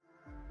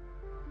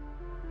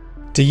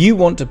Do you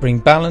want to bring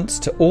balance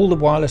to all the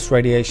wireless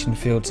radiation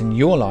fields in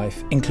your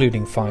life,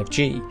 including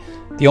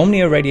 5G? The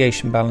Omnia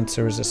Radiation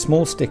Balancer is a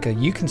small sticker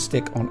you can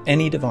stick on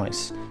any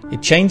device.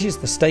 It changes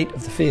the state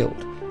of the field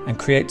and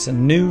creates a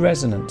new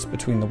resonance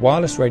between the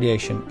wireless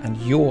radiation and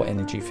your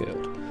energy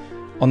field.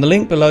 On the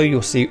link below,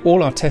 you'll see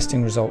all our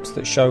testing results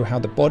that show how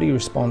the body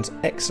responds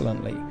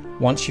excellently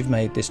once you've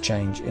made this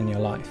change in your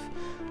life.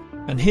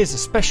 And here's a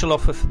special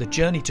offer for the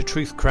Journey to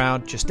Truth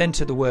crowd. Just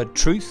enter the word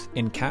truth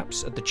in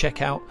caps at the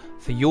checkout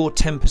for your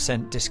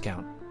 10%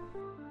 discount.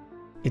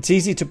 It's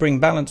easy to bring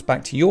balance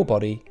back to your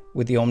body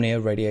with the Omnia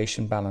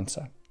Radiation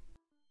Balancer.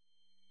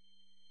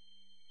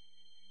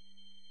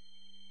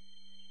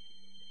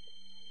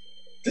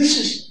 This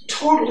is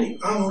totally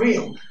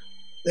unreal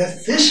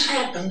that this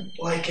happened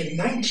like in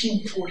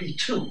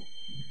 1942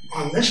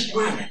 on this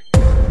planet.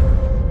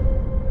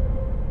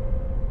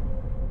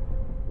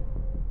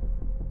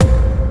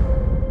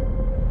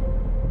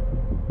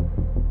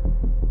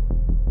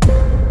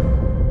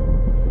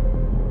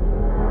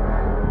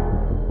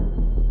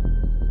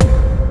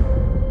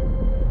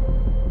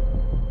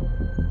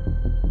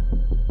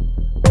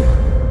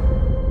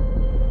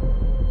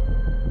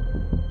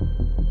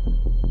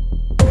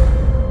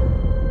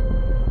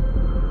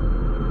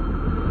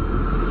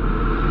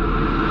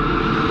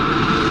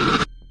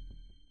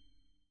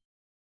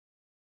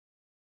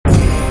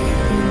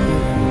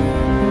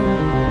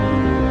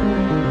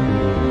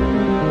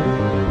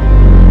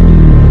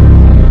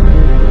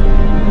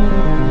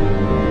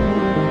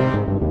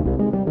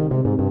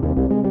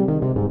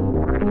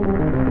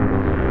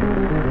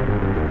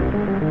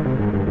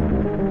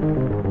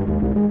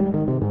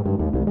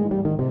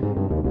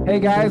 Hey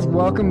guys,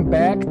 welcome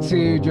back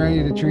to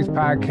Journey to Truth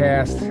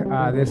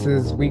podcast. This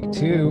is week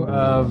 2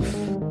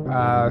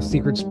 of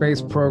Secret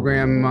Space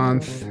Program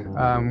month.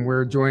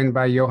 We're joined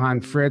by Johann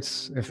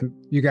Fritz. If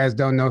you guys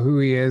don't know who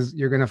he is,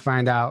 you're going to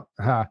find out.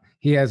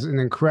 He has an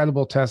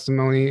incredible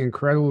testimony,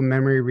 incredible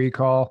memory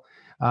recall.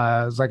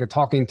 It's like a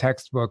talking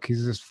textbook.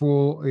 He's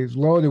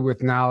loaded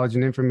with knowledge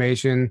and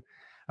information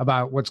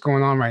about what's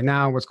going on right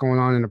now, what's going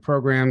on in the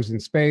programs in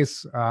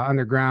space,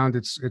 underground.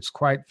 It's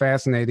quite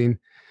fascinating.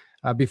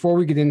 Before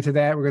we get into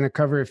that, we're going to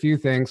cover a few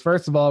things.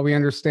 First of all, we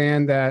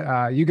understand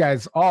that you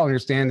guys all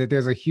understand that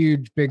there's a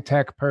huge big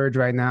tech purge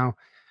right now.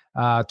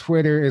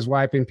 Twitter is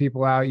wiping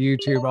people out,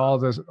 YouTube, all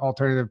those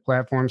alternative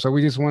platforms. So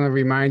we just want to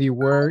remind you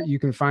where you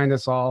can find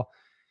us all.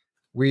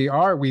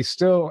 We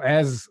still,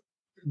 as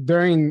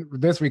during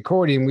this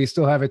recording, we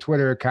still have a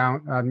Twitter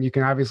account. You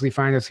can obviously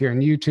find us here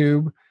on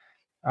YouTube.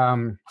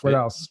 What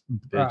else?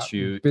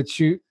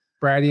 BitChute,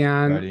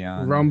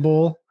 Bradion,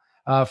 Rumble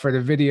for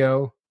the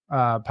video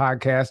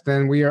podcast.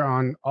 Then we are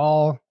on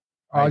all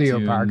audio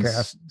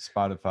podcasts,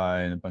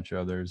 Spotify, and a bunch of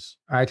others.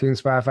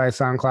 iTunes, Spotify,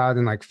 SoundCloud,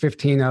 and like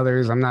 15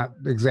 others. I'm not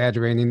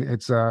exaggerating.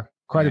 It's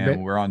quite a bit.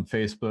 We're on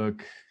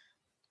Facebook,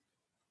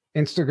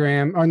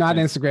 Instagram, or not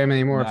Instagram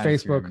anymore, not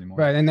Facebook. Instagram anymore.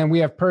 But and then we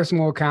have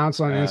personal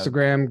accounts on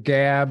Instagram,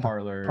 Gab,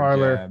 Parler,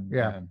 Gab,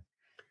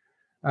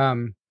 yeah.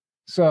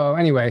 So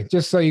anyway,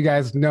 just so you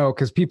guys know,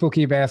 because people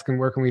keep asking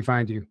where can we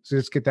find you, so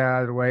just get that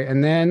out of the way.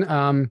 And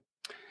then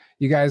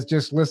you guys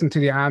just listen to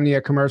the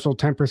Omnia commercial,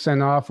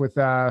 10% off with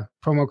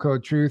promo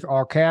code TRUTH,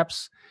 all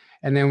caps.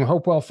 And then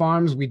Hopewell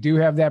Farms, we do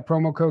have that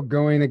promo code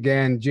going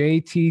again,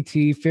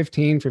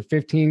 JTT15 for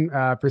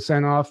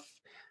 15% off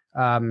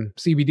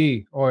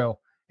CBD oil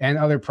and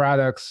other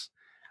products.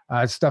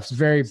 It's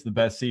the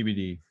best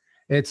CBD.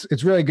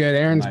 It's really good.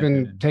 Aaron's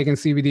been taking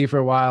CBD for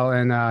a while,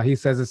 and he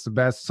says it's the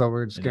best. So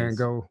we're just going to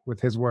go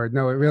with his word.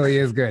 No, it really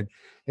is good.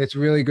 It's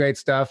really great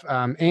stuff.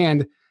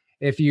 And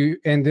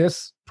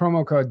this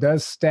promo code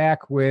does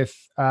stack with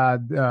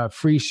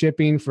free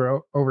shipping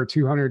for over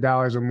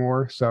 $200 or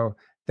more. So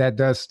that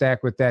does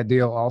stack with that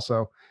deal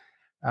also,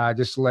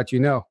 just to let you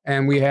know.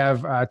 And we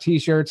have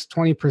t-shirts,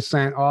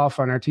 20% off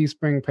on our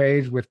Teespring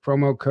page with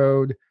promo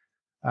code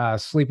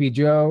Sleepy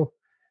Joe.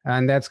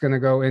 And that's going to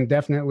go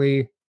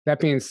indefinitely. That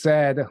being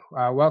said,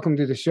 welcome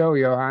to the show,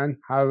 Johann.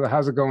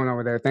 How's it going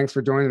over there? Thanks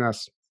for joining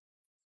us.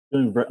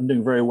 I'm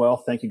doing very well.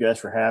 Thank you guys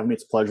for having me.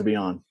 It's a pleasure to be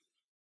on.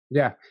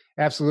 Yeah,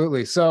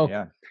 absolutely. So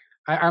yeah.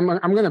 I'm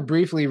going to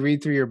briefly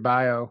read through your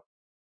bio.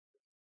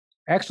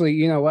 Actually,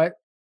 you know what?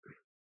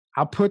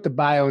 I'll put the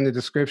bio in the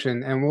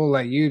description, and we'll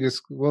let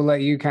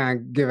you kind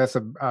of give us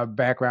a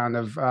background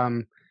of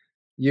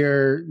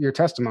your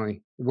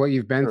testimony, what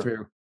you've been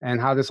through, and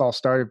how this all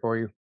started for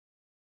you.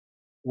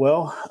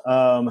 Well,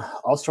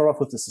 I'll start off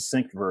with the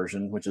succinct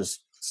version, which is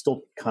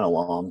still kind of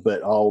long,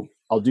 but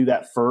I'll do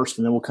that first,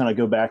 and then we'll kind of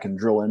go back and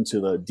drill into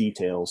the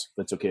details. If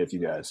that's okay with you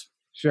guys.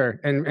 Sure.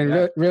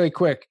 And really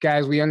quick,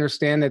 guys, we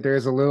understand that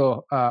there's a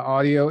little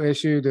audio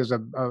issue. There's a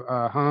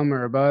hum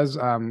or a buzz.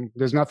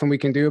 There's nothing we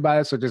can do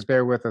about it, so just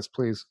bear with us,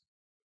 please.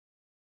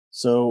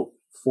 So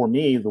for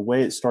me, the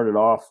way it started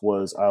off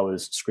was I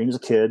was screened as a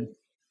kid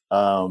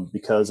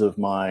because of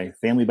my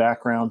family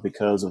background,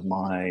 because of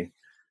my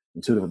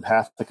intuitive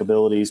empathic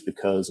abilities,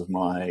 because of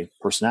my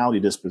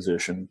personality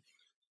disposition,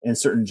 and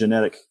certain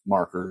genetic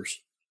markers.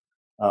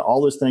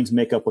 All those things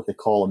make up what they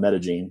call a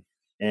metagene.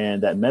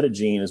 And that meta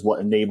gene is what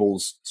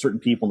enables certain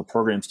people in the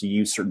programs to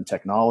use certain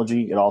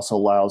technology. It also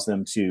allows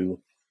them to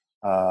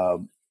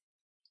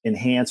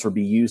enhance or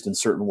be used in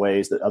certain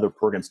ways that other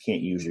programs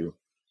can't use you.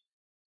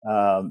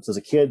 So as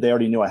a kid, they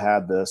already knew I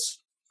had this.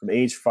 From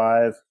age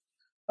 5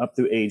 up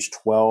through age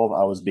 12,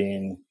 I was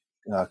being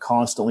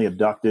constantly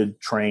abducted,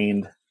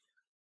 trained.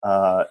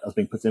 I was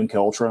being put through MK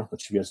Ultra,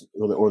 which you guys,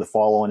 or the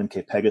follow-on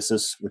MK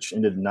Pegasus, which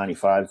ended in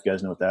 '95. If you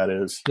guys know what that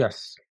is.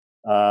 Yes.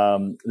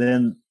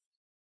 Then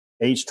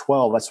age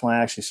 12, that's when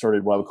I actually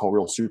started what I would call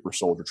real super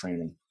soldier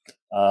training.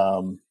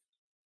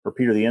 For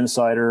Peter the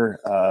Insider,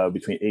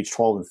 between age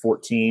 12 and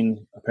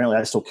 14, apparently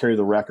I still carry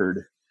the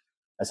record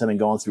as having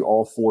gone through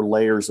all 4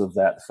 layers of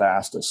that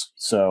fastest.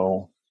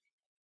 So,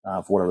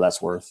 for whatever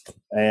that's worth.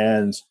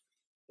 And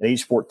at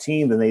age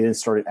 14, then they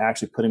started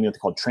actually putting me what they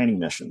called training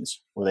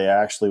missions, where they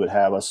actually would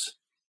have us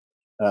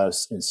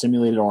in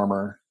simulated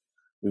armor.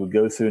 We would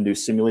go through and do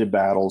simulated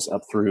battles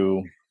up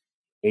through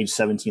age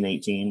 17,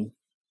 18.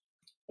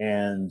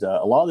 And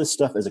a lot of this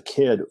stuff as a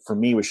kid, for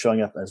me, was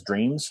showing up as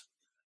dreams.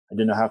 I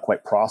didn't know how to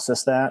quite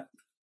process that.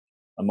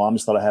 My mom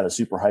just thought I had a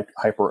super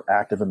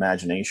hyperactive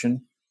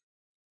imagination.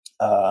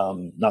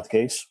 Not the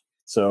case.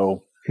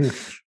 So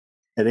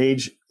at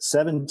age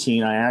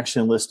 17, I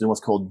actually enlisted in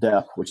what's called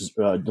DEP, which is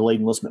a delayed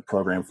enlistment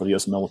program for the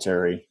U.S.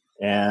 military.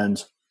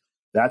 And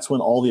that's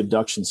when all the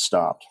abductions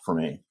stopped for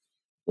me,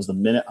 was the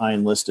minute I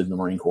enlisted in the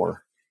Marine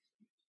Corps.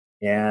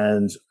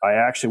 And I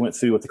actually went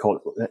through what they call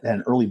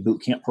an early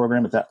boot camp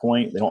program at that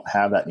point. They don't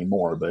have that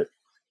anymore, but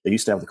they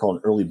used to have what they call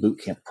an early boot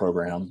camp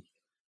program.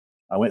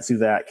 I went through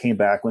that, came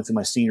back, went through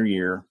my senior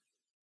year,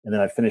 and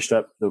then I finished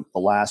up the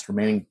last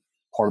remaining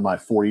part of my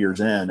 4 years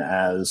in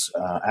as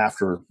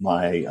after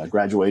my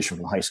graduation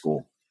from high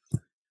school.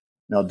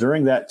 Now,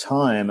 during that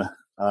time,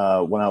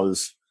 when I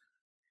was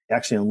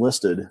actually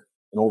enlisted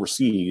and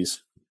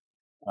overseas,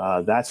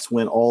 that's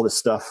when all the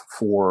stuff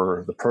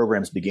for the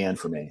programs began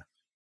for me.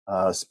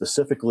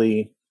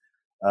 Specifically,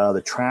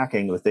 the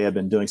tracking that they had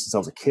been doing since I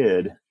was a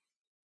kid,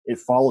 it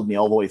followed me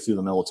all the way through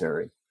the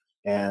military.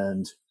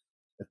 And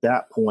at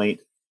that point,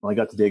 when I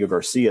got to Diego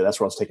Garcia, that's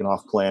where I was taken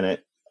off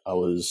planet. I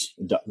was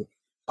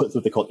put through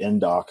what they called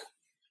NDOC.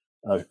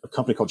 A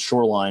company called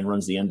Shoreline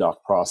runs the NDOC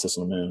process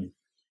on the moon.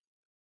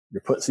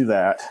 You're put through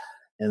that.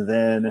 And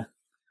then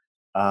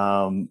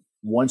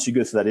once you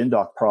go through that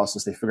NDOC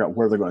process, they figure out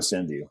where they're going to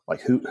send you. Like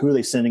who are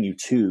they sending you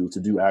to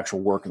do actual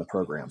work in the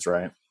programs,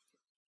 right?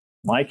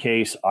 My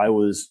case, I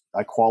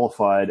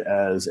qualified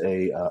as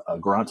a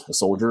grunt, a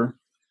soldier.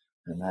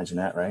 Imagine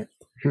that, right?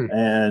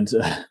 And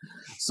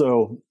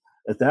so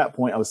at that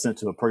point, I was sent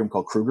to a program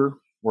called Kruger,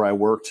 where I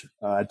worked.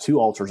 I had 2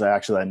 alters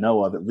actually I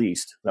know of at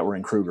least that were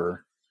in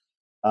Kruger.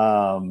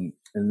 And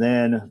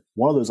then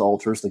one of those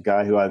alters, the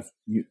guy who I've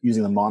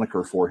using the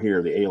moniker for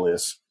here, the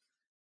alias,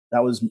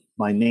 that was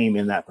my name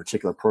in that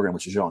particular program,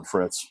 which is Jean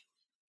Fritz.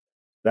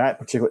 That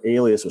particular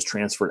alias was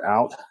transferred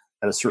out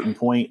at a certain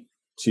point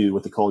to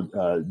what they called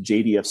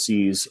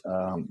JDFC's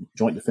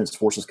Joint Defense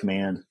Forces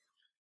Command.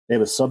 They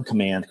have a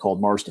sub-command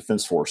called Mars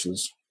Defense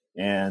Forces.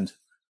 And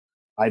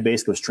I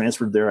basically was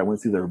transferred there. I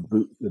went through their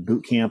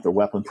boot camp, their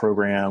weapon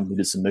program. We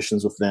did some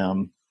missions with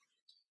them.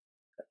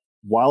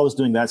 While I was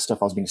doing that stuff,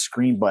 I was being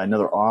screened by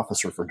another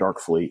officer for Dark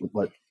Fleet,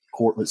 what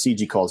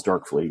CG calls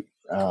Dark Fleet,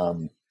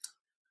 Nakwa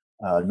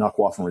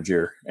from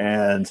Rajir.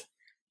 And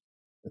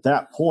at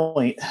that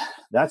point,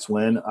 that's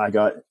when I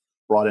got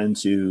brought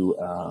into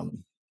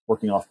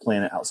working off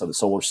planet outside the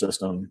solar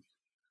system.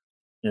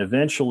 And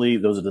eventually,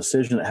 there was a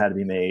decision that had to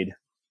be made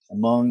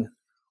among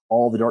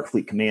all the Dark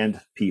Fleet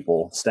Command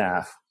people,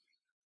 staff,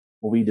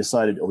 where we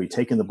decided, are we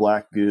taking the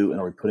black goo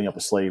and are we putting up a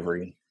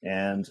slavery?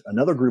 And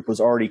another group was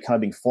already kind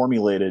of being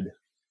formulated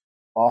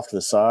off to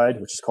the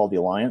side, which is called the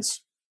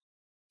Alliance.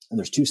 And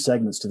there's 2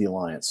 segments to the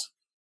Alliance.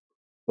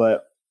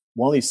 But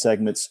one of these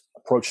segments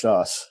approached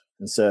us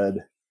and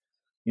said,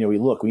 we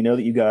know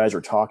that you guys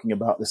are talking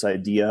about this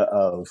idea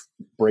of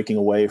breaking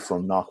away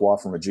from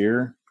Nakwa from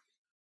Rajir.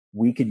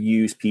 We could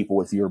use people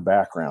with your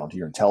background,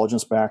 your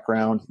intelligence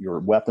background, your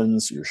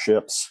weapons, your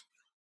ships,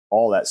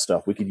 all that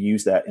stuff. We could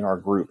use that in our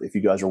group if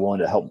you guys are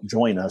willing to help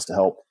join us to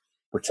help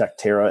protect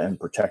Terra and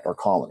protect our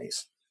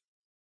colonies.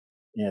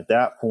 And at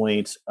that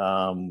point,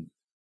 the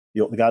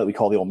guy that we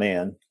call the old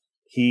man,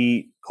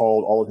 he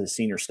called all of his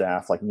senior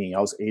staff, like me. I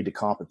was aide de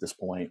camp at this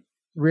point.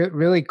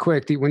 Really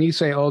quick, when you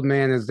say old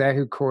man, is that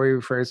who Corey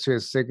refers to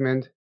as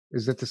Sigmund?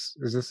 Is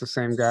this the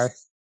same guy?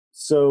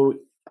 So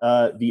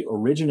the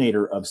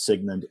originator of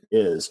Sigmund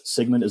is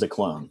a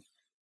clone.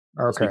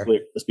 Okay.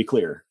 Let's be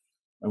clear.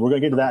 And we're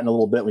going to get to that in a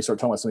little bit when we start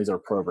talking about some of these other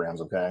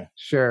programs, okay?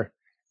 Sure.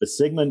 But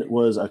Sigmund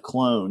was a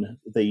clone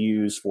that they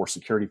used for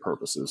security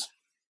purposes.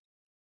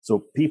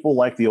 So people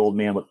like the old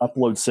man would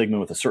upload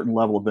Sigmund with a certain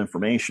level of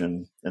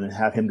information and then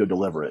have him go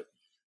deliver it.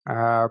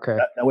 Okay.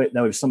 That way,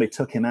 if somebody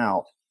took him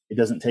out, it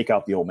doesn't take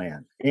out the old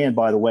man. And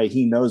by the way,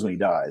 he knows when he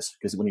dies,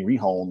 because when he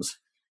rehomes,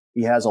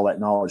 he has all that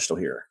knowledge still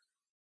here.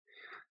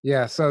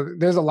 Yeah. So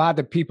there's a lot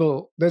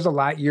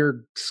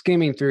you're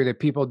skimming through that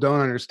people don't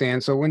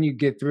understand. So when you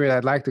get through it,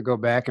 I'd like to go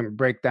back and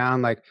break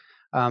down, like,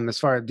 As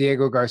far as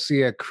Diego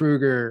Garcia,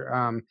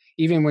 Kruger,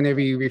 even whenever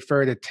you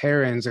refer to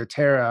Terrans or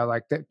Terra,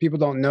 like that, people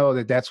don't know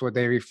that that's what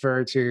they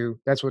refer to.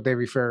 That's what they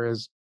refer to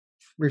as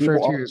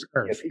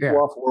Earth.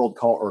 People off world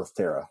call Earth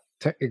Terra.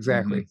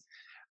 Exactly.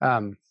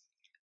 Mm-hmm.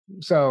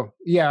 So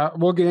yeah,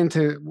 we'll get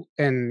into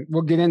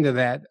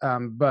that.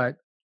 But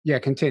yeah,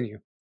 continue.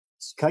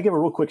 Can I give a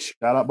real quick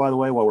shout out, by the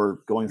way, while we're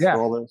going through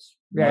all this?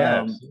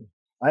 Yeah.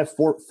 I have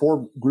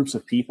four groups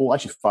of people,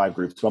 actually 5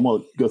 groups, but I'm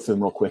going to go through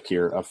them real quick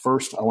here.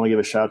 First, I want to give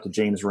a shout out to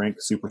James Rink,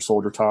 Super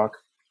Soldier Talk.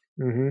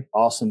 Mm-hmm.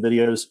 Awesome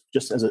videos,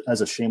 just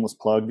as a shameless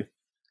plug.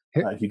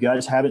 If you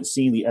guys haven't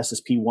seen the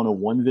SSP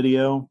 101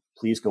 video,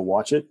 please go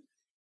watch it.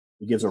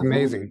 It gives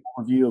amazing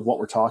overview of what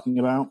we're talking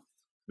about.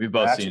 We've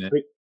both seen it.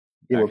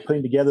 We're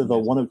putting together the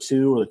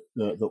 102 or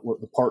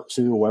the part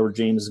 2 or whatever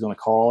James is going to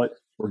call it.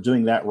 We're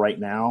doing that right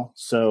now.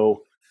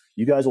 So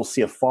you guys will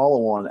see a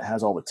follow-on that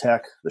has all the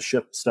tech, the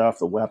ship stuff,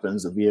 the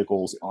weapons, the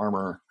vehicles, the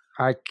armor.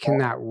 I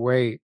cannot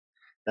wait.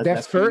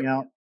 That's coming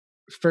out.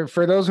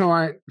 For those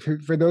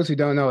who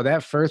don't know,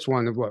 that first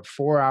one is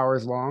 4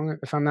 hours long,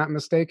 if I'm not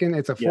mistaken.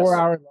 It's a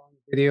 4-hour long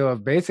video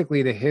of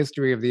basically the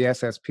history of the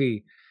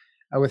SSP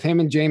with him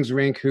and James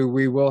Rink, who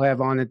we will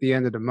have on at the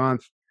end of the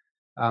month.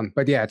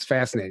 But yeah, it's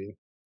fascinating.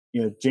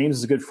 James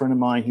is a good friend of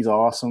mine. He's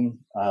awesome.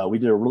 We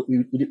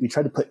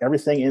tried to put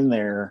everything in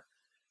there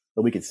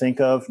that we could think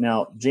of.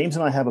 Now, James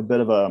and I have a bit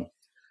of a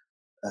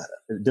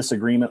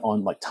disagreement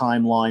on like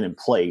timeline and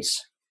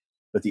place,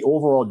 but the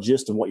overall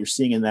gist of what you're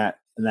seeing in that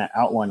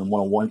outline in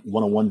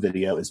 101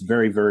 video is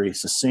very, very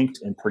succinct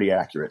and pretty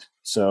accurate.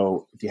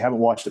 So if you haven't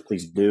watched it,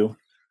 please do.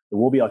 There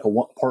will be like a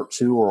part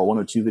 2 or a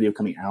 102 video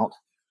coming out.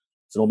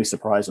 So don't be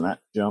surprised when that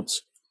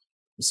jumps.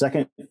 The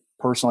second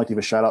person I'd like to give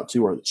a shout out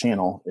to, or the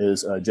channel,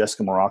 is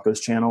Jessica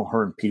Morocco's channel,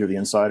 her and Peter the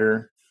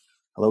Insider.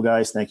 Hello,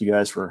 guys. Thank you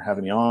guys for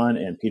having me on.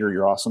 And Peter,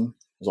 you're awesome,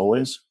 as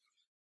always.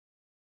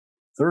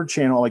 Third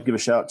channel I'd like to give a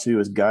shout out to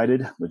is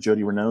Guided with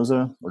Jody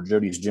Reynosa, or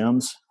Jody's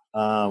Gems.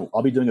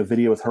 I'll be doing a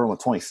video with her on the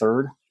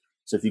 23rd.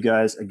 So if you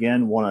guys,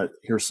 again, want to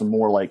hear some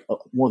more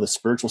more of the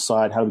spiritual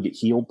side, how do we get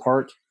healed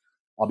part,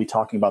 I'll be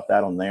talking about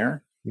that on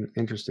there.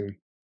 Interesting.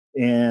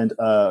 And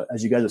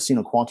as you guys have seen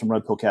on Quantum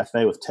Red Pill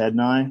Cafe with Ted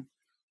and I,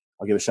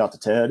 I'll give a shout to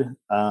Ted.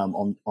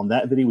 On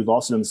that video, we've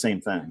also done the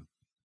same thing.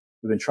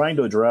 We've been trying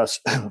to address,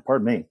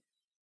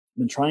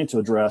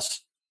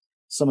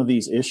 some of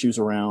these issues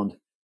around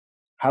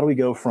how do we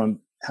go from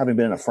having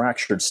been in a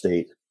fractured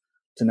state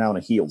to now in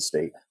a healed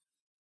state.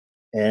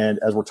 And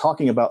as we're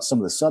talking about some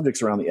of the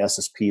subjects around the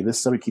SSP,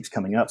 this subject keeps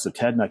coming up. So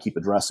Ted and I keep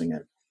addressing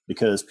it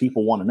because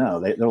people want to know.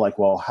 They're like,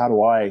 well, how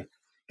do I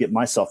get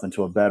myself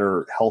into a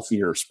better,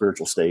 healthier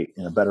spiritual state,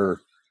 in a better,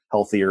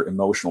 healthier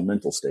emotional,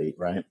 mental state,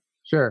 right?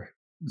 Sure.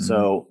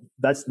 So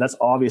that's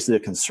obviously a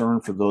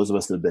concern for those of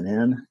us that have been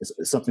in. It's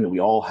something that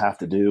we all have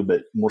to do,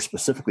 but more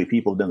specifically,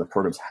 people who have been in the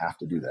programs have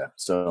to do that.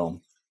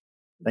 So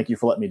thank you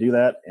for letting me do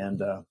that. And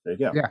there you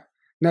go. Yeah.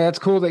 No, that's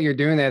cool that you're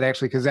doing that,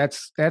 actually, because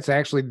that's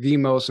actually the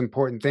most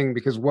important thing,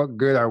 because what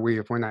good are we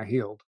if we're not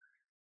healed?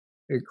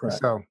 Correct.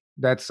 So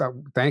that's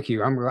thank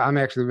you. I'm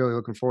actually really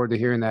looking forward to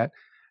hearing that.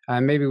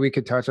 Maybe we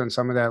could touch on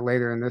some of that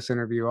later in this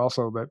interview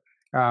also, but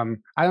I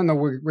don't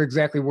know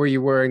exactly where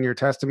you were in your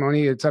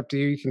testimony. It's up to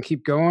you. You can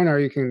keep going, or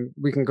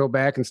we can go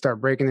back and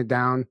start breaking it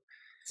down.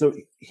 So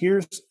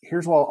here's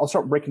what I'll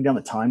start breaking down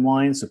the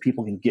timeline so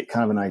people can get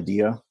kind of an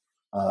idea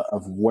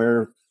of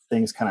where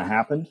things kind of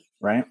happened,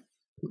 right?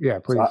 Yeah,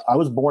 please. So I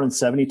was born in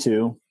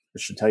 72. I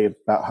should tell you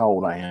about how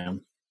old I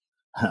am,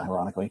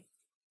 ironically.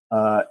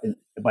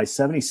 By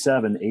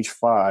 77, age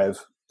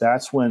 5,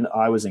 that's when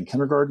I was in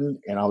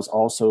kindergarten, and I was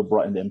also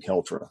brought into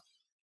MKUltra.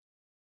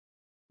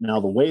 Now,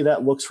 the way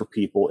that looks for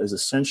people is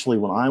essentially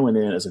when I went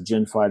in as a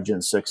Gen 5,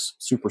 Gen 6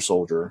 super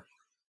soldier,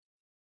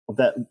 what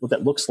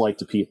that looks like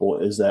to people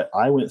is that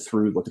I went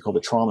through what they call the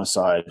trauma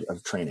side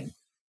of training.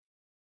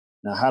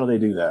 Now, how do they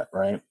do that,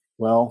 right?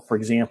 Well, for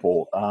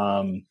example,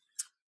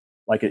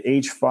 like at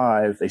age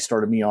 5, they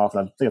started me off,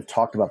 and I think I've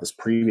talked about this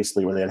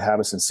previously, where they'd have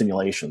us in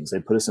simulations.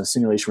 They'd put us in a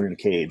simulation, we're in a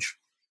cage.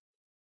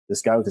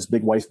 This guy with this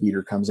big wife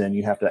beater comes in,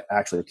 you have to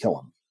actually kill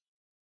him.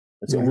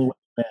 That's the only way to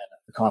win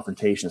the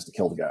confrontation, is to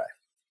kill the guy.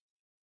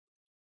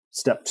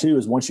 Step 2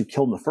 is once you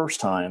killed him the first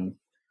time,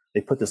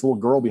 they put this little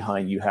girl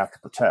behind you have to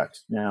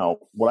protect. Now,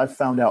 what I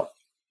found out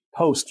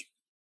post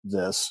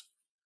this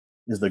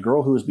is the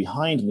girl who was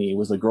behind me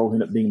was the girl who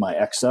ended up being my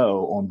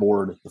XO on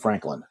board the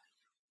Franklin.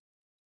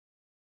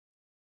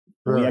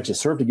 We actually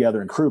served together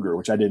in Kruger,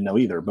 which I didn't know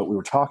either, but we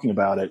were talking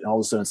about it, and all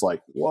of a sudden it's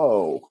like,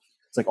 whoa.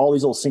 It's like all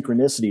these little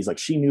synchronicities. Like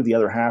she knew the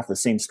other half of the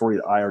same story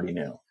that I already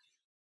knew.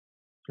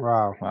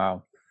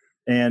 Wow.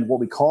 And what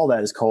we call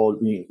that is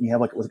called, we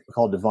have like what we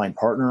call a divine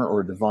partner,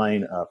 or a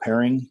divine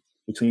pairing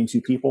between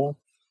two people.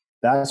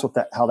 That's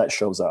how that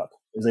shows up,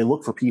 is they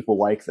look for people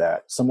like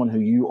that. Someone who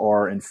you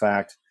are, in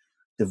fact,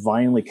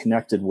 divinely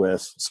connected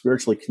with,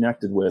 spiritually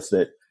connected with,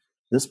 that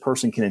this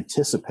person can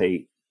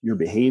anticipate your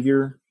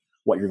behavior,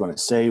 what you're going to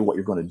say, what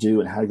you're going to do,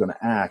 and how you're going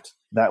to act.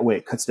 That way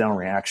it cuts down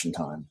reaction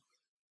time.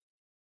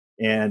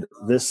 And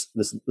this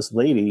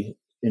lady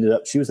ended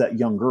up, she was that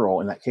young girl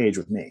in that cage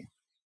with me.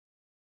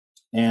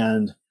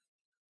 And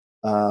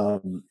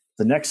the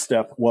next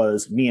step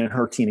was me and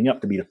her teaming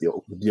up to beat up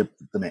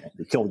the man,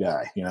 to kill the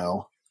guy, you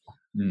know?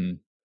 Mm.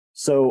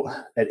 So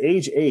at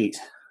age 8,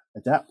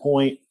 at that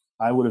point,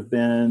 I would have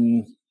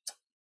been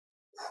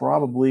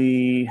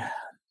probably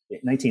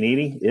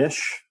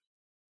 1980-ish.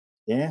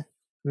 Yeah.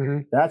 Mm-hmm.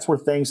 That's where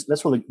there's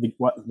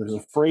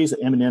a phrase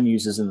that Eminem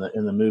uses in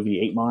the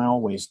movie 8 Mile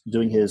when he's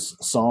doing his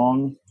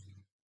song,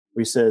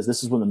 where he says,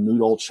 "This is when the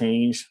mood all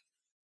changed.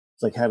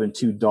 It's like having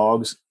 2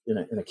 dogs in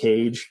a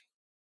cage."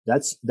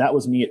 That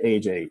was me at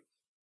age 8,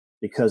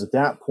 because at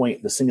that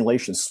point, the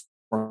simulations,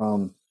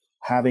 from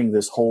having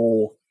this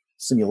whole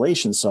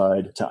simulation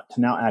side to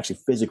now actually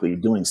physically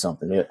doing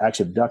something. They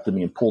actually abducted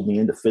me and pulled me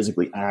in to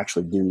physically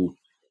actually do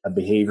a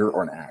behavior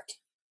or an act.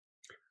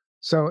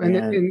 So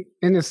in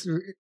this,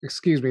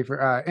 excuse me,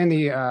 for in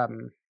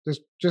the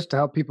just to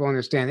help people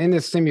understand, in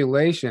this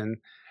simulation,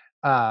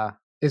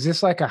 is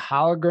this like a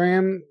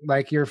hologram?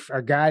 Like you're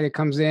a guy that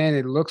comes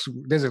in,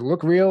 does it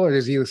look real, or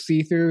does he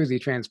see through? Is he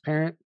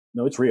transparent?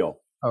 No, it's real.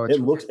 Oh,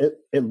 it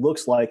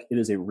looks like it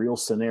is a real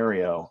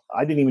scenario.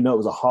 I didn't even know it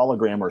was a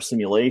hologram or a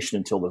simulation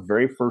until the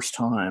very first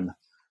time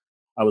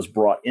I was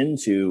brought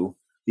into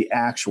the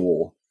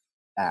actual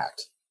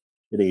act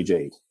at age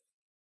 8.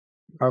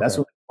 Okay. That's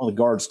what one of the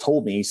guards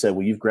told me. He said,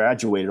 "Well, you've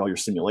graduated all your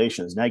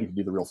simulations. Now you can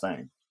do the real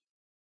thing."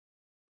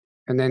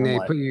 And then they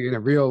put you in a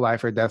real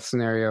life or death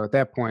scenario at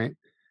that point.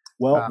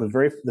 Well,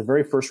 the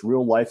very first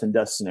real life and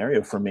death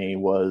scenario for me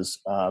was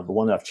the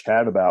one that I've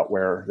chatted about,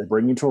 where they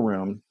bring me into a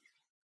room.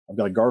 I've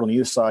got a guard on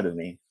either side of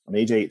me. I'm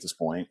age 8 at this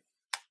point.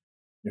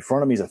 In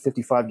front of me is a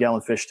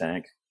 55-gallon fish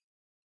tank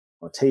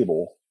on a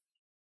table.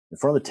 In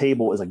front of the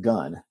table is a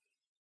gun.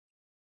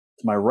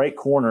 To my right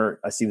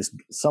corner, I see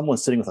someone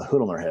sitting with a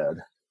hood on their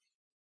head.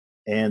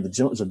 And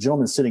there's a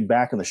gentleman sitting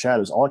back in the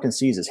shadows. All I can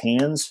see is his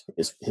hands,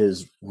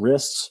 his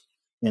wrists,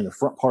 and the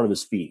front part of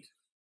his feet.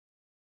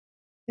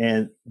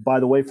 And by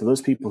the way, for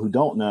those people who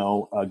don't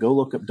know, go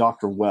look up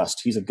Dr.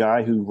 West. He's a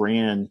guy who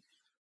ran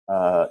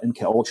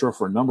MK Ultra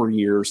for a number of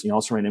years. He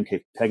also ran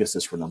MK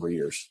Pegasus for a number of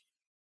years.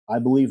 I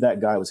believe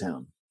that guy was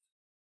him.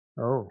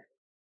 Oh.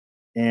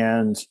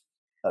 And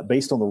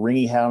based on the ring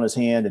he had on his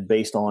hand and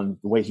based on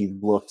the way he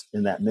looked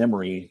in that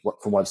memory,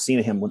 from what I've seen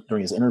of him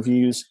during his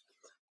interviews,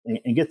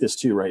 and get this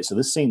too, right? So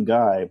this same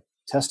guy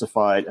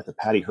testified at the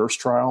Patty Hearst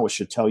trial, which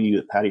should tell you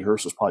that Patty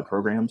Hearst was probably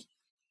programmed.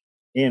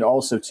 And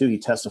also, too, he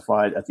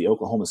testified at the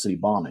Oklahoma City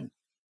bombing.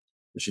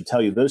 It should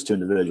tell you those 2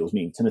 individuals,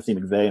 meaning Timothy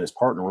McVeigh and his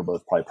partner, were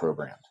both probably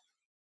programmed.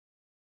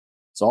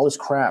 So all this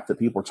crap that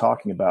people are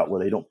talking about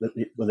where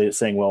they're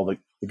saying, well,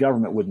 the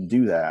government wouldn't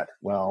do that.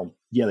 Well,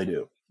 yeah, they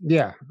do.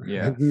 Yeah.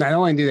 Not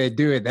only do they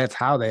do it, that's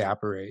how they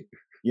operate.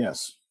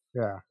 Yes.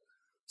 Yeah.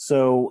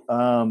 So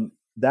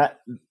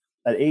that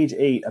at age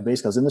 8, I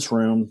was in this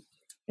room,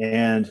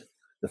 and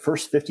the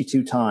first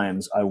 52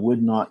 times I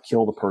would not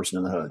kill the person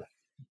in the hood.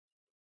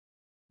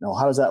 Now,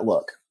 how does that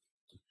look?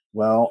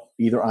 Well,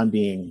 either I'm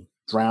being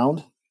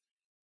drowned,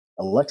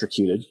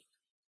 electrocuted,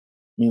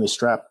 meaning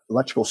they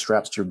electrical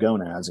straps to your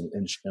gonads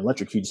and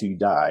electrocute you so you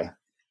die.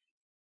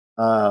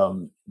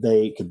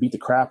 They could beat the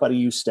crap out of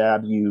you,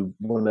 stab you,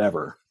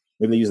 whatever.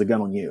 Maybe they use a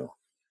gun on you,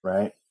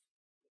 right?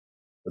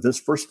 But those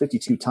first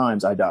 52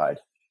 times, I died.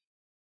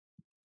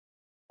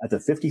 At the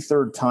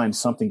 53rd time,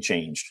 something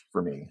changed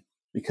for me,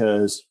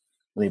 because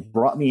when they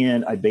brought me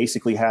in, I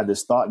basically had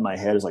this thought in my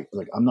head, is like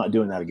I'm not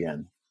doing that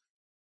again.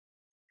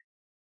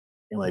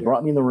 And when they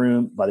brought me in the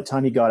room, by the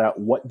time he got out,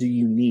 "What do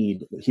you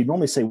need?" He'd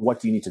normally say,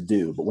 "What do you need to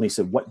do?" But when he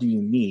said, "What do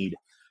you need?"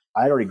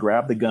 I'd already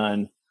grabbed the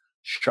gun,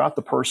 shot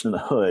the person in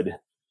the hood,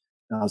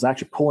 and I was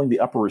actually pulling the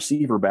upper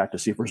receiver back to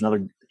see if there's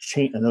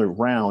another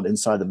round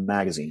inside the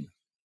magazine.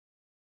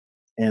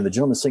 And the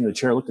gentleman sitting in the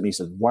chair looked at me and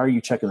said, "Why are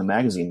you checking the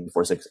magazine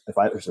for?" I said, "If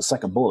there's a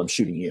second bullet, I'm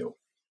shooting you."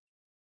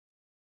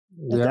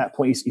 At that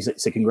point, he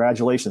said,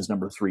 "Congratulations,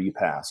 number 3, you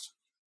passed."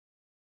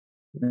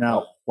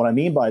 Now, what I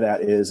mean by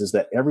that is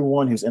that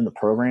everyone who's in the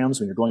programs,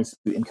 when you're going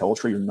through MK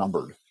Ultra, you're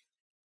numbered.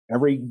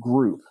 Every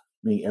group,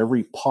 meaning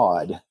every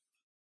pod,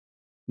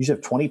 you should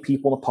have 20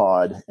 people in a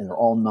pod, and they're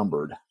all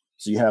numbered.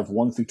 So you have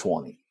 1 through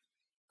 20.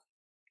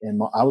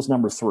 And I was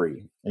number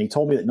 3. And he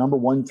told me that number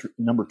 1 through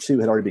number 2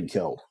 had already been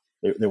killed.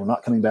 They were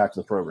not coming back to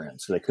the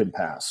programs, so they couldn't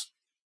pass.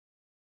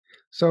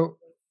 So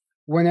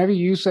whenever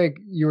you say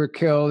you were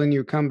killed and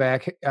you come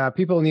back,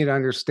 people need to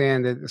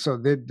understand that. So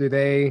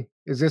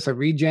is this a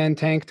regen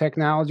tank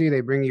technology?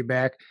 They bring you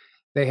back.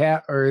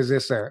 Or is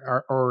this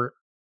or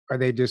are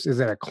they just, is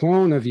that a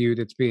clone of you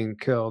that's being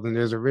killed and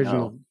there's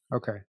original? No.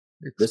 Okay.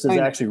 This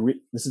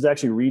is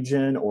actually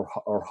regen or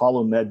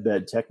hollow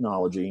medbed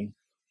technology.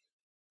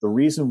 The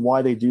reason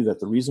why they do that,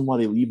 the reason why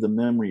they leave the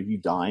memory of you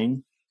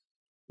dying,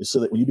 is so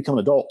that when you become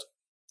an adult,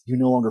 you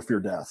no longer fear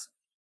death.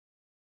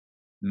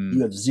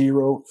 You have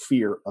zero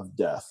fear of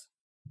death.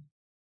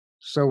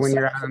 So when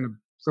you're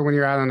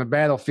out on the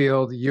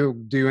battlefield, you'll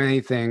do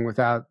anything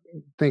without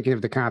thinking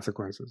of the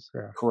consequences.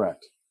 Yeah.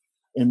 Correct.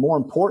 And more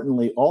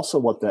importantly, also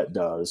what that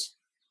does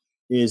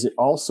is it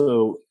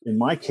also, in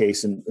my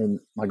case, and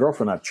my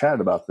girlfriend and I've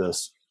chatted about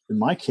this, in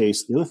my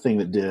case, the other thing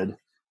that did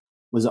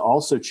was it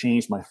also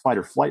changed my fight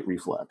or flight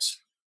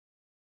reflex,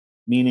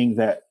 meaning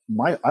that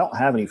I don't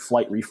have any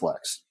flight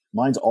reflex.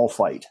 Mine's all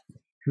fight.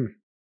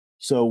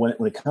 So when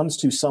it comes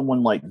to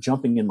someone like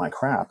jumping in my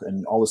crap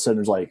and all of a sudden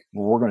there's like,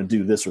 well, we're going to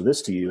do this or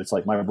this to you. It's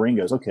like my brain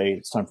goes, okay,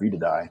 it's time for you to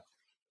die.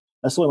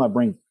 That's the way my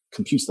brain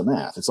computes the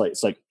math. It's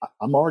like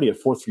I'm already a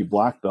 4-3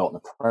 black belt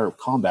and a prior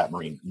combat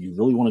Marine. You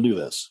really want to do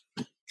this?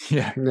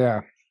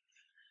 Yeah.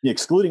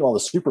 Excluding all the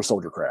super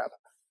soldier crap,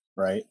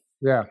 right?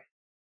 Yeah.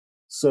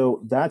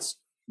 So that's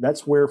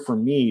where for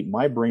me,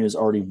 my brain is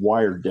already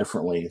wired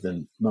differently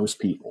than most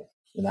people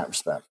in that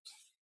respect.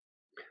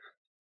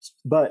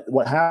 But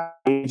what happened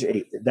at age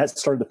 8, that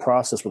started the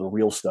process where the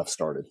real stuff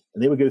started.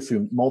 And they would go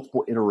through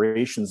multiple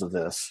iterations of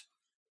this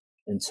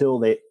until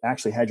they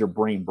actually had your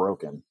brain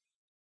broken,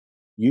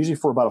 usually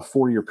for about a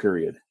 4-year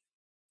period.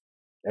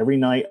 Every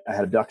night I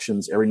had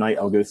abductions. Every night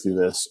I would go through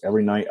this.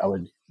 Every night I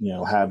would,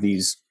 have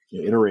these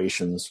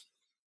iterations.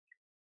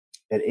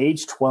 At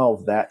age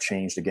 12, that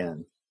changed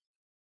again.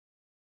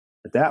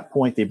 At that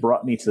point, they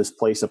brought me to this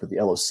place up at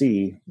the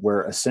LOC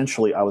where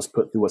essentially I was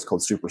put through what's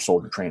called super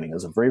soldier training. It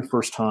was the very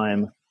first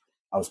time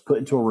I was put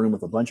into a room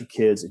with a bunch of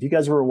kids. If you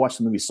guys ever watched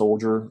the movie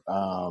Soldier,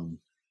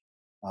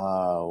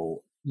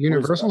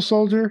 Universal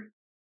Soldier?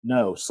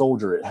 No,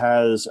 Soldier. It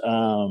has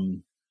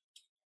the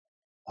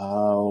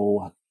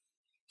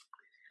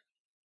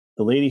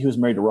lady who's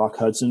married to Rock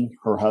Hudson,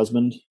 her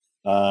husband.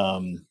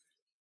 I'm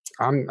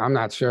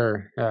not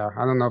sure. Yeah,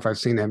 I don't know if I've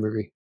seen that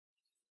movie.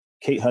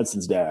 Kate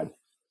Hudson's dad.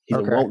 He's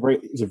Okay.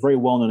 he's a very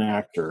well-known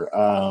actor.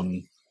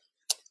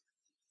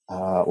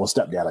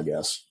 Stepdad, I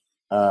guess.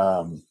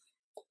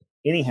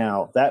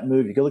 Anyhow, that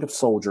movie, you go look up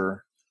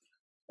Soldier,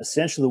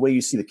 essentially the way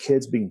you see the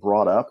kids being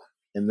brought up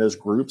in those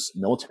groups,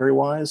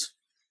 military-wise,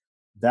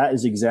 that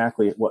is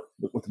exactly what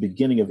the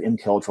beginning of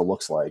MK Ultra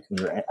looks like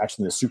when you're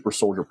actually in the super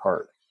soldier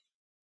part.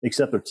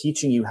 Except they're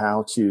teaching you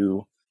how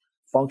to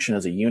function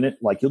as a unit.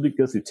 Like you'll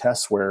go through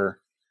tests where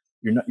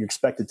you're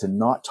expected to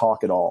not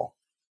talk at all.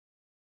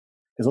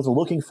 Because what they're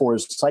looking for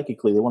is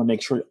psychically, they want to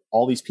make sure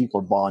all these people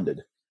are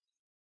bonded,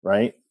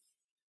 right?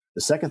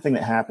 The second thing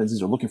that happens is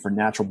they're looking for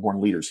natural born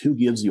leaders. Who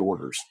gives the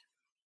orders?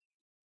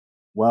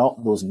 Well,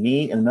 it was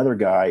me and another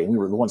guy, and we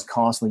were the ones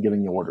constantly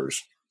giving the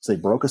orders. So they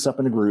broke us up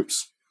into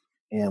groups,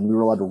 and we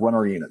were allowed to run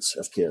our units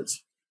as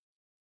kids.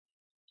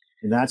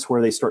 And that's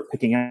where they start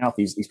picking out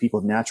these people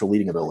with natural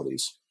leading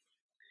abilities.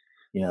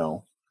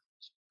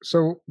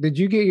 So did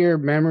you get your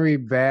memory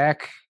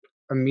back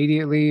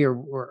immediately,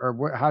 or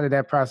what? How did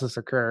that process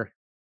occur?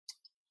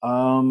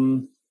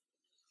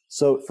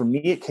 So for me,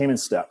 it came in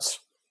steps,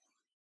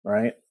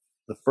 right?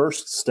 The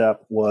first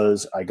step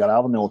was I got out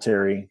of the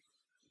military.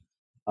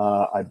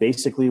 I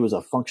basically was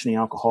a functioning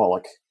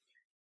alcoholic,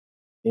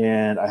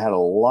 and I had a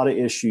lot of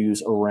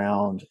issues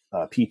around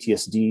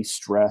PTSD,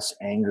 stress,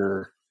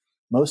 anger.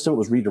 Most of it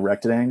was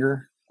redirected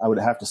anger, I would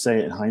have to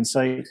say in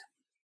hindsight.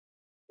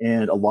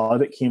 And a lot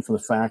of it came from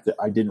the fact that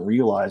I didn't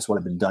realize what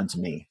had been done to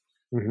me.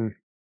 Mm-hmm.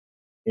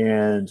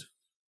 And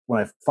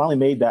when I finally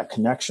made that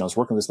connection, I was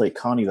working with this lady,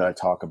 Connie, that I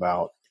talk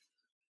about.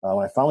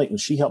 When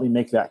she helped me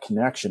make that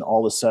connection,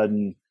 all of a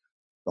sudden,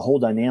 the whole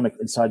dynamic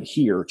inside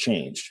here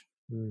changed.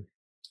 Mm.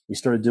 We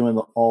started doing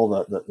all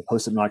the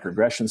post-hypnotic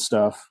regression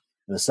stuff.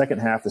 And the second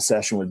half of the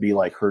session would be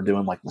like her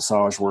doing like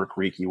massage work,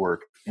 Reiki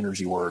work,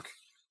 energy work,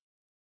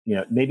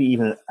 maybe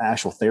even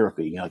actual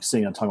therapy, like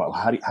sitting and talking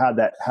about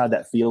how'd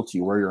that feel to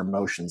you? Where are your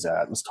emotions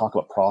at? Let's talk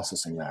about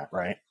processing that.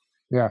 Right.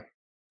 Yeah.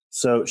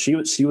 So she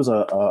was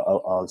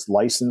a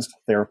licensed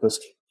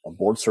therapist, a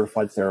board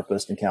certified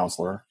therapist and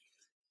counselor.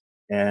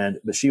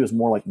 But she was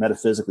more like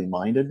metaphysically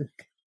minded.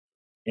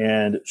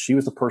 And she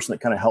was the person that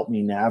kind of helped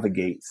me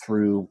navigate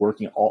through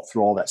working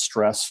through all that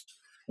stress.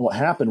 And what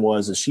happened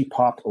is she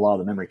popped a lot of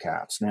the memory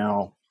caps.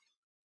 Now,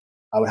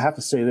 I would have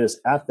to say this,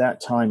 at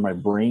that time, my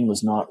brain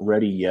was not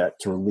ready yet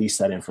to release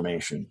that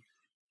information.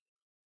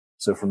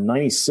 So from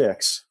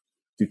 96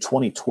 to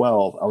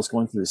 2012, I was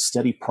going through this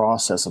steady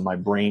process of my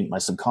brain, my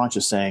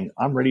subconscious saying,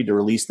 I'm ready to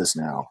release this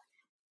now,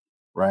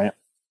 right?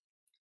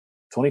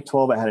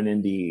 2012, I had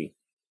an NDE.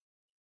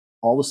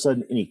 All of a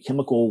sudden, any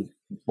chemical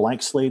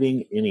blank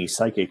slating, any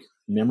psychic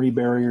memory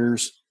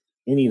barriers,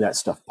 any of that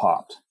stuff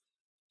popped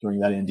during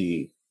that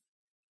NDE.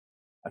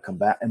 I come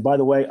back. And by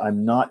the way,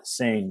 I'm not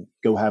saying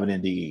go have an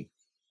NDE.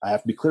 I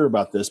have to be clear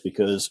about this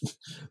because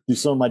through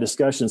some of my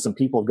discussions, some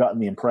people have gotten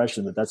the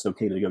impression that that's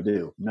okay to go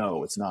do.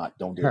 No, it's not.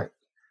 Don't do it.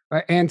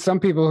 And some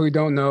people who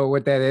don't know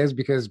what that is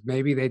because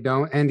maybe they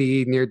don't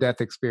NDE,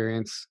 near-death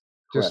experience,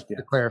 just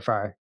Correct, to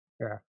clarify.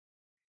 Yeah.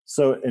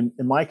 So in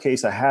my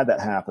case, I had that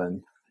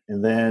happen.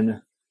 And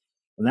then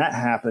when that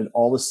happened,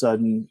 all of a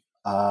sudden,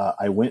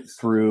 I went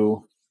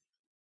through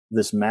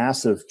this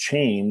massive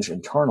change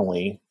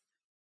internally.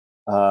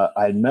 I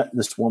had met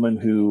this woman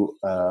who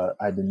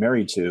I'd been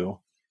married to.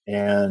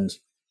 And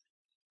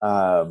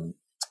through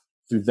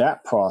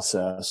that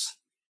process,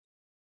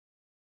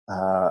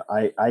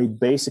 I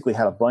basically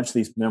had a bunch of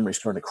these memories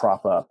starting to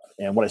crop up.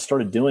 And what I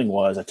started doing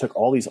was I took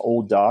all these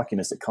old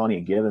documents that Connie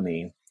had given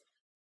me.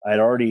 I had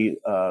already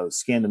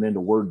scanned them into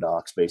Word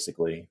docs,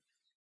 basically.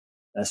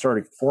 And I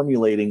started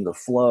formulating the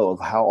flow of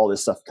how all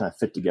this stuff kind of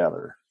fit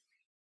together.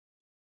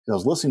 I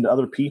was listening to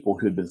other people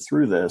who had been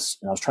through this,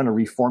 and I was trying to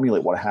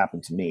reformulate what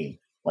happened to me.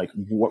 Like,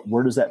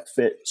 where does that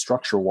fit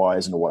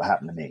structure-wise into what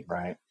happened to me,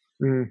 right?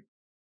 Mm.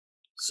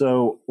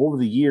 So over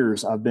the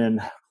years, I've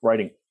been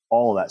writing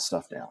all of that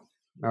stuff down.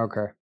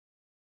 Okay.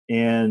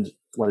 And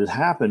what had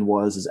happened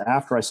is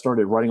after I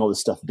started writing all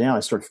this stuff down, I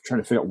started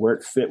trying to figure out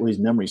where these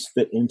memories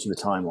fit into the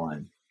timeline.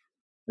 And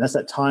that's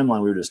that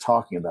timeline we were just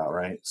talking about,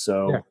 right?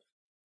 So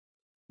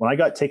when I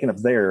got taken up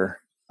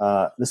there,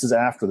 this is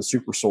after the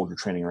super soldier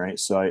training, right?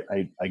 So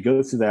I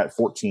go through that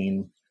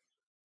 14,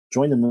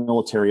 join the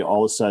military.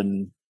 All of a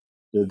sudden,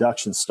 the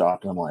abduction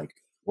stopped, and I'm like,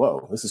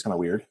 whoa, this is kind of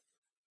weird.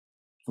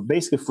 But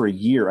basically, for a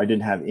year, I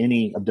didn't have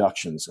any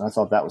abductions, and I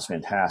thought that was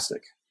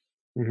fantastic.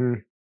 Mm-hmm.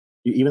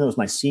 Even though it was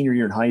my senior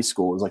year in high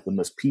school, it was like the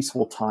most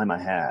peaceful time I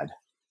had,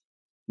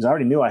 because I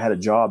already knew I had a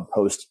job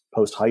post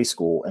high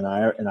school, and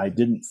I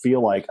didn't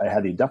feel like I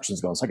had the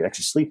abductions going, so I could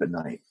actually sleep at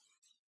night.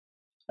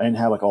 I didn't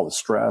have like all the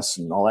stress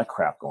and all that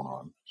crap going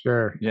on.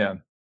 Sure. Yeah.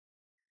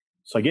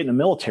 So I get in the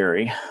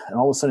military, and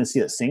all of a sudden I see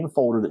that same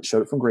folder that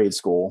showed up from grade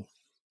school,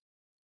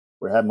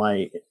 where I had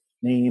my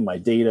name, my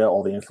data,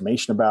 all the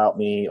information about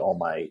me, all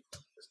my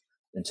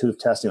intuitive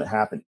testing that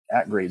happened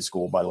at grade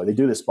school. By the way, they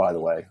do this, by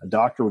the way. A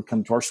doctor would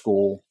come to our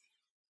school,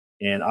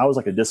 and I was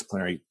like a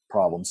disciplinary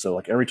problem. So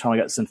like every time I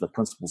got sent to the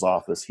principal's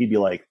office, he'd do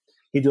like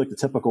the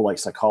typical like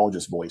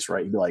psychologist voice,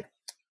 right? He'd be like,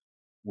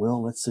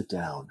 "Will, let's sit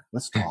down.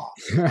 Let's talk."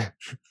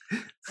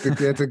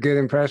 That's a good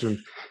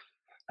impression.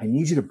 "I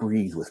need you to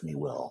breathe with me,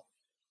 Will.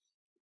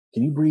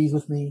 Can you breathe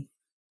with me?"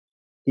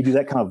 He'd do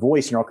that kind of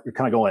voice, and you're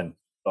kind of going,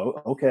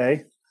 "Oh,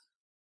 okay."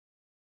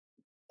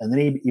 And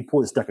then he'd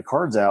pull his deck of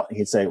cards out, and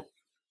he'd say,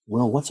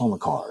 "Will, what's on the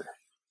card?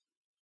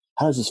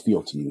 How does this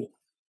feel to you?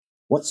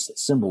 What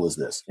symbol is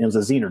this?" And it was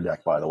a Zener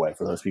deck, by the way,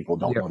 for those people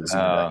who don't know what a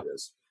Zener deck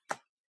is.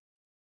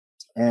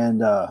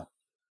 And I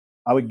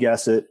would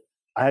guess it.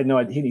 I had no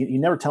idea. He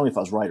never tell me if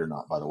I was right or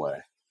not, by the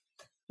way.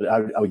 But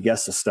I would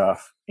guess the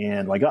stuff.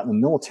 And when I got in the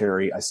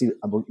military, I see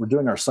we're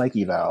doing our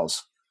psyche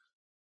evals.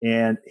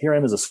 And here I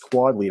am as a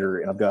squad leader,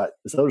 and I've got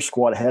this other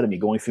squad ahead of me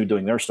going through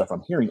doing their stuff.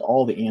 I'm hearing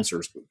all the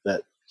answers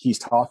that he's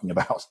talking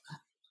about.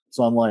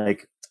 So I'm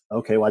like,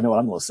 okay, well, I know what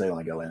I'm going to say when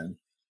I go in.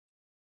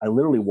 I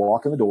literally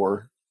walk in the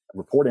door,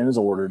 report in as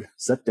ordered,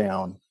 sit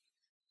down.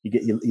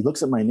 He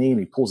looks at my name,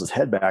 he pulls his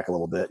head back a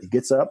little bit. He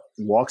gets up,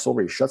 he walks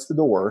over, he shuts the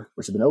door,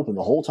 which has been open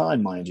the whole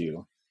time, mind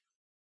you.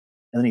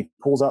 And then he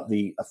pulls out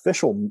the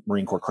official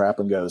Marine Corps crap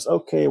and goes,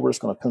 "Okay, we're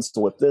just going to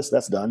pencil whip this.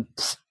 That's done."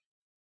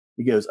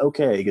 He goes,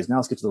 "Okay." He goes, "Now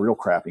let's get to the real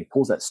crap." And he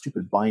pulls that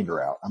stupid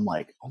binder out. I'm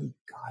like, "Oh,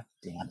 God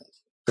damn it."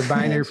 The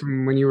binder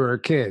from when you were a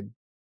kid.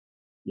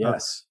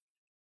 Yes.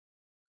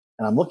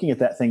 And I'm looking at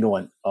that thing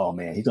going, "Oh,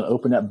 man, he's going to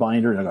open that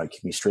binder and they're going to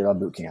kick me straight out of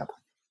boot camp."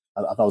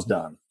 I thought I was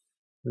done.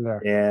 Yeah.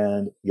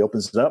 And he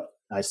opens it up.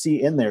 And I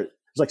see in there,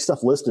 there's like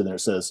stuff listed in there. It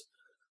says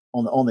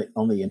on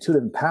the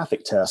intuitive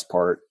empathic test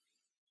part,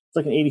 it's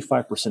like an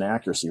 85%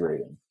 accuracy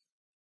rating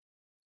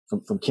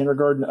from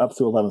kindergarten up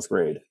through 11th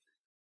grade.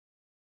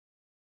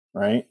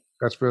 Right?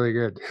 That's really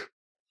good.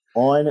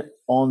 On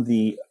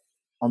the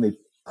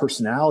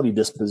personality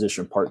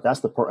disposition part,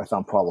 that's the part I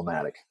found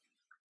problematic,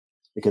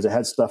 because it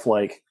had stuff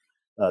like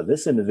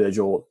this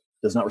individual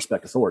does not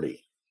respect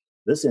authority.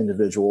 This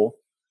individual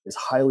is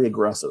highly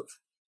aggressive.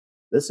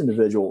 This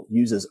individual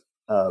uses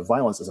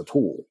violence as a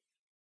tool.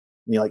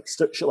 And like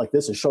shit like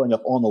this is showing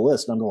up on the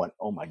list, and I'm going,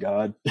 "Oh my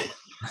God."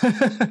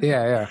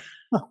 Yeah.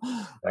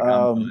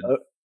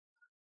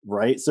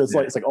 Right. So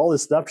it's like all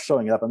this stuff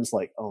showing up. I'm just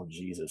like, "Oh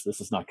Jesus, this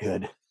is not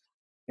good."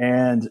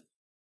 And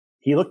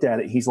he looked at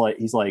it. He's like,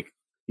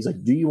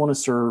 "Do you want to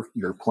serve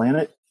your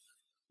planet,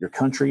 your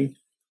country,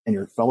 and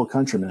your fellow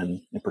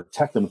countrymen and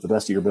protect them with the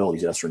best of your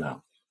abilities? Yes or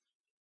no?"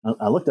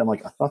 I looked at him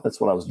like, "I thought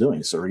that's what I was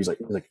doing, sir." He's like,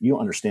 "You don't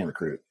understand,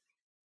 recruit."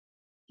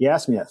 He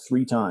asked me that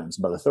 3 times.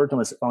 By the third time,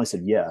 I finally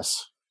said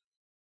yes.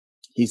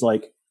 He's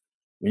like,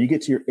 "When you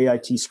get to your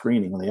AIT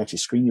screening, when they actually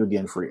screen you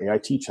again for your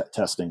AIT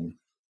testing,"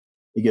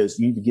 he goes,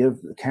 "you need to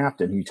give the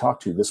captain who you talk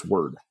to this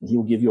word, and he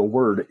will give you a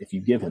word if you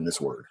give him this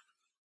word."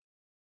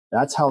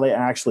 That's how they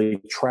actually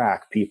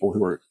track people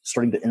who are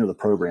starting to enter the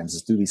programs,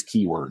 is through these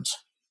keywords.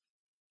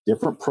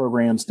 Different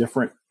programs,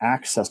 different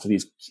access to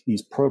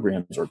these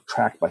programs are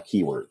tracked by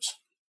keywords.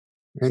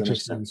 Does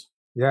Interesting. that make sense?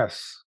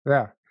 Yes.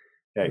 Yeah.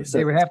 Okay, so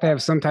they would have to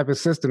have some type of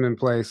system in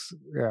place.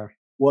 Yeah.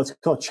 Well, it's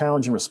called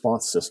challenge and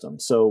response system.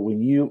 So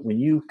when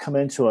you come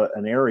into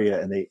an area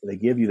and they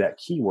give you that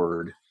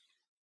keyword,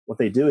 what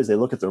they do is they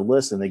look at their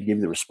list and they give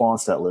you the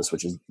response to that list,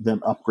 which is them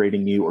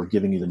upgrading you or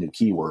giving you the new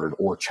keyword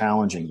or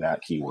challenging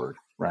that keyword,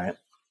 right?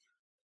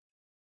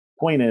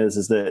 Point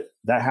is that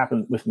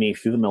happened with me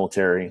through the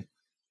military,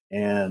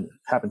 and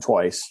happened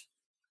twice.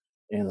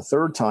 And the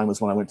third time was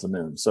when I went to the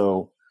moon.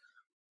 So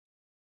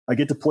I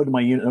get deployed to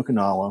my unit in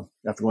Okinawa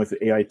after going through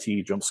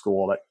AIT, jump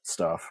school, all that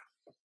stuff.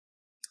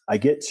 I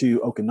get to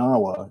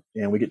Okinawa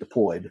and we get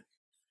deployed.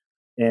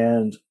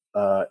 And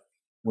when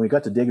we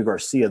got to Diego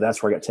Garcia,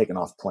 that's where I got taken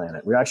off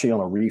planet. We're actually on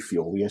a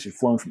refuel. We actually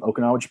flown from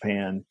Okinawa,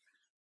 Japan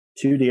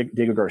to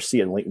Diego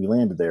Garcia, and we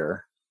landed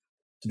there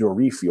to do a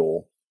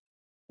refuel.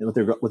 And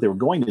what they were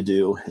going to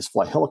do is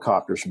fly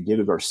helicopters from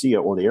Diego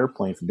Garcia or the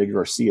airplane from Diego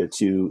Garcia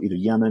to either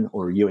Yemen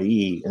or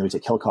UAE, and we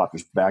take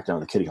helicopters back down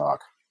to the Kitty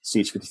Hawk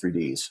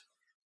CH-53Ds.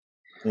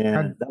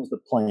 And that was the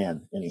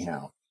plan,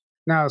 anyhow.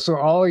 Now, so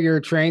all your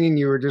training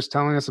you were just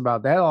telling us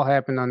about, that all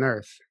happened on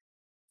Earth?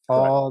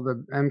 All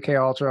the MK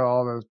Ultra,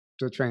 all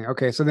the training.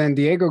 Okay, so then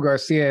Diego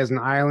Garcia is an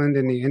island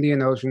in the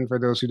Indian Ocean, for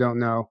those who don't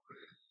know.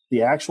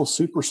 The actual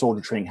super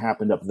soldier training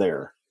happened up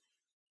there.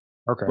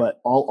 Okay. But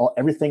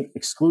everything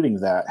excluding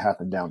that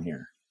happened down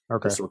here.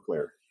 Okay. Just so we're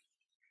clear.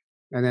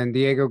 And then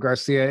Diego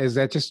Garcia, is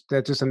that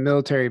just a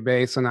military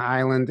base on an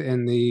island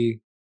in the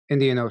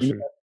Indian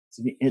Ocean?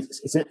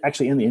 It's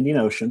actually in the Indian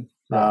Ocean.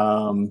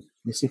 Yeah.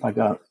 Let me see if I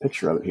got a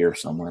picture of it here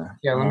somewhere.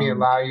 Yeah, let me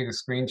allow you to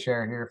screen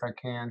share here if I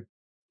can.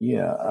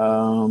 Yeah.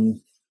 I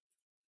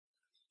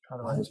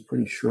was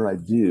pretty sure I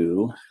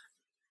do.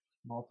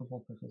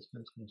 Multiple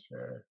participants can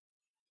share.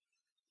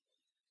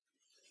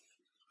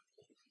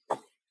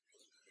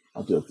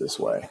 I'll do it this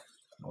way.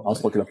 I'll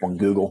just look it up on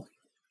Google.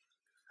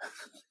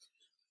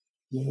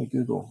 Yeah,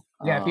 Google.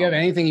 Yeah, if you have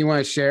anything you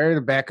want to share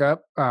to back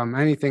up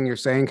anything you're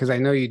saying, because I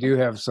know you do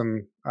have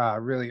some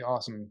really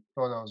awesome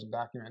photos and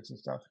documents and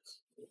stuff.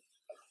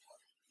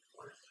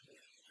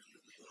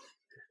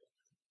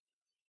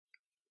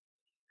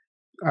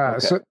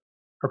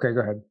 Okay, go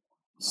ahead.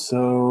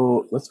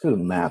 So let's go to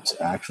maps.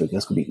 Actually,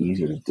 this would be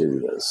easier to do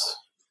this.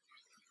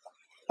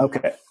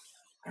 Okay.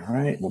 All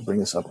right. We'll bring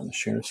this up on the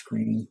share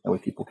screen. That way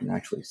people can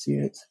actually see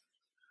it.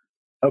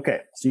 Okay.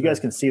 So you guys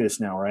can see this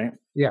now, right?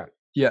 Yeah.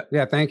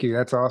 Yeah. Thank you.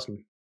 That's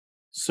awesome.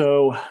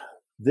 So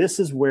this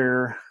is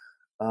where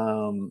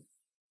I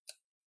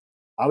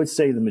would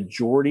say the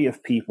majority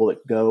of people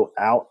that go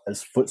out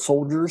as foot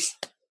soldiers,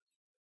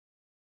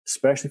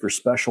 especially for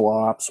special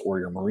ops or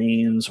your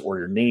Marines or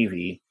your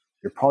Navy,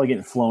 you're probably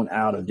getting flown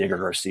out of Diego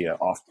Garcia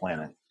off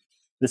planet.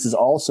 This is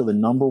also the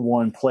number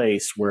one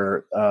place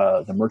where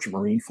the Merchant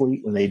Marine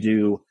Fleet, when they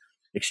do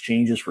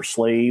exchanges for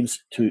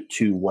slaves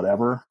to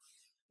whatever,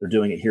 they're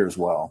doing it here as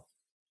well.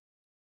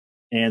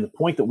 And the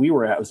point that we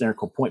were at was there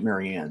called Point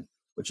Marianne,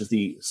 which is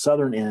the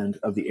southern end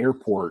of the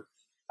airport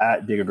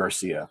at Diego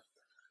Garcia.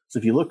 So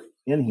if you look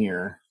in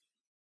here,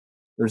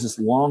 there's this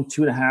long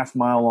 2.5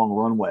 mile long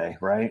runway,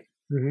 right?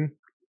 Mm-hmm.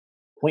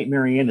 Point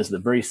Marianne is the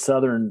very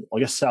southern, I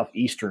guess,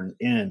 southeastern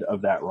end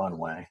of that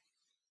runway.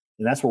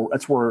 And that's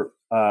where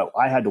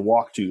I had to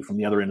walk to from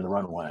the other end of the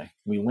runway.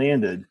 We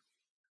landed,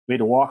 we had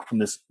to walk from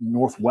this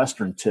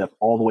northwestern tip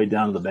all the way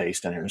down to the base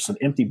down here. There's some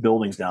empty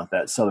buildings down at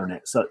that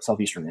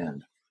southeastern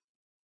end.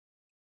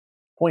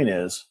 Point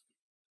is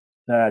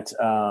that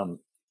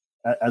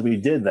as we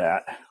did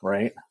that,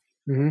 right,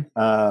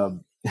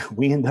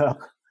 we end up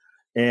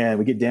and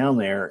we get down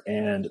there,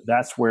 and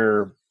that's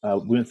where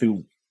we went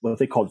through what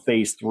they called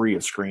phase 3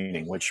 of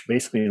screening, which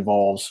basically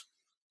involves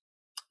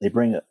they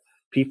bring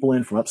people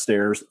in from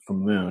upstairs from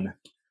the moon.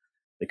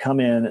 They come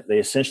in, they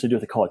essentially do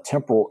what they call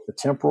a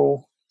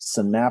temporal,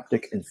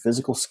 synaptic, and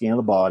physical scan of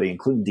the body,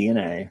 including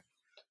DNA.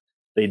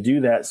 They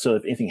do that so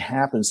if anything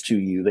happens to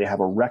you, they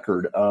have a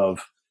record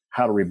of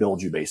how to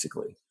rebuild you,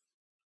 basically.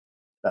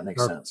 That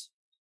makes sense.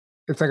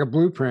 It's like a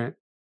blueprint.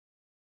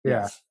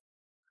 Yeah. Yes.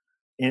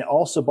 And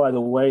also, by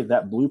the way,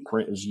 that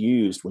blueprint is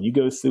used when you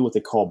go through what they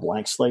call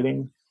blank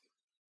slating,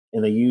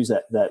 and they use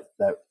that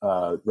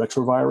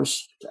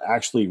retrovirus to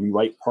actually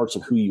rewrite parts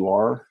of who you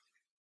are.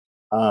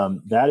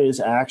 That is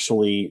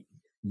actually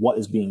what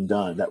is being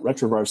done. That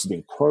retrovirus is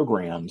being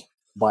programmed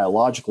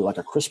biologically, like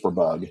a CRISPR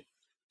bug,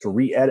 to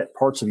re-edit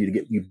parts of you to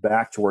get you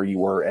back to where you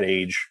were at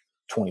age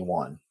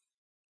 21.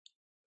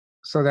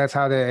 So that's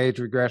how the age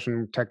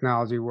regression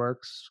technology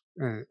works?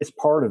 It's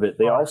part of it.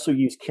 They also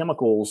use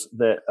chemicals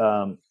that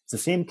it's the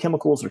same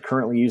chemicals they're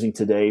currently using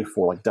today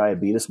for like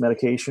diabetes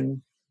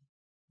medication.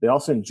 They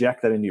also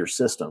inject that into your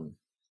system.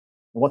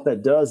 And what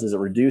that does is it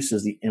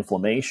reduces the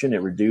inflammation.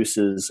 It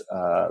reduces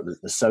the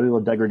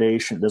cellular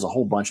degradation. There's a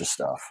whole bunch of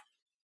stuff.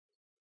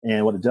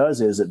 And what it does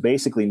is it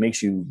basically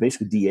makes you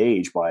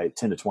de-age by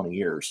 10 to 20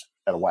 years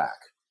at a whack.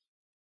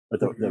 But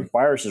the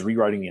virus is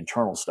rewriting the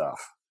internal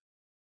stuff.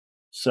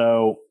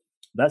 So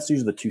that's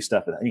usually the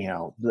two-step.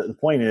 Anyhow, the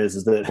point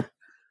is that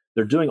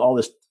they're doing all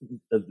this,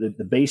 the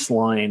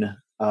baseline,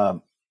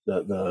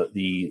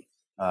 the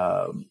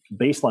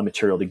baseline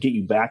material to get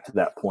you back to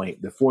that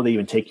point before they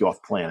even take you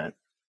off planet.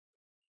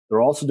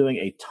 They're also doing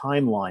a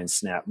timeline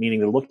snap, meaning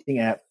they're looking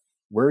at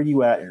where are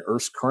you at in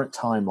Earth's current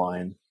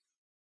timeline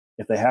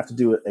if they have to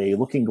do a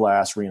looking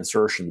glass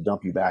reinsertion to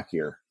dump you back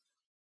here,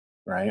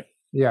 right?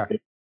 Yeah.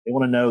 They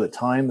want to know the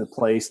time, the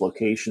place,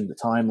 location, the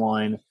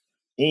timeline,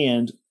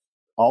 and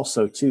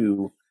also,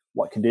 too,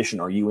 what condition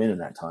are you in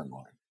that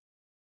timeline?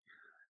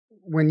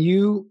 When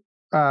you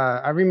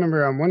I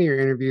remember on one of your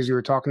interviews, you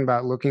were talking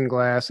about looking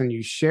glass, and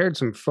you shared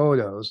some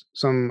photos,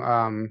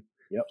 some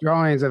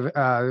drawings of it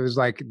was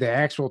like the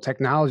actual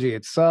technology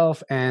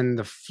itself and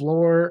the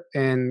floor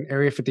in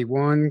Area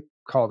 51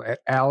 called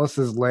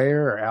Alice's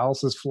Lair or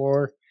Alice's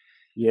Floor.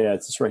 Yeah,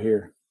 it's just right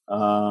here.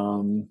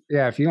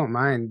 Yeah, if you don't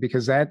mind,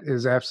 because that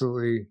is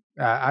absolutely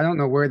I don't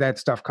know where that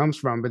stuff comes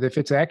from, but if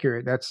it's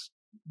accurate, that's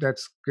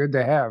good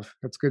to have.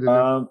 That's good to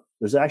know.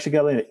 There's actually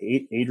a guy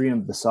named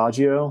Adrian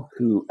Basaggio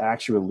who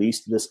actually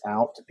released this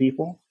out to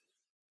people.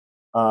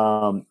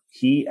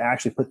 He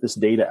actually put this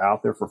data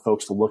out there for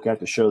folks to look at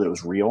to show that it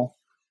was real.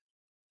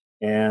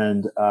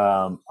 And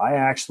I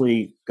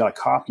actually got a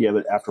copy of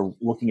it after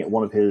looking at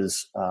one of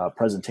his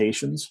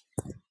presentations.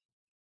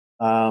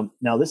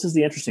 Now, this is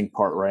the interesting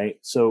part, right?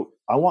 So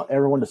I want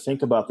everyone to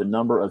think about the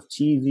number of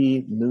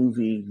TV,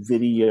 movie,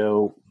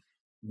 video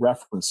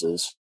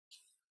references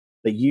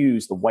that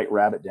use the white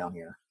rabbit down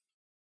here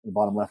in the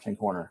bottom left-hand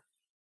corner.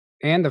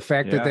 And the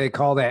fact that they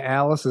call that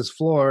Alice's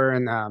floor,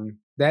 and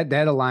that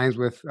aligns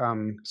with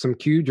some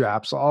Q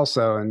drops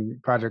also in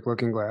Project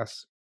Looking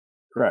Glass.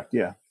 Correct,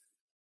 yeah.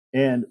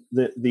 And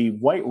the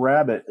white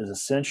rabbit is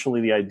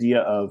essentially the idea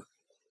of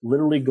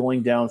literally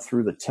going down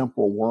through the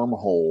temporal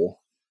wormhole,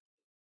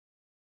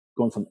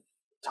 going from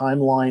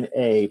timeline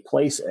A,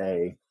 place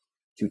A,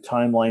 to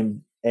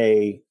timeline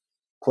A,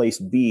 place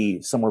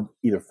B, somewhere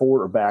either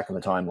forward or back in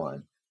the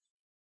timeline.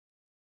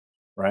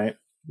 Right?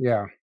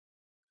 Yeah.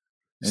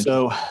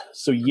 So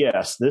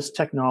yes, this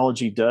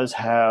technology does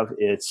have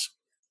its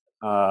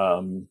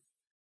pluses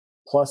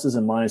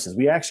and minuses.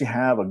 We actually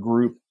have a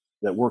group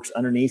that works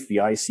underneath the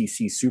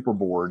ICC Super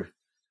Board.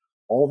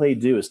 All they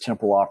do is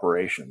temporal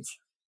operations.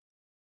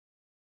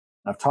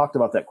 I've talked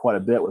about that quite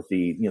a bit with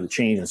the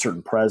change in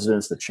certain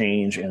presidents, the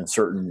change in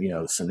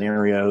certain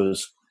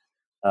scenarios,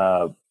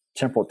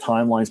 temporal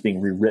timelines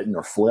being rewritten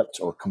or flipped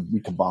or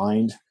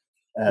recombined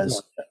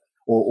as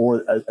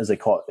or as they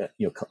call it,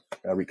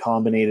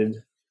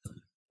 recombinated.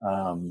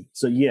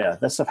 So yeah,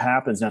 that stuff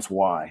happens. That's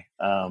why.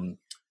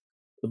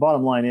 The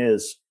bottom line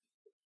is,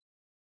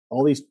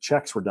 all these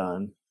checks were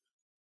done.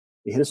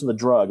 They hit us with a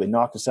drug. They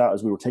knocked us out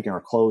as we were taking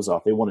our clothes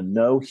off. They wanted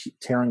no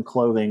Terran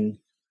clothing,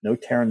 no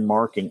Terran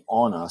marking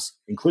on us,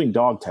 including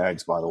dog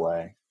tags, by the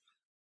way,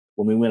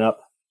 when we went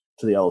up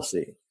to the LOC.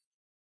 The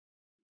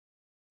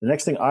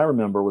next thing I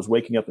remember was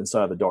waking up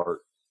inside the DART.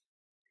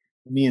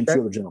 Me and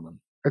two other gentlemen.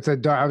 It's a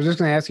DART. I was just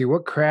going to ask you,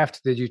 what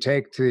craft did you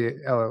take to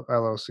the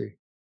LOC?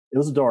 It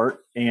was a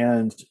DART,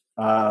 and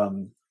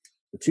the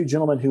two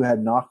gentlemen who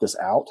had knocked us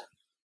out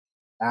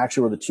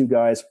actually were the two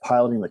guys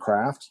piloting the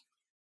craft.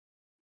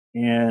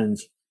 And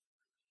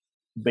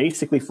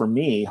basically for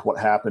me, what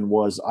happened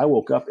was I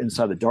woke up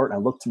inside the DART and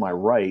I looked to my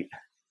right,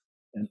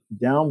 and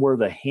down where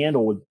the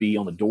handle would be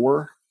on the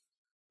door,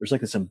 there's like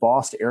this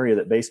embossed area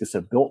that basically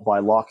said built by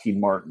Lockheed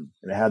Martin,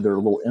 and it had their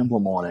little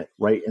emblem on it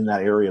right in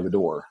that area of the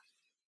door.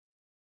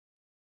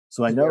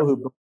 So I know who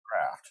built the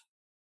craft.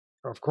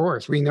 Of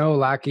course, we know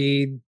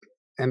Lockheed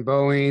and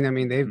Boeing. I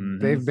mean,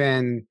 they've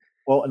been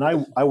well, and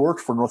I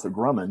worked for Northrop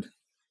Grumman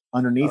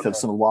underneath of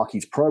some of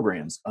Lockheed's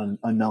programs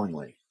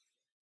unknowingly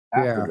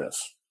after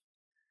this.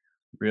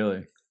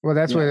 Really? Well,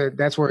 that's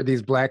where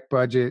these black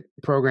budget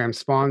programs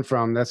spawn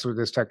from. That's where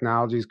this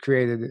technology is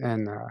created.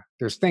 And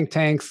there's think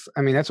tanks.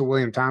 I mean, that's what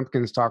William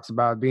Tompkins talks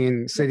about,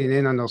 sitting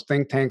in on those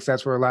think tanks.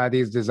 That's where a lot of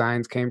these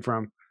designs came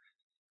from.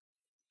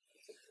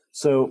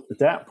 So at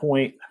that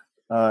point,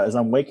 as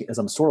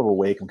I'm sort of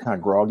awake, I'm kind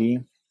of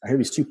groggy. I hear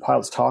these two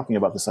pilots talking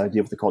about this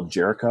idea of what they call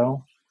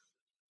Jericho,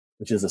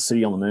 which is a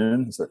city on the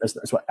moon.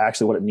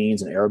 That's what it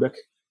means in Arabic.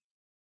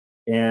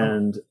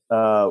 And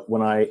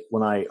when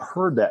I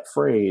heard that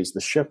phrase,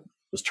 the ship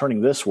was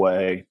turning this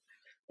way,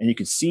 and you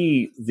could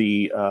see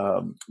the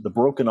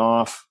broken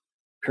off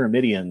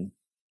Pyramidion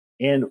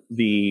and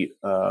the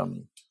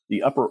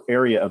upper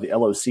area of the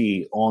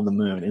LOC on the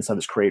moon inside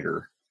this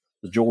crater,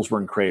 the Jules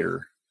Verne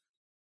crater.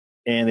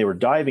 And they were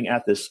diving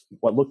at this,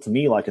 what looked to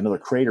me like another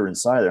crater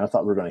inside there. And I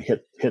thought we were going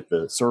to hit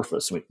the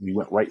surface. We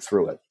went right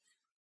through it.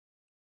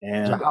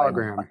 And it's a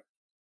hologram.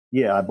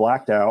 I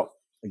blacked out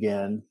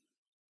again.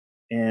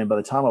 And by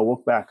the time I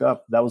woke back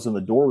up, that was when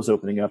the door was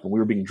opening up and we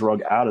were being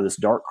drugged out of this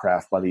DART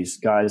craft by these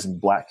guys in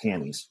black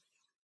camis.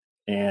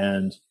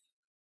 And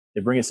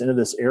they bring us into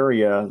this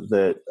area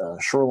that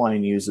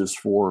Shoreline uses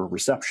for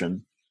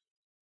reception.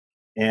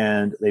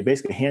 And they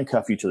basically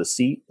handcuff you to the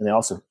seat, and they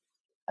also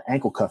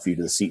ankle cuff you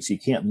to the seat so you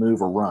can't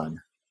move or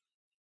run.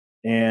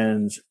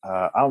 And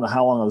I don't know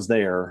how long I was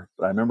there,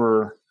 but I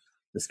remember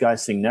this guy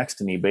sitting next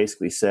to me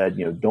basically said,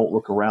 don't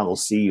look around. They'll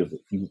see you.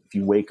 If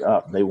you wake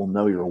up, they will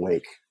know you're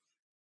awake.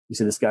 He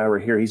said, this guy over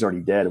here, he's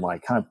already dead. And when I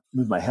kind of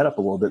moved my head up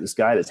a little bit, this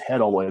guy had his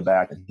head all the way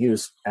back, and he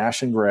was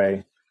ashen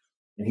gray,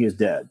 and he was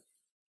dead.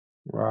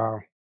 Wow.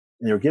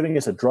 And they were giving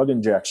us a drug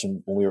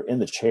injection when we were in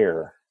the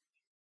chair,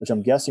 which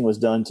I'm guessing was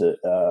done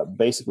to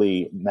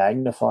basically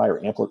magnify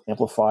or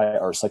amplify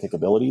our psychic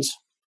abilities.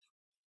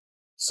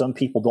 Some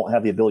people don't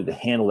have the ability to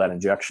handle that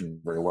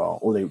injection very well,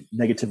 or they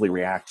negatively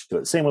react to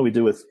it. Same way we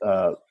do with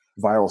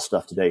viral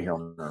stuff today here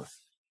on Earth.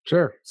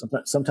 Sure.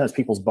 Sometimes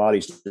people's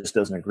bodies just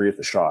doesn't agree with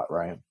the shot,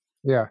 right?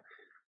 Yeah.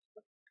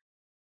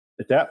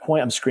 At that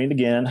point, I'm screened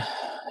again.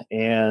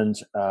 And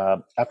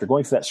after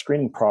going through that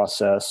screening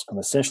process, I'm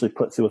essentially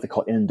put through what they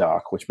call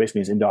INDOC, which basically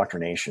means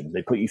indoctrination.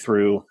 They put you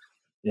through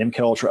an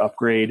MK Ultra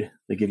upgrade.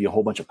 They give you a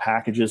whole bunch of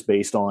packages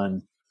based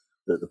on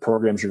the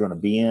programs you're going to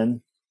be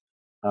in.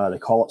 They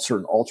call up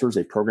certain altars.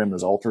 They program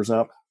those altars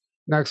up.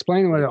 Now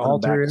explain what an put them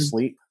back altar to is.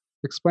 sleep.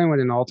 Explain what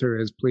an altar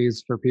is,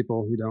 please, for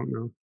people who don't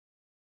know.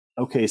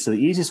 Okay, so the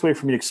easiest way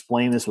for me to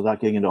explain this without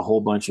getting into a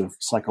whole bunch of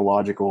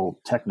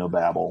psychological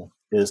technobabble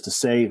is to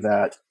say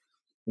that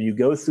when you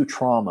go through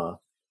trauma,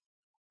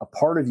 a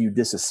part of you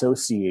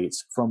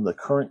disassociates from the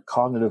current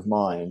cognitive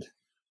mind.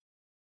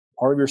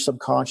 Part of your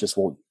subconscious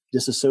will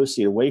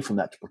disassociate away from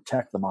that to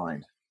protect the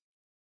mind.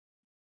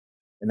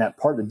 And that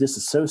part that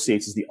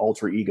disassociates is the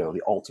alter ego,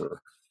 the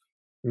alter.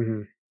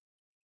 Mm-hmm. And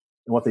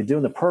what they do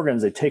in the program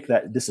is they take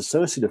that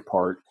disassociative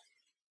part,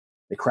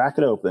 they crack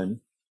it open,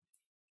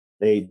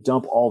 they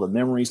dump all the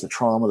memories, the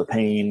trauma, the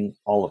pain,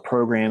 all the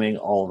programming,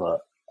 all the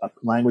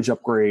language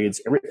upgrades,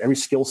 every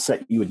skill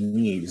set you would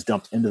need is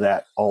dumped into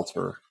that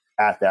altar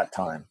at that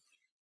time.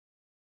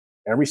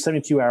 Every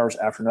 72 hours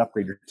after an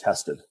upgrade, you're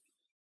tested.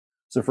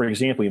 So, for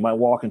example, you might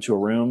walk into a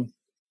room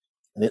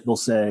and they'll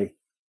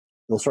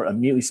start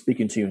immediately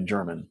speaking to you in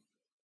German.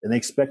 And they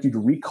expect you to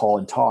recall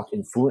and talk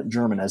in fluent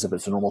German as if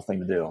it's a normal thing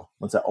to do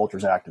once that altar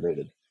is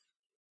activated,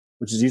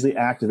 which is usually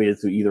activated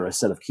through either a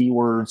set of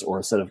keywords or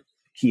a set of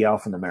key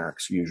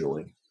alphanumerics,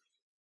 usually.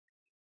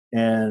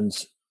 And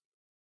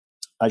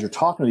as you're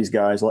talking to these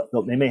guys,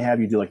 they may have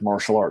you do like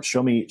martial arts.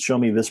 Show me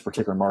this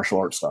particular martial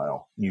arts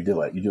style. You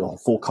do it. You do a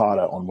full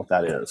kata on what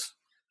that is.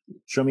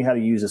 Show me how to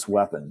use this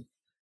weapon.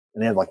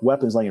 And they have like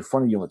weapons laying in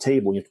front of you on the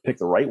table. You have to pick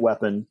the right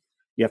weapon.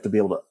 You have to be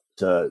able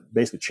to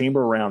basically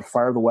chamber around,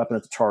 fire the weapon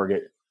at the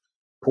target,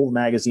 pull the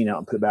magazine out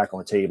and put it back on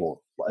the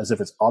table as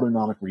if it's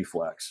autonomic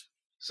reflex.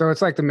 So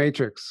it's like the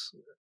Matrix,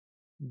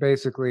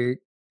 basically,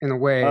 in a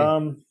way.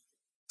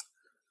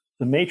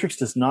 The Matrix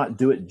does not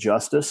do it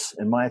justice,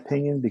 in my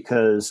opinion,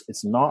 because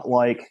it's not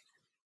like,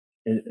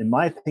 in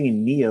my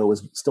opinion, Neo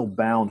is still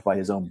bound by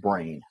his own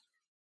brain.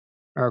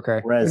 Okay.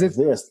 Whereas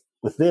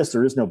with this,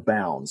 there is no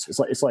bounds.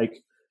 It's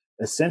like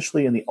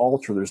essentially in the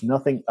altar, there's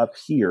nothing up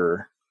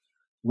here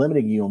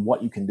limiting you on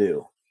what you can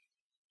do.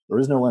 There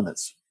is no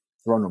limits.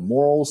 There are no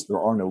morals. There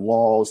are no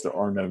laws. There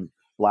are no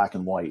black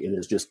and white. It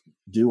is just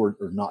do or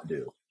not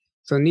do.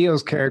 So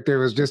Neo's character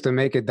was just to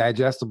make it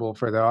digestible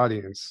for the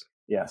audience.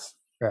 Yes.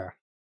 Yeah.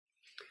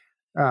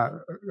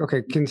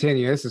 Okay,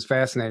 continue. This is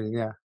fascinating.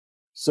 Yeah.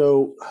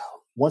 So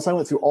once I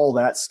went through all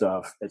that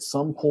stuff, at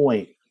some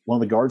point, one of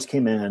the guards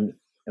came in and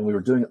I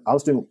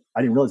didn't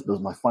realize it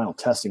was my final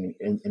testing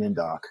in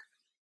InDoc.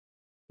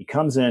 He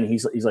comes in,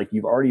 he's like,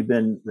 you've already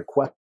been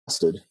requested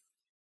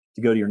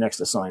to go to your next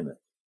assignment.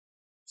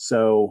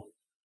 So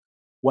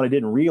what I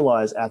didn't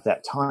realize at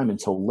that time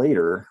until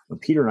later, when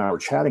Peter and I were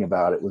chatting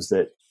about it, was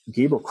that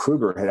Gabriel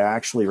Kruger had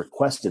actually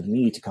requested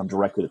me to come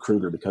directly to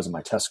Kruger because of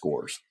my test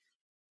scores.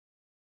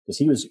 Because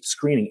he was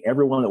screening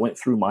everyone that went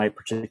through my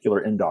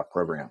particular InDoc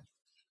program.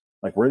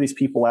 Like, where are these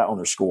people at on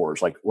their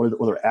scores? Like, what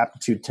are their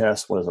aptitude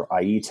tests? What are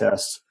their IE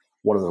tests?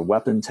 What are their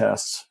weapon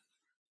tests?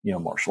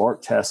 Martial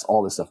art tests,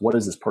 all this stuff. What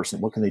is this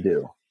person? What can they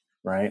do?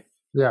 Right?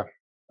 Yeah.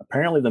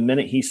 Apparently, the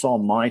minute he saw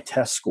my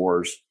test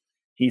scores,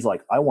 he's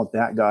like, I want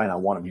that guy and I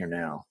want him here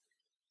now.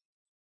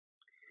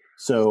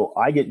 So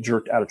I get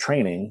jerked out of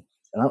training.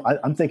 And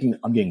I'm thinking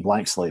I'm getting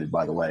blank slated,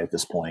 by the way, at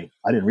this point.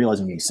 I didn't realize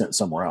I'm getting sent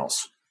somewhere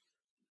else.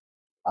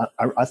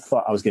 I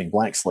thought I was getting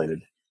blank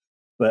slated.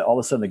 But all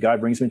of a sudden, the guy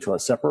brings me to a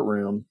separate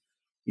room.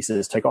 He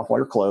says, take off all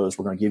your clothes.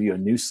 We're going to give you a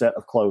new set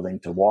of clothing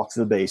to walk to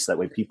the base. That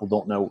way people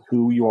don't know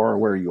who you are or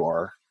where you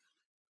are.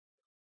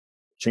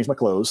 Change my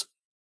clothes.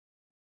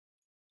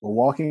 We're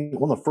walking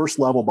on the first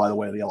level, by the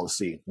way, of the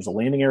LOC. There's a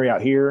landing area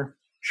out here.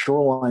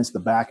 Shoreline's the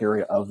back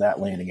area of that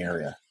landing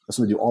area. That's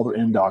where they do all their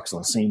InDocs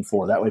on the same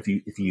floor. That way,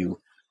 if you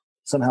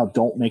somehow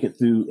don't make it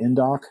through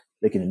InDoc,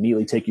 they can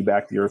immediately take you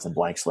back to the earth and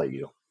blank slate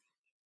you.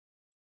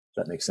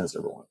 That makes sense to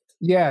everyone.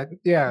 Yeah.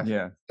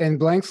 Yeah. And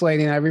blank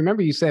slating, I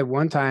remember you said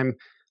one time,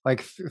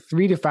 like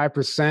 3 to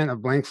 5%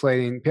 of blank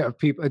slating of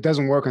people, it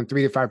doesn't work on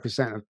 3 to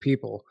 5% of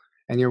people,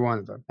 and you're one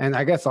of them. And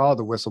I guess all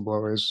the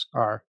whistleblowers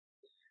are.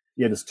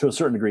 Yeah, just to a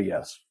certain degree,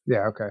 yes.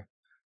 Yeah. Okay.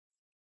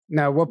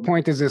 Now, at what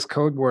point does this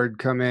code word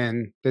come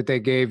in that they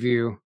gave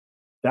you?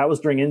 That was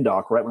during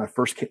InDoc, right when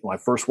I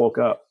first woke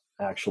up.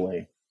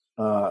 Actually,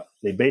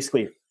 they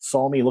basically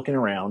saw me looking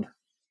around.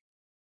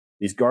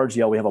 These guards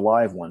yell, "We have a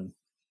live one!"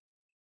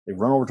 They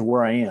run over to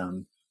where I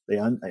am. They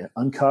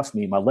uncuff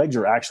me. My legs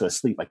are actually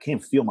asleep. I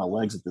can't feel my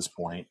legs at this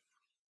point.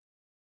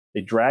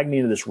 They drag me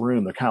into this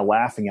room. They're kind of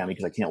laughing at me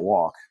because I can't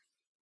walk.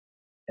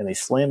 And they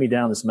slam me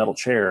down this metal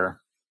chair,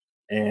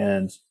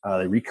 and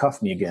they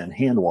recuff me again,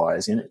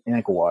 hand-wise and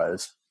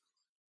ankle-wise.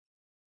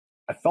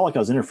 I felt like I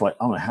was in there for like,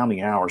 I don't know how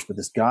many hours, but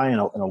this guy in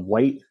a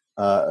white,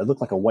 it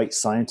looked like a white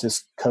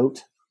scientist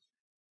coat.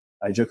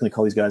 I jokingly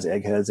call these guys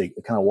eggheads. They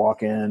kind of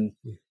walk in,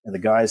 and the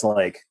guy's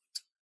like,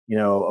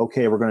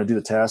 okay, we're going to do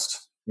the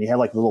test. And he had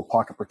like a little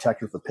pocket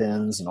protector for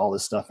pins and all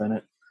this stuff in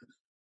it.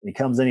 And he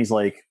comes in, he's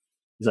like,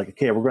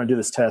 okay, we're going to do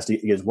this test.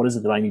 He goes, what is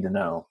it that I need to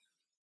know?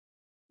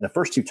 And the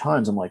first 2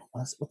 times I'm like,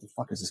 what the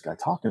fuck is this guy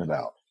talking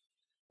about?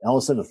 And all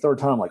of a sudden the third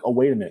time I'm like, oh,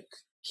 wait a minute.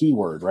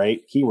 Keyword,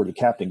 right? Keyword the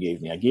captain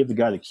gave me. I gave the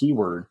guy the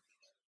keyword,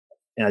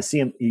 and I see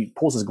him, he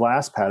pulls his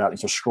glass pad out and he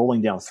starts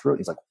scrolling down through it.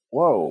 He's like,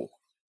 whoa.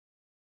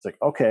 It's like,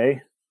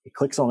 okay. He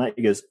clicks on that.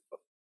 He goes,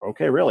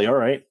 okay, really? All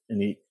right.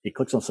 And he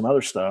clicks on some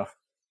other stuff.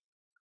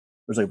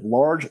 There's a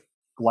large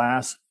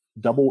glass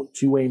double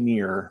two-way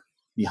mirror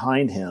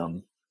behind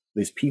him.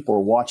 These people are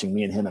watching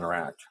me and him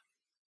interact.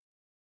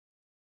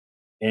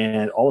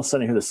 And all of a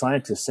sudden I hear the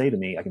scientist say to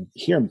me, I can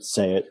hear him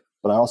say it,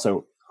 but I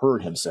also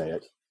heard him say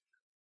it.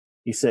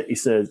 He said,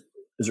 is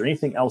there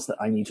anything else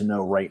that I need to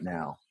know right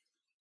now?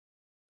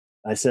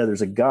 I said,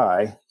 there's a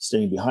guy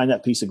standing behind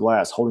that piece of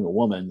glass holding a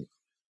woman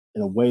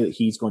in a way that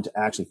he's going to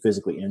actually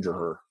physically injure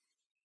her.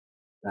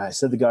 And I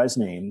said the guy's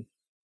name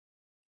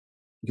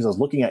because I was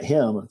looking at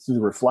him through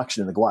the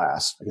reflection in the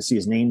glass. I could see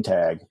his name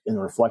tag in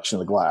the reflection of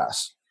the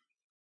glass.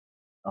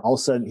 And all of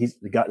a sudden,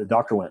 the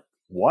doctor went,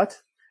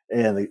 what?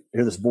 And they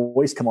hear this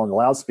voice come on the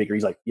loudspeaker.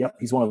 He's like, yep,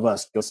 he's one of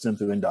us. Go send him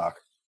through InDoc.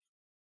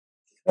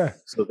 Yeah.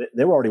 So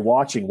they were already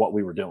watching what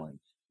we were doing.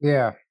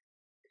 Yeah.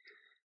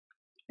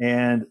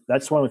 And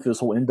that's why I went through this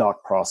whole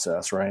InDoc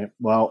process, right?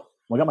 Well,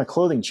 when I got my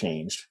clothing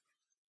changed,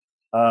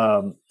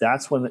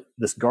 that's when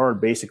this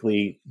guard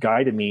basically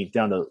guided me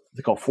down to,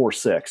 they call floor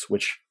 6,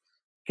 which,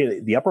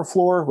 okay, the upper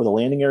floor where the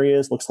landing area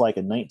is looks like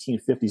a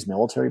 1950s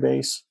military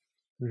base.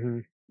 Mm-hmm.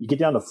 You get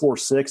down to floor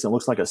 6 and it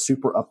looks like a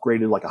super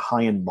upgraded, like a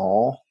high-end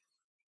mall.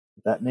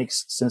 If that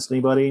makes sense to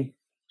anybody?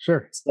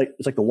 Sure. It's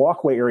like the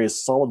walkway area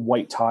is solid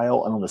white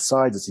tile, and on the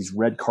sides it's these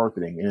red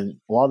carpeting. And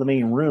a lot of the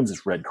main rooms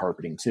is red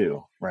carpeting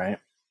too, right?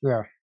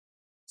 Yeah.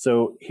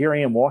 So here I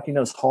am walking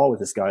down this hall with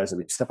this guy. So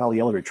we step out of the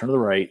elevator, turn to the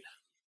right,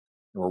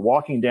 and we're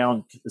walking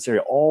down to this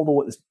area all the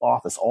way, this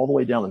office, all the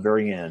way down the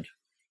very end.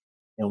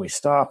 And we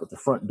stop at the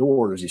front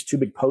door. There's these 2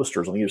 big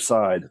posters on either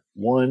side.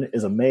 One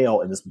is a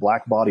male in this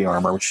black body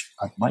armor, which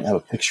I might have a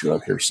picture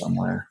of here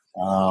somewhere.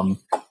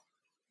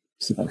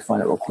 See if I can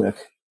find it real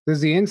quick. Does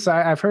the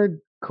inside? I've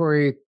heard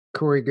Corey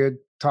Good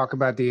talk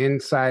about the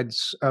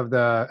insides of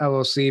the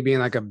LOC being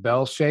like a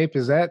bell shape.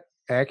 Is that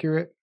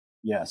accurate?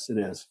 Yes, it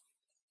is.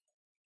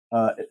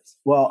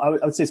 Well, I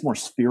would say it's more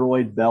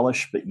spheroid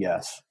bellish, but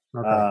yes.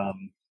 Okay.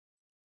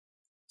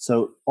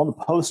 So on the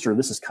poster,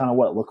 this is kind of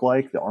what it looked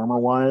like, the armor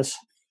wise.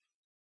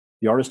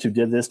 The artist who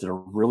did this did a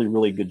really,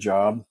 really good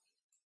job.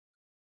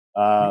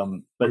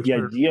 But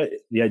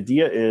the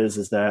idea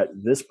is that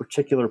this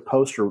particular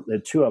poster, they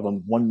had 2 of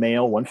them, one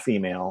male, one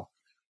female.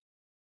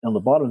 And on the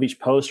bottom of each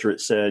poster,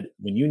 it said,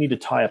 when you need to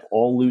tie up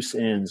all loose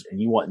ends and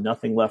you want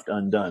nothing left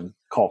undone,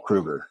 call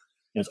Kruger.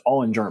 And it's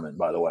all in German,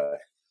 by the way.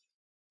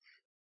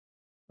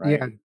 Right?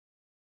 Yeah.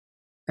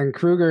 And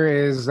Kruger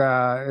is,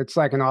 it's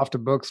like an off the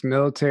books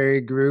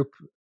military group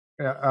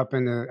up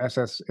in the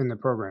SS in the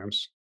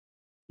programs.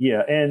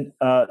 Yeah. And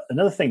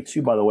another thing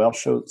too, by the way, I'll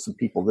show some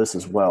people this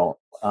as well.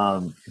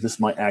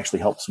 This might actually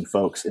help some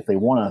folks if they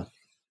want to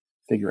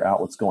figure out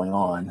what's going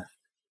on.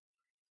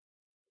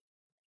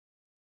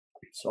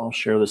 So I'll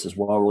share this as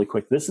well really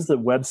quick. This is the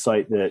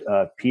website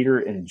that Peter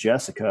and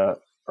Jessica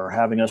are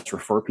having us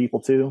refer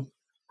people to.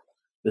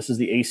 This is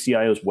the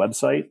ACIO's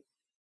website.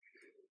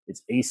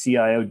 It's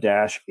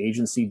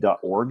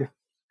acio-agency.org.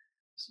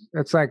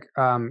 It's like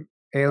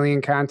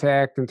Alien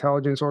Contact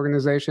Intelligence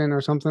Organization or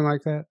something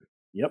like that.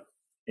 Yep.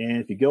 And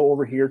if you go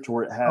over here to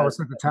where it has... Oh, it's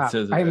at the top.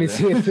 I didn't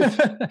see it.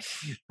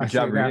 Good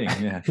job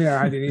reading.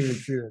 Yeah, I didn't even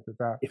see it at the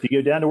top. If you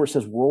go down to where it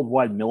says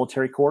Worldwide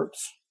Military Corps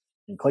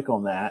and click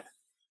on that,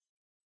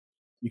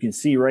 you can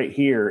see right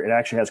here, it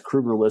actually has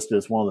Kruger listed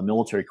as one of the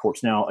military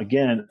corps. Now,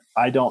 again,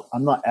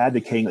 I'm not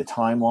advocating the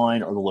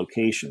timeline or the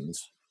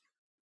locations,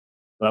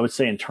 but I would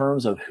say in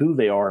terms of who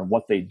they are and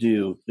what they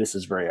do, this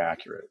is very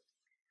accurate.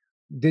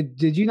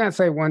 Did you not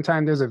say one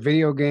time there's a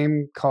video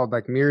game called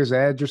like Mirror's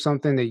Edge or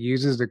something that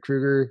uses the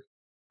Kruger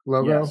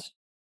logo? Yes,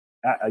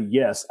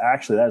 yes,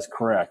 actually, that is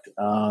correct.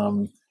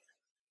 I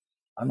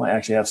might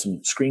actually have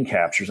some screen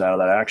captures out of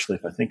that, actually,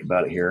 if I think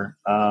about it here.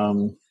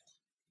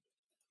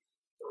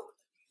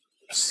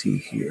 See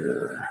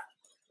here,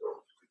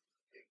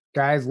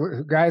 guys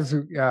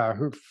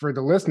who for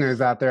the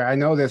listeners out there, I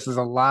know this is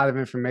a lot of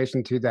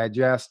information to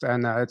digest,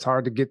 and it's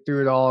hard to get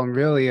through it all, and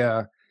really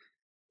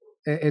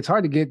it's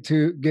hard to get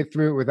through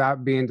it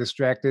without being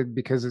distracted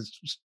because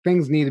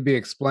things need to be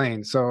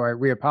explained. So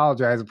we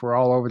apologize if we're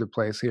all over the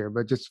place here,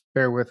 but just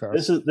bear with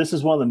us. This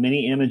is one of the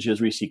many images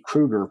where you see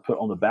Kruger put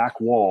on the back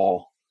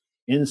wall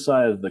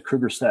inside of the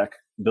Kruger Sec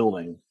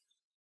building,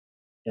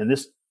 and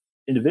this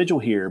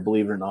individual here,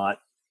 believe it or not,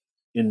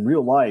 in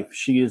real life,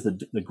 she is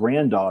the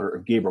granddaughter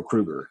of Gabriel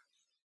Kruger,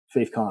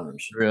 Faith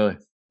Connors. Really?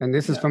 And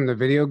this is from the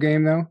video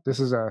game, though? This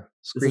is a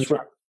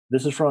screenshot?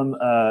 This is from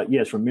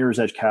from Mirror's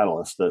Edge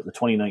Catalyst, the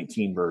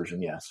 2019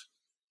 version, yes.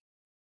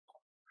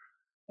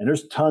 And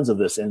there's tons of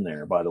this in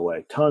there, by the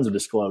way. Tons of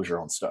disclosure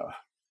on stuff.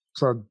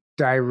 So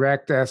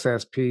direct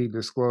SSP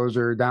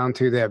disclosure down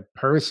to that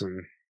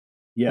person.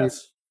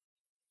 Yes.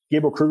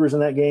 Gabriel Kruger's in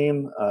that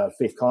game.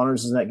 Faith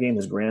Connors is in that game,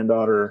 his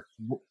granddaughter.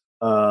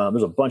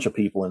 There's a bunch of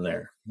people in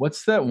there.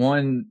 What's that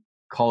one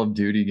Call of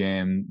Duty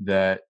game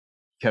that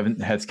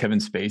has Kevin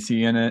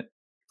Spacey in it?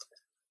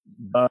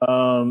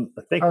 I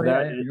think you know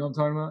what I'm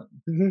talking about?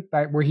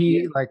 Mm-hmm. Where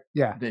he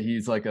that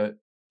he's like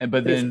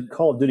but then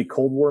Call of Duty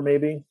Cold War,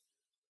 maybe.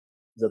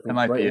 Is that the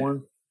might right be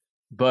one?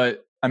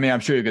 But I mean, I'm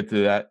sure you'll get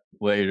to that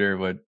later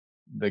with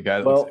the guy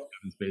that looks like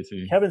Kevin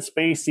Spacey. Kevin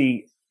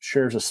Spacey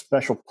shares a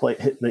special place.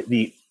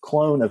 The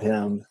clone of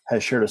him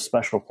has shared a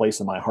special place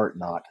in my heart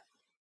knot.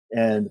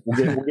 And we'll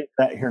get to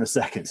that here in a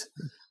second.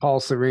 Paul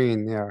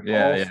Serene, yeah.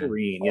 Paul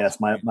Serene, yes,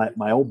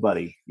 my old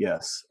buddy,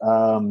 yes.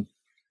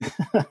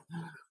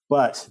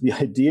 But the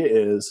idea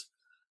is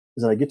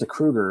that I get to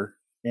Kruger,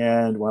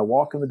 and when I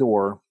walk in the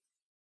door,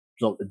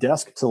 there's a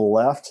desk to the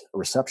left, a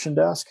reception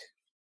desk.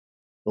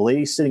 The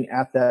lady sitting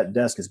at that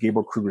desk is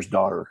Gabriel Kruger's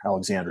daughter,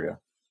 Alexandria.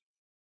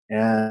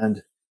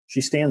 And she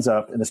stands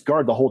up, and this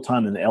guard the whole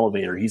time in the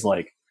elevator, he's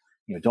like,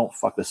 don't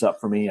fuck this up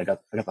for me. I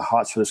got the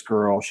hots for this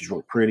girl. She's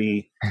really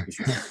pretty. If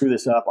you screw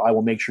this up, I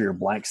will make sure you're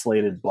blank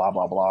slated, blah,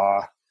 blah,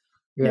 blah.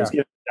 Yeah. He's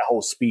giving that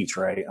whole speech,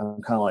 right?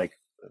 I'm kind of like,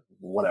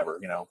 whatever,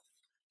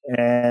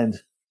 And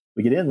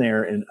we get in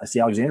there, and I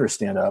see Alexandria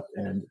stand up,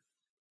 and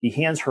he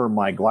hands her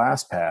my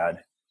glass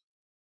pad.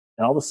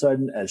 And all of a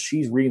sudden, as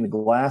she's reading the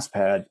glass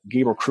pad,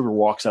 Gabriel Kruger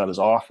walks out of his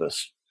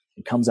office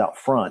and comes out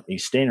front, and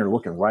he's standing there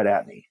looking right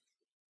at me.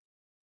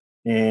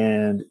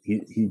 And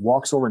he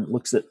walks over and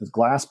looks at the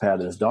glass pad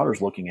that his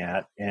daughter's looking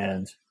at,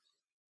 and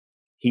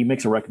he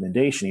makes a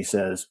recommendation. He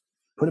says,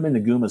 put him in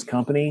Naguma's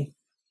company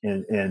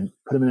and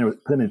put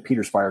him in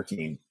Peter's fire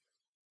team.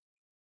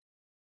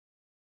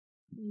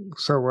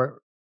 So what?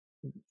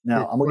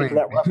 Now I'm looking for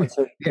that reference.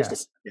 Just a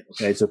second,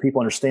 okay, so people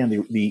understand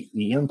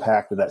the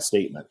impact of that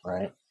statement,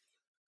 right?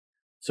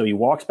 So he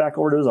walks back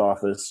over to his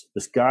office.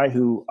 This guy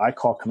who I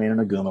call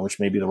Commander Naguma, which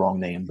may be the wrong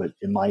name, but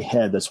in my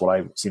head, that's what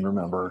I seem to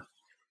remember.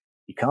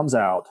 He comes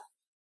out,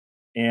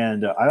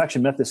 and I've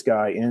actually met this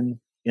guy in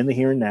the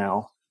here and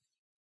now.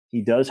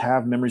 He does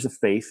have memories of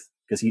Faith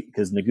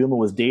because Naguma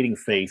was dating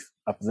Faith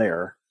up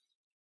there,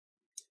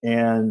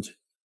 and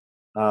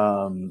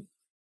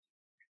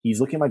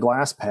he's looking at my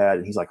glass pad,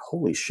 and he's like,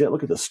 "Holy shit!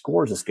 Look at the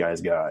scores this guy's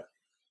got."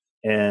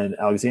 And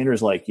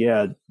Alexander's like,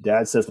 "Yeah,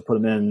 Dad says to put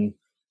him in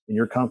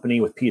your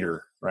company with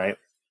Peter, right?"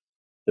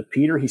 The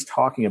Peter he's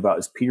talking about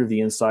is Peter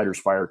the Insider's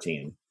fire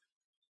team.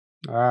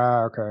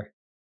 Okay.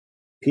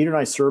 Peter and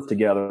I served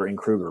together in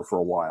Kruger for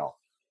a while.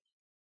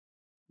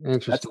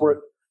 Interesting.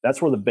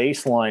 That's where the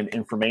baseline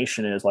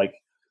information is. Like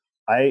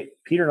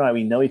Peter and I,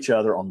 we know each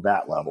other on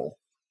that level.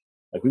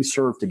 Like we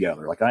served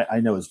together. Like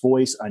I know his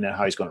voice. I know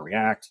how he's going to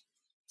react.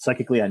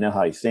 Psychically, I know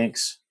how he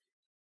thinks.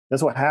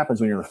 That's what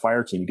happens when you're in a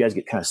fire team. You guys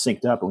get kind of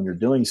synced up, and when you're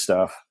doing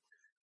stuff,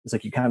 it's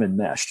like you kind of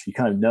enmeshed. You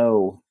kind of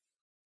know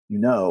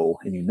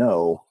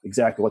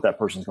exactly what that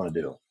person's going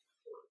to do.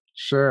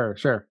 Sure.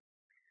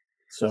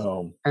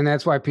 So, and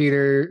that's why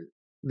Peter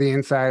the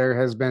Insider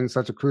has been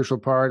such a crucial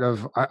part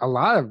of a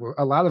lot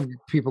of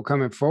people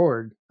coming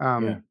forward.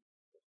 Yeah.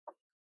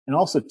 And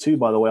also, too,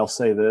 by the way, I'll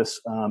say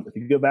this: if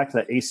you go back to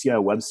that ACI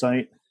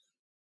website,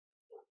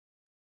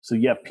 so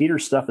yeah,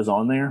 Peter's stuff is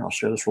on there. I'll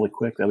share this really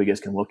quick that way you guys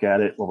can look at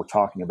it while we're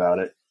talking about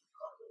it.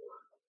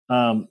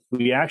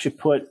 We actually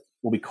put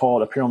what we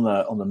call it up here on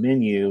the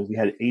menu. We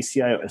had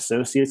ACI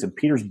Associates, and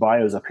Peter's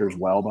bio is up here as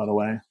well, by the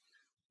way,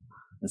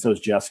 and so is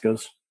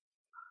Jessica's.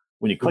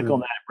 When you click on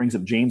that, it brings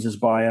up James's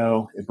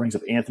bio. It brings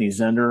up Anthony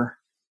Zender,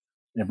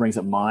 and it brings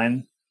up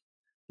mine.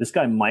 This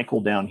guy, Michael,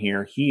 down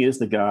here, he is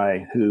the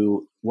guy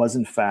who was,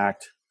 in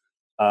fact,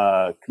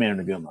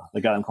 Commander Naguma,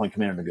 the guy I'm calling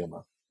Commander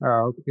Naguma.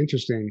 Oh,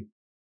 interesting.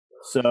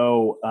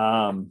 So,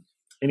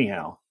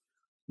 anyhow,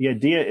 the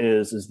idea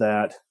is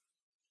that,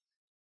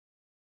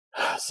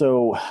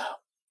 so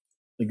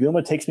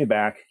Naguma takes me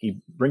back.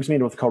 He brings me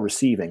into what's called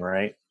receiving,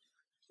 right?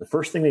 The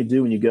first thing they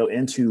do when you go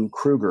into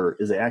Kruger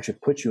is they actually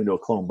put you into a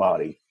clone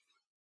body.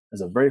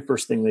 That's the very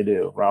first thing they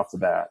do right off the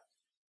bat.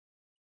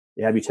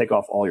 They have you take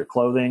off all your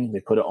clothing. They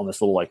put it on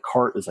this little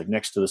cart that's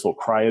next to this little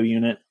cryo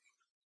unit.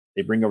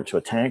 They bring you over to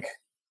a tank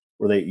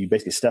where you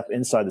basically step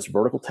inside this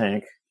vertical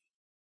tank.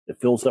 It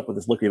fills up with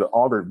this liquid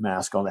auger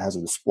mask on it. Has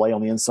a display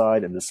on the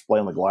inside and a display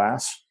on the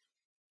glass.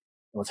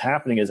 And what's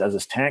happening is as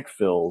this tank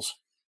fills,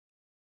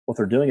 what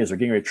they're doing is they're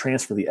getting ready to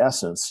transfer the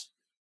essence,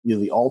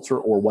 either the alter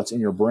or what's in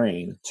your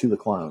brain, to the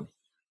clone.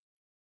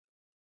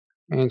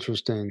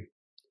 Interesting.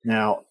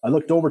 Now, I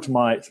looked over to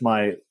my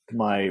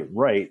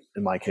right,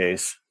 in my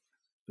case.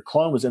 The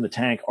clone was in the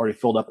tank, already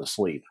filled up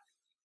asleep.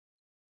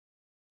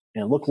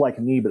 And it looked like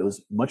me, but it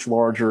was much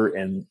larger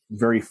and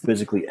very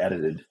physically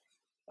edited.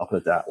 I'll put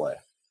it that way.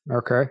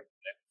 Okay.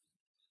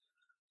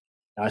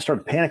 And I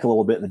started to panic a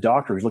little bit, and the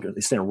doctor was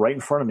he's standing right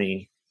in front of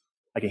me.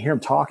 I can hear him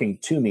talking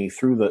to me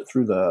through the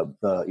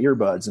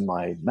earbuds in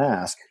my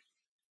mask.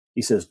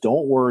 He says,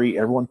 "Don't worry,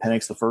 everyone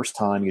panics the first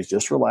time. You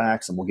just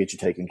relax, and we'll get you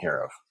taken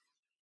care of."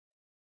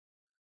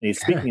 And he's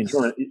speaking in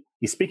German.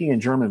 He's speaking in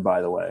German,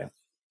 by the way.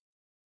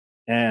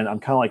 And I'm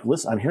kind of like,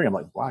 listen, I'm hearing him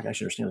like, wow, I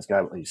should understand this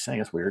guy, what he's saying.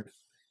 That's weird.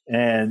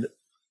 And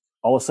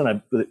all of a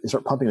sudden, I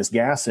start pumping this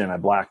gas in, and I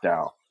blacked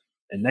out.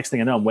 And next thing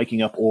I know, I'm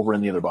waking up over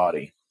in the other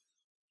body.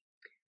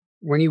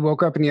 When you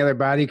woke up in the other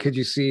body, could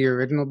you see your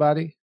original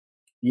body?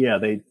 Yeah,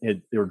 they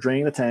were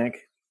draining the tank.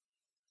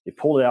 They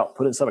pulled it out,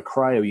 put it inside a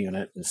cryo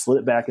unit, and slid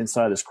it back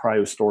inside this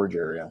cryo storage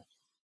area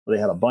where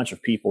they had a bunch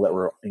of people that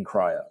were in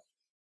cryo.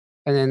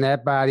 And then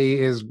that body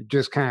is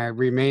just kind of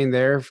remained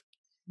there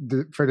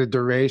for the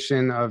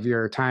duration of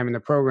your time in the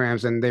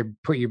programs, and they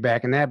put you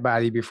back in that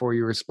body before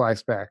you were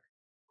spliced back.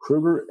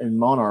 Kruger and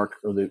Monarch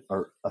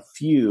are a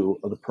few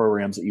of the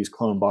programs that use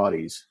clone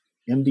bodies.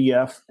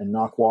 MDF and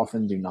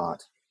Knockwaffen do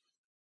not.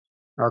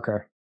 Okay.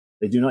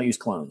 They do not use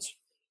clones.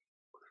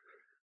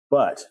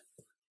 But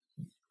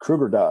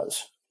Kruger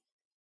does.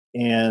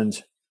 And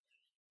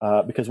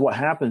because what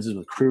happens is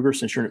with Kruger,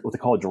 since you're what they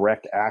call a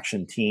direct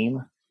action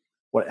team,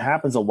 what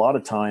happens a lot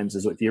of times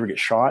is if you ever get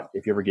shot,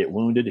 if you ever get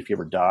wounded, if you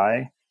ever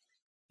die,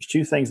 there's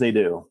two things they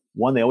do.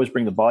 One, they always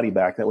bring the body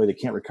back. That way they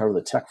can't recover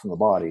the tech from the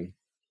body,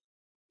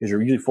 because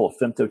you're usually full of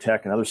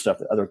femtotech and other stuff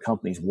that other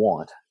companies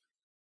want.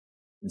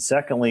 And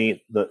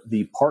secondly,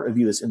 the part of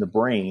you that's in the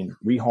brain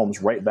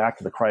rehomes right back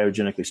to the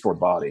cryogenically stored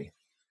body.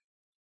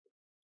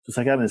 So it's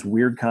like having this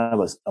weird kind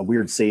of a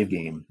weird save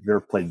game. If you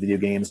ever played video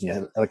games and you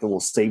have like a little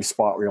save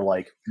spot where you're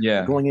like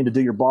going in to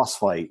do your boss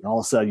fight, and all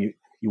of a sudden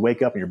you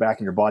wake up and you're back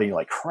in your body and you're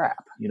like,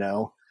 crap, you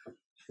know?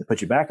 They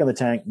put you back in the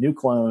tank, new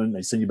clone,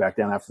 they send you back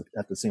down after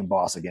the same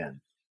boss again.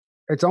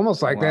 It's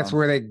almost like that's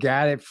where they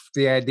got it,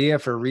 the idea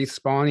for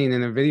respawning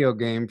in a video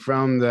game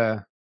from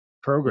the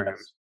program.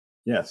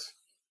 Yes.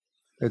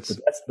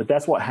 But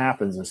that's what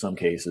happens in some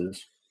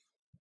cases.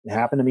 It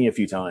happened to me a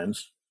few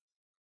times.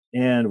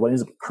 And what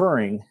ends up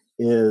occurring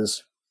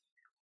is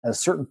at a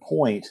certain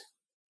point,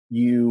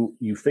 you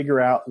figure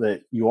out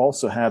that you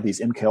also have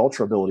these MK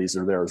Ultra abilities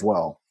that are there as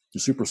well,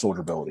 the super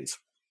soldier abilities.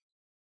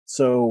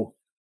 So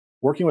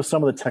working with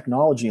some of the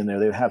technology in there,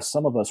 they would have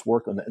some of us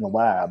work in the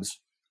labs.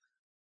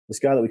 This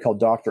guy that we call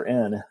Dr.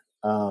 N,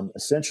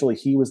 essentially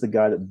he was the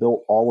guy that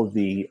built all of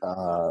the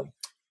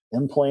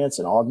implants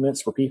and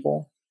augments for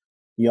people.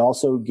 He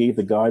also gave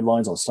the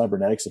guidelines on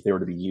cybernetics if they were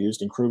to be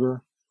used in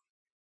Kruger.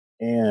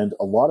 And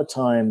a lot of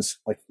times,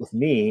 like with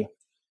me,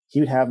 he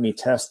would have me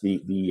test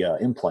the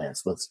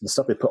implants, the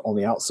stuff they put on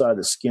the outside of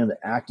the skin that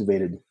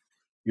activated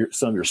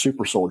some of your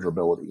super soldier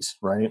abilities,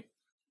 right?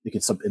 You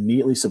can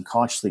immediately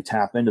subconsciously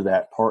tap into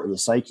that part of the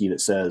psyche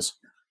that says,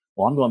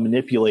 well, I'm going to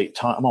manipulate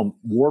time. I'm going to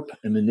warp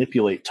and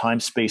manipulate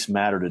time, space,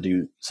 matter to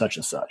do such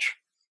and such,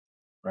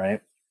 right?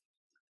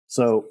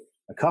 So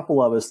a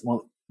couple of us,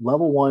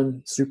 level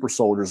 1 super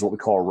soldier is what we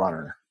call a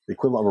runner, the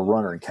equivalent of a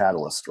runner in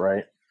Catalyst,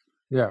 right?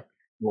 Yeah.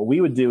 What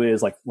we would do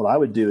is what I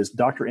would do is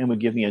Dr. M would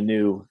give me a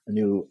new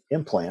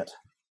implant,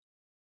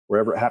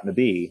 wherever it happened to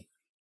be.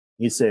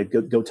 He'd say,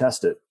 go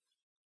test it.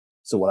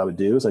 So what I would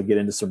do is I'd get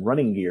into some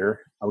running gear.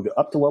 I would go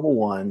up to level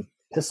 1,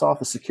 piss off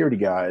the security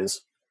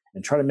guys,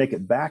 and try to make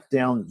it back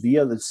down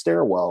via the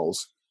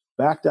stairwells,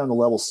 back down to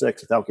level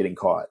 6 without getting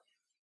caught.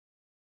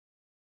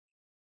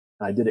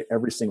 And I did it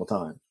every single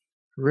time.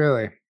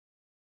 Really?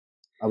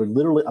 I would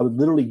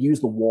literally use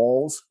the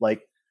walls.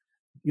 Like,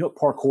 you know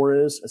what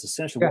parkour is? It's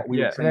essentially what we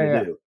were trained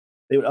to do.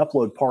 They would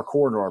upload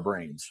parkour into our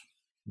brains.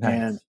 Nice.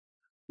 And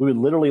we would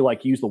literally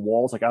use the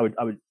walls. Like I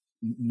would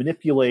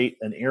manipulate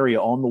an area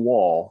on the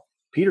wall.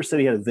 Peter said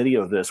he had a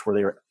video of this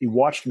where he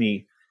watched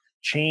me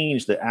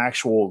change the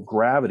actual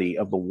gravity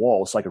of the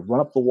wall. So I could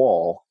run up the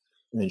wall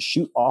and then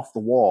shoot off the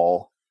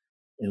wall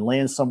and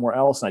land somewhere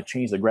else. And I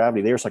changed the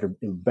gravity there so I could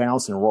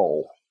bounce and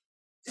roll.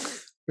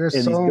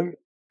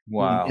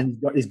 Wow. And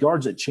these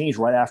guards that changed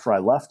right after I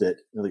left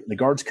it, the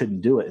guards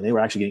couldn't do it. And they were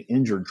actually getting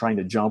injured trying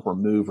to jump or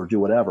move or do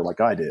whatever like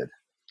I did.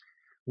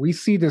 We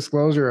see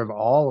disclosure of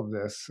all of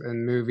this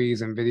in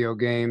movies and video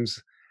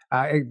games.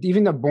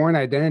 Even the Bourne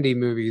Identity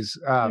movies,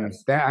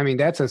 yes.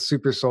 That's a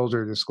super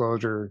soldier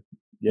disclosure.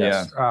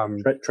 Yes.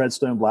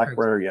 Treadstone,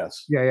 Blackbriar,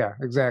 yes. Yeah,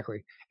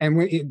 exactly.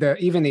 And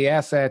even the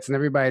assets and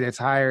everybody that's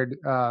hired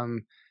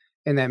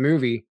in that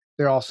movie,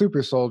 they're all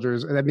super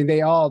soldiers. I mean,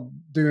 they all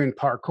doing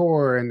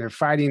parkour and their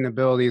fighting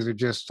abilities are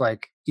just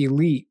like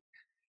elite.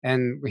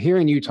 And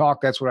hearing you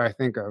talk, that's what I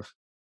think of.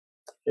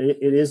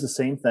 It is the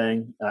same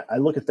thing. I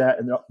look at that,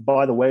 and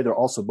by the way, they're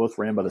also both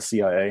ran by the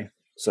CIA.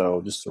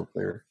 So just so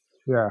clear.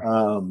 Yeah.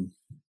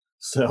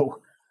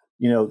 So,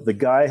 the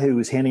guy who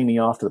was handing me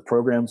off to the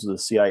programs was the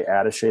CIA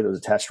attaché that was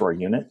attached to our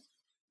unit.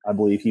 I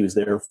believe he was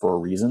there for a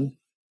reason.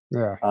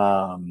 Yeah.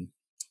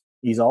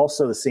 He's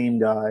also the same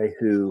guy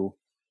who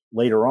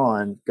later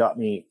on got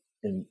me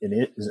in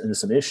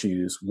some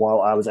issues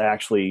while I was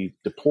actually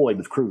deployed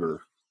with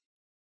Kruger.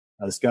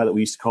 This guy that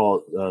we used to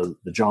call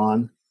the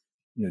John,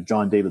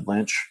 John David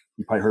Lynch.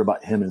 You probably heard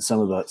about him in some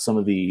of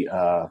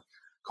the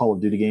Call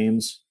of Duty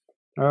games.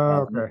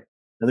 Oh, okay.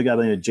 Another guy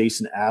by the name of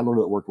Jason Adler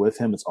that worked with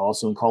him. It's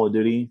also in Call of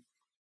Duty.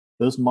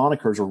 Those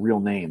monikers are real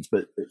names.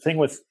 But the thing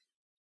with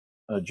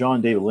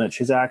John David Lynch,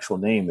 his actual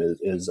name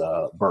is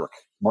Burke,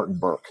 Martin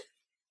Burke.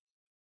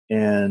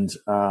 And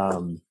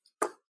so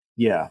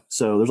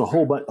there's a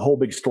whole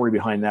big story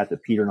behind that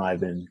Peter and I have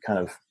been kind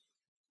of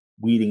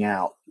weeding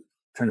out,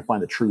 trying to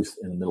find the truth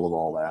in the middle of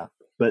all that.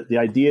 But the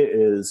idea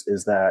is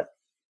that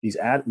these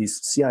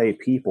CIA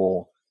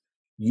people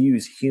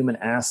use human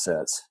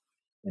assets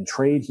and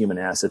trade human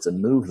assets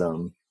and move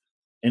them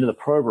into the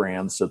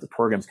programs so that the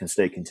programs can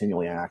stay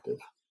continually active.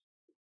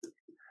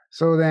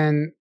 So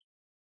then,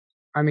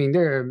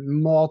 there are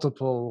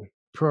multiple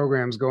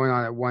programs going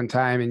on at one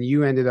time, and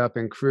you ended up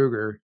in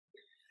Kruger.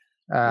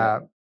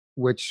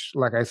 which,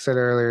 like I said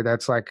earlier,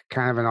 that's like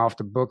kind of an off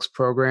the books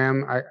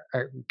program.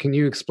 Can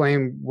you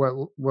explain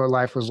what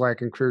life was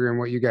like in Kruger and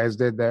what you guys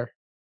did there?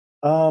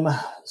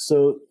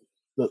 So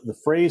the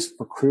phrase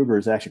for Kruger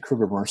is actually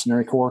Kruger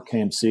Mercenary Corps,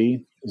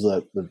 KMC, is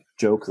the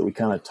joke that we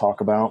kind of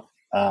talk about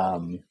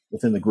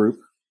within the group.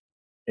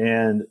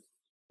 And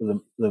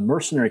the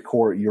Mercenary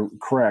Corps, you're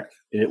correct,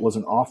 it was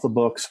an off the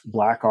books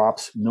Black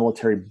Ops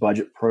military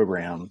budget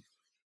program.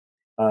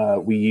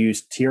 We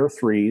used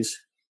TR3s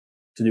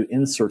to do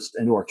inserts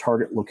into our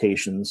target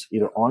locations,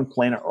 either on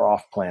planet or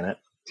off planet.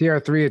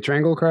 TR3, a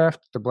triangle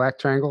craft, the black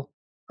triangle?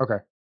 Okay.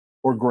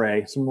 Or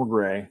gray, some more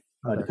gray,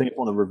 Okay. depending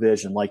upon the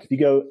revision. Like if you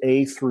go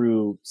A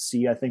through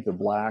C, I think they're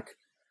black.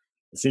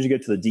 As soon as you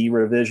get to the D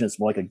revision, it's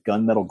more like a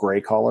gunmetal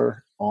gray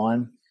color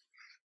on.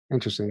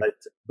 Interesting.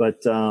 But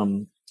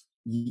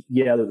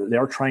yeah, they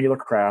are triangular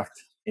craft,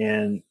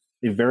 and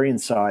they vary in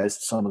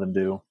size. Some of them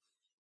do.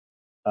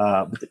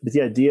 But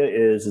the idea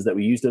is that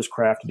we use those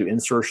craft to do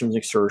insertions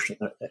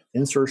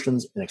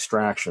and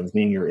extractions,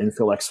 meaning your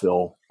infill,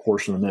 exfil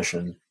portion of the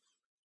mission.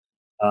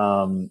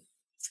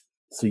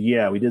 So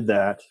yeah, we did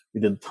that.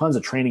 We did tons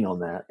of training on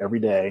that every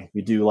day.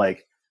 We do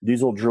like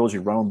these little drills.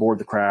 You run on board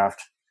the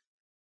craft.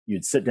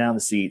 You'd sit down in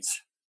the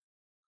seats.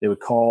 They would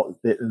call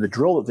the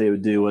drill that they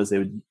would do was they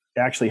would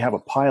actually have a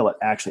pilot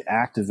actually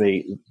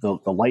activate the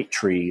light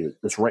tree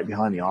that's right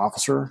behind the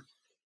officer.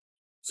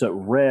 So at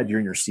red, you're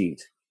in your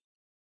seat.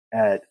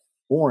 At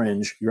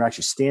orange, you're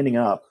actually standing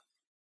up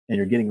and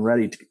you're getting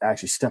ready to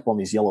actually step on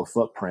these yellow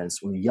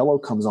footprints. When the yellow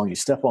comes on, you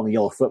step on the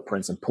yellow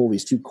footprints and pull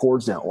these two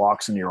cords down. It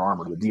locks into your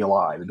armor, the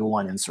DLI, the dual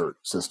line insert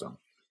system.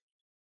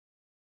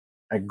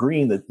 At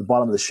green, the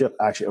bottom of the ship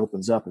actually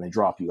opens up and they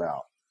drop you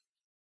out.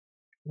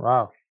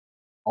 Wow.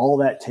 All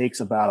of that takes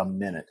about a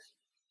minute.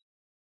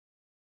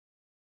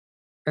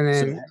 And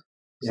then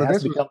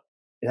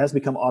it has to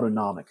become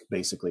autonomic,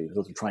 basically, is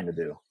what they're trying to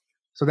do.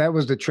 So that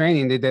was the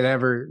training. Did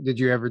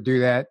you ever do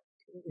that?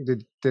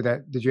 Did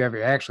you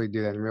ever actually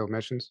do that in real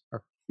missions?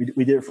 Or?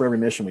 We did it for every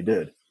mission we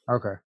did.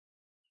 Okay.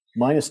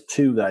 Minus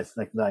two that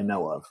I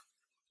know of.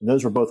 And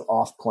those were both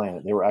off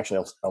planet. They were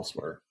actually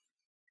elsewhere.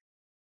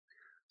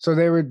 So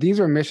these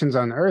were missions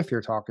on Earth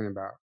you're talking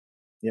about.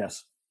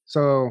 Yes.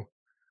 So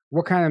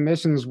what kind of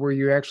missions were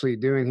you actually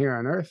doing here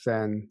on Earth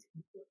then?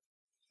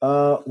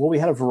 Well, we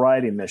had a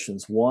variety of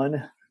missions.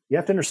 One, you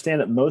have to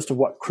understand that most of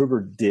what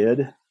Kruger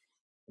did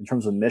in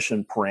terms of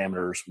mission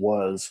parameters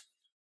was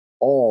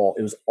all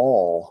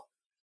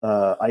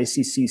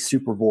ICC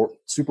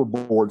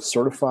Superboard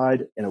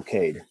certified and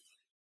okayed,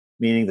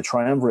 meaning the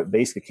triumvirate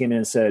basically came in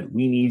and said,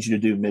 we need you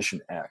to do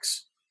mission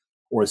X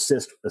or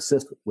assist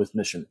with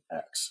mission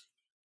X.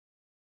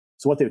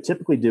 So what they would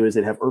typically do is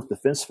they'd have Earth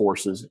Defense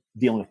Forces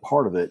dealing with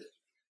part of it.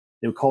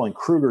 They would call in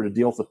Kruger to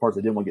deal with the part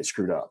that didn't want to get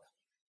screwed up.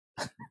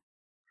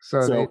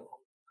 So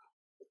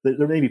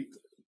there may be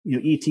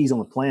ETs on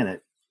the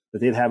planet, but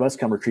they'd have us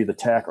come retrieve the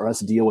tech or us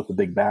deal with the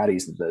big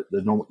baddies that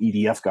the normal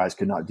EDF guys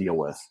could not deal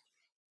with,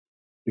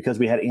 because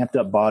we had amped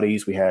up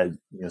bodies, we had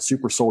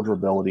super soldier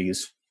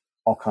abilities,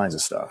 all kinds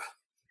of stuff.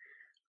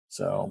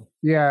 So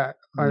yeah,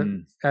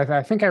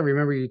 I think I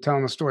remember you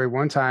telling a story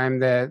one time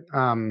that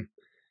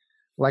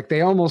like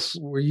they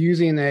almost were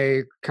using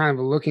a kind of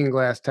a looking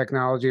glass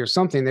technology or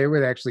something. They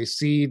would actually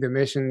see the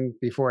mission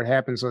before it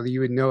happened so that you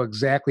would know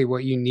exactly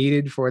what you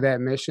needed for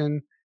that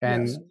mission.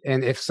 And yes.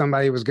 And if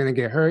somebody was going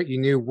to get hurt, you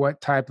knew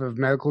what type of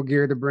medical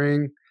gear to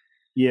bring.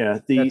 Yeah.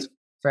 That's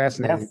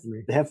fascinating to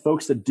me. They have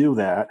folks that do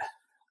that.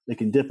 They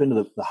can dip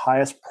into the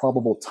highest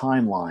probable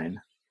timeline,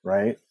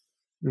 right?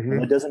 Mm-hmm.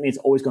 And that doesn't mean it's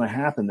always going to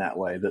happen that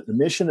way. The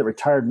mission that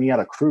retired me out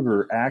of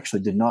Kruger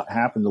actually did not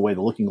happen the way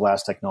the looking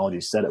glass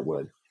technology said it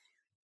would.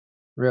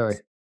 Really?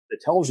 What it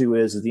tells you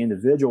is the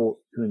individual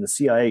who in the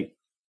CIA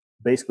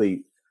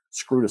basically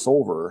screwed us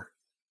over,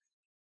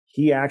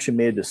 he actually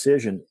made a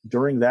decision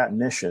during that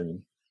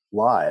mission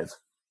live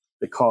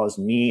that caused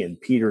me and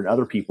Peter and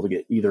other people to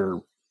get either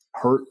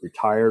hurt,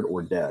 retired,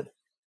 or dead.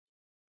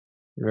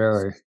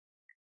 Really?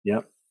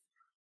 Yep.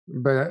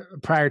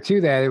 But prior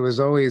to that, it was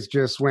always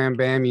just wham,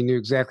 bam. You knew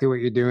exactly what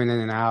you're doing in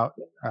and out,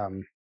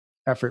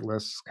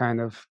 effortless kind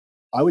of.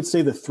 I would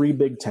say the three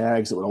big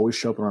tags that would always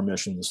show up in our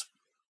missions,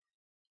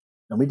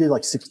 and we did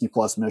like 60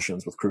 plus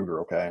missions with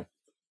Kruger, okay?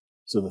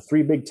 So the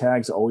three big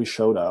tags that always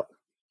showed up,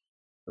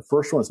 the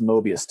first one is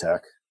Mobius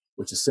tech,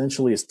 which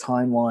essentially is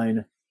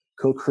timeline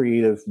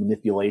co-creative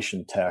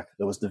manipulation tech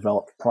that was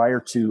developed prior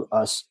to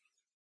us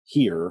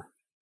here.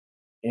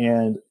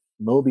 And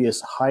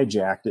Mobius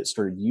hijacked it,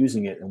 started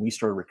using it, and we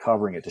started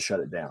recovering it to shut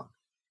it down.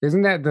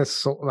 Isn't that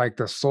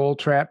the soul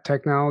trap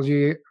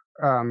technology?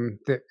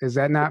 Is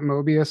that not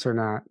Mobius or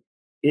not?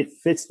 It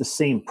fits the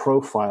same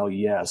profile,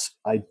 yes.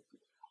 I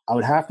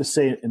would have to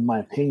say, in my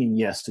opinion,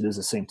 yes, it is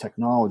the same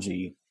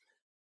technology.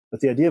 But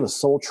the idea of a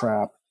soul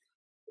trap,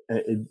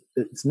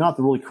 it's not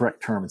the really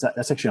correct term.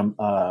 That's actually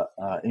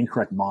an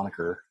incorrect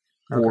moniker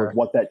for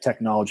what that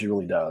technology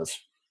really does.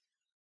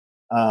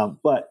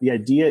 But the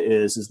idea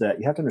is that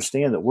you have to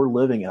understand that we're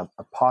living in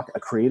a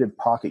created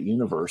pocket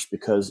universe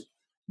because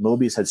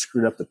Mobius had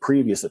screwed up the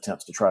previous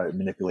attempts to try to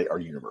manipulate our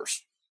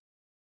universe.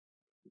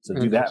 So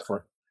do that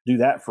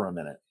for a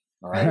minute.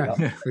 All right.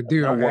 To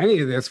do any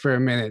of this for a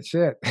minute,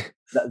 shit.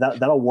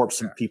 That'll warp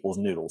some people's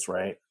noodles,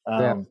 right?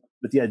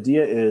 But the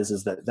idea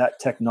is that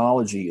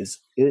technology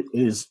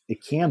it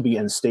can be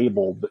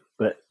unstable,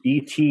 but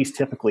ETs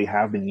typically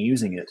have been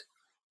using it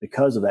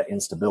because of that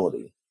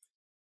instability.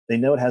 They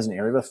know it has an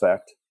area of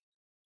effect.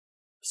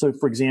 So,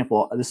 for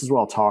example, this is what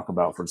I'll talk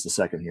about for just a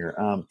second here.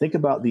 Think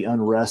about the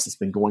unrest that's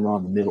been going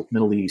on in the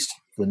Middle East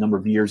for the number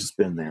of years it's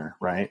been there,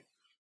 right?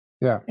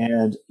 Yeah.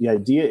 And the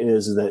idea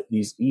is that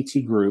these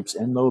ET groups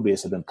and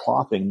Mobius have been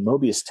plopping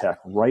Mobius tech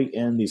right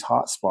in these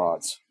hot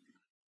spots,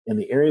 and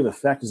the area of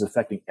effect is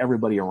affecting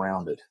everybody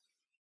around it.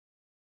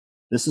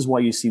 This is why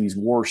you see these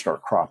wars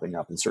start cropping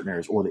up in certain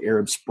areas, or the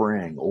Arab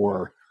Spring,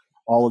 or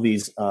all of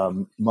these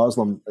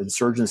Muslim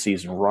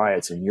insurgencies and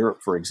riots in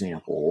Europe, for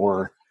example,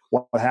 or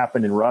what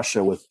happened in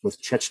Russia with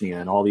Chechnya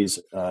and all these,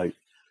 the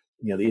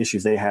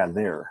issues they had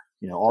there.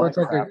 All that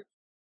crap.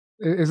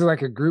 Is it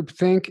like a group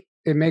think?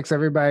 It makes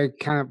everybody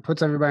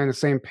puts everybody on the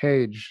same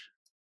page.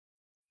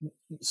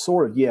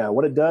 Sort of, yeah.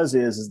 What it does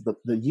is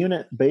the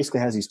unit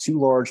basically has these two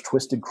large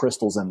twisted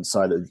crystals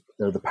inside it.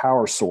 They're the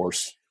power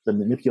source that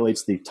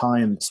manipulates the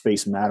time,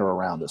 space, matter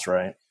around us,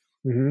 right?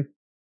 Mm-hmm.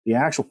 The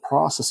actual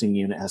processing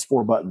unit has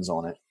 4 buttons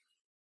on it.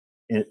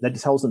 And that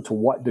tells them to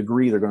what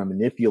degree they're going to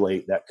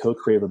manipulate that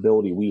co-creative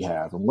ability we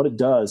have. And what it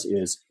does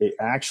is it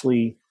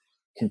actually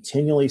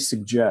continually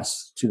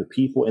suggests to the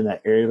people in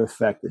that area of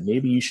effect that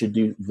maybe you should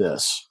do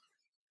this.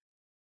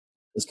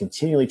 Is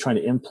continually trying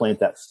to implant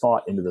that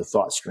thought into the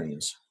thought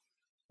streams,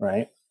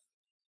 right?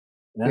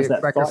 And it's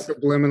like a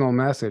subliminal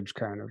message,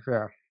 kind of,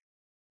 yeah.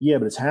 Yeah,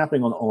 but it's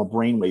happening on a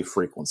brainwave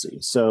frequency.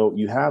 So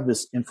you have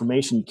this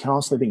information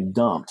constantly being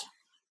dumped,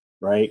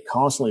 right?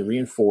 Constantly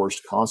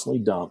reinforced,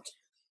 constantly dumped.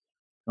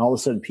 And all of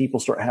a sudden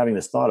people start having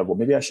this thought of, well,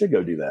 maybe I should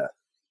go do that.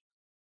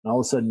 And all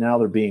of a sudden now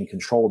they're being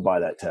controlled by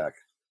that tech,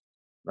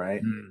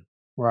 right?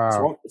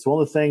 Wow. It's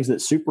one of the things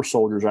that super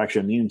soldiers are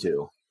actually immune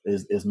to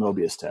is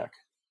Mobius tech.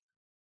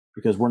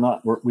 Because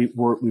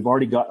we've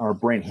already got our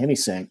brain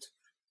hemi-synced.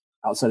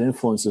 Outside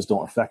influences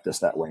don't affect us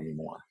that way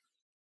anymore.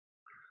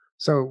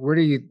 So where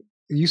do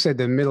you said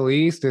the Middle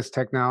East, this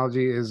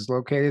technology is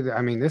located?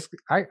 I mean,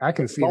 I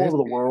can see all this over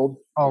the world.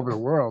 All over the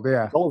world,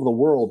 yeah. All over the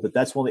world, but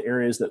that's one of the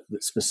areas that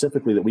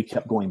specifically that we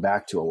kept going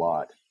back to a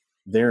lot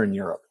there in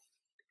Europe.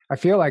 I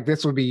feel like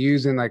this would be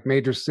used in like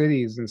major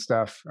cities and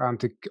stuff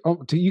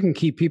to you can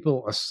keep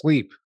people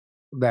asleep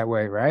that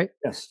way, right?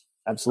 Yes,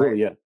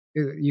 absolutely, right?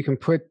 Yeah. You can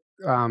put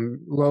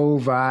low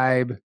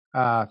vibe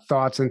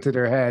thoughts into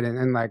their head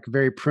and like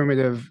very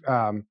primitive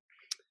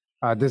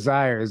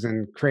desires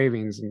and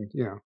cravings and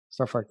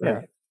stuff like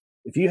that.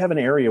 If you have an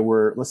area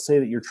where, let's say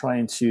that you're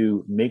trying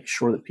to make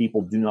sure that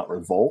people do not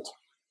revolt,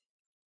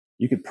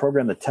 you could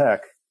program the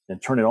tech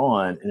and turn it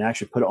on and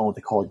actually put it on what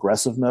they call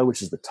aggressive mode,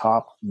 which is the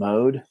top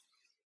mode.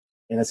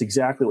 And that's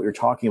exactly what you're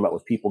talking about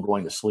with people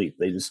going to sleep.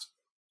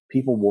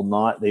 People will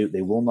not,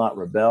 they will not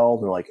rebel.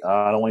 They're like,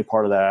 I don't want any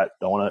part of that.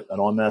 I don't want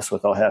to mess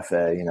with El Jefe.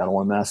 I don't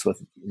want to mess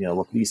with,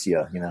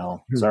 Leticia,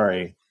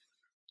 sorry.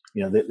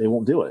 They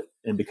won't do it.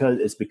 And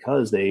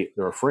because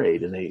they're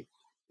afraid, and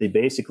they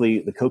basically,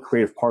 the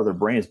co-creative part of their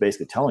brain is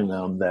basically telling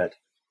them that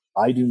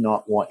I do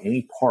not want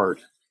any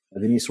part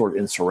of any sort of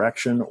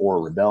insurrection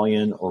or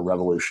rebellion or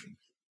revolution.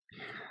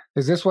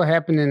 Is this what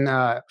happened in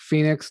the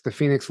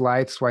Phoenix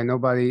Lights? Why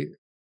nobody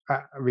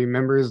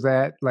remembers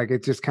that? Like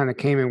it just kind of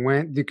came and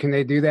went. Can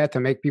they do that to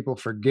make people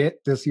forget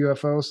this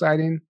UFO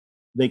sighting?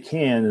 They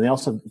can, and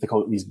they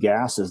call it these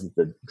gases that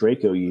the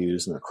Draco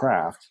used in their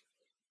craft.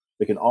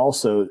 They can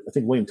also, I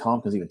think William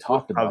Tompkins even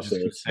talked about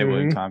this.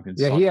 William Tompkins.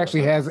 Yeah, he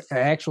actually has an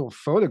actual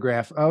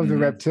photograph of the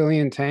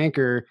reptilian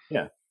tanker.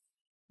 Yeah.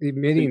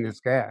 Emitting this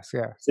gas.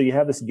 Yeah. So you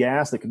have this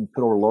gas that can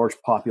put over large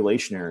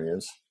population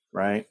areas,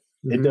 right?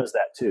 Mm-hmm. It does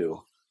that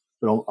too,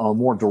 but on a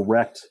more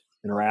direct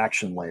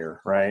interaction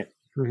layer, right?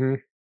 Mm-hmm.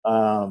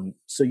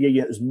 So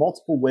there's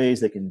multiple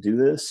ways they can do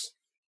this,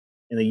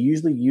 and they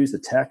usually use the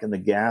tech and the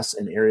gas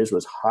in areas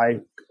with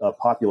high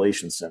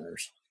population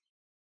centers.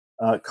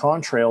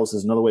 Contrails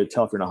is another way to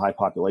tell if you're in a high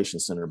population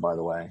center, by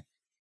the way.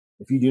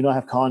 If you do not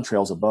have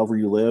contrails above where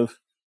you live,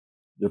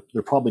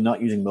 they're probably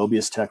not using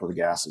Mobius tech or the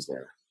gases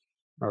there.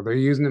 Oh, they're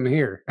using them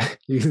here.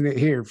 Using it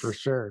here for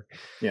sure.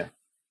 Yeah.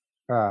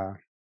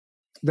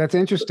 That's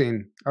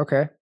interesting.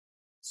 Okay.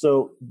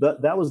 So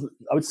that was,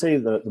 I would say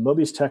the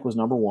Mobius tech was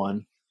number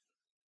one.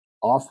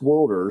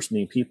 Off-worlders,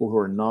 meaning people who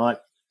are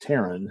not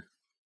Terran,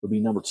 would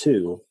be number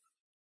two.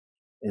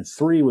 And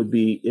three would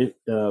be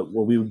where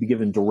we would be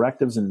given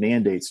directives and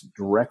mandates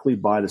directly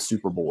by the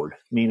super board,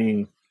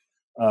 meaning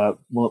one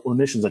of the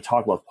missions I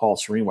talked about with Paul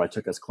Serene where I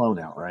took his clone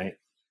out, right?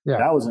 Yeah.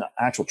 That was an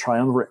actual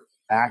triumvirate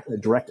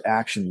direct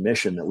action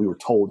mission that we were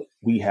told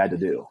we had to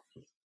do.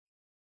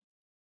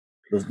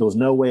 There was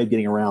no way of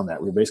getting around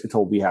that. We were basically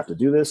told we have to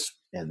do this,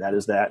 and that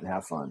is that, and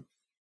have fun.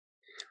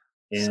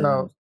 And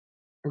so,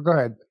 go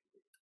ahead.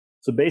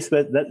 So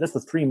basically, that's the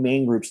three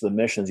main groups of the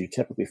missions you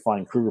typically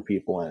find Kruger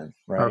people in,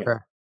 right? Okay.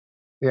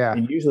 Yeah.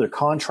 And usually they're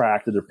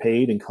contracted, they're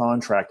paid and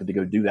contracted to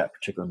go do that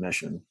particular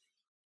mission.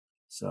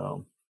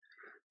 So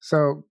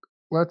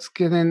let's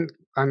get in.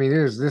 I mean,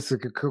 this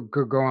could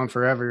go on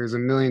forever. There's a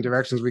million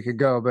directions we could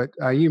go, but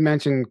you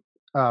mentioned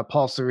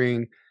Paul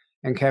Serene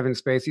and Kevin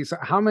Spacey. So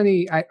how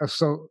many?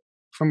 So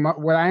from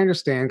what I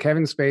understand,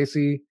 Kevin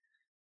Spacey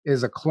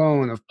is a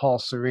clone of Paul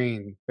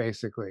Serene,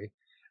 basically.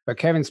 But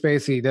Kevin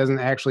Spacey doesn't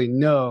actually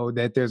know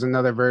that there's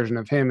another version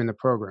of him in the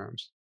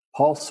programs.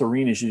 Paul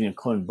Serene is using a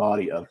cloned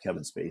body of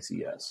Kevin Spacey,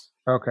 yes.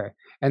 Okay.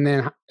 And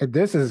then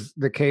this is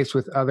the case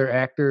with other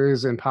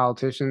actors and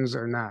politicians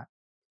or not?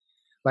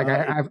 Like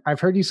I've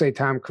heard you say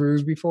Tom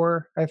Cruise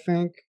before, I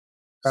think.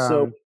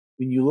 So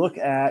if you look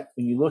at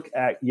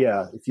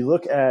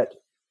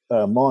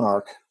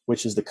Monarch,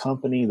 which is the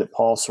company that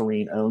Paul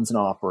Serene owns and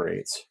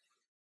operates,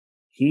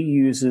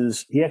 he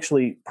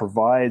actually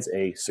provides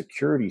a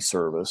security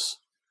service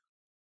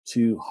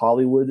to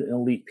Hollywood and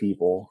elite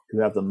people who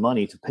have the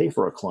money to pay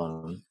for a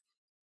clone.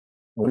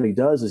 And what he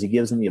does is he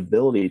gives them the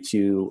ability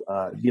to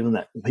give them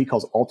that he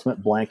calls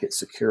ultimate blanket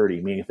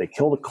security, meaning if they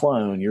kill the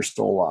clone, you're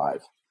still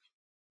alive,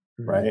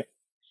 right?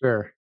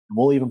 Sure.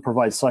 We'll even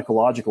provide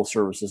psychological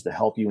services to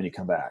help you when you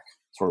come back,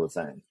 sort of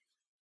thing.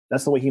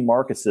 That's the way he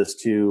markets this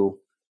to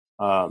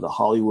the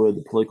Hollywood,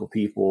 the political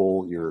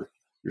people, your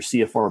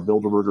CFR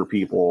Bilderberger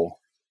people,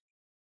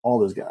 all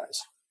those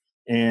guys.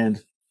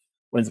 And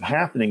what ends up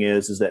happening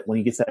is that when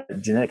he gets that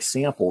genetic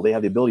sample, they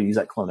have the ability to use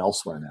that clone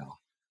elsewhere now.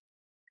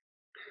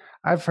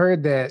 I've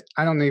heard that,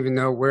 I don't even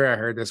know where I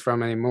heard this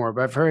from anymore,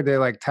 but I've heard that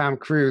like Tom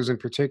Cruise in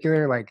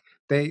particular, like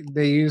they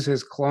use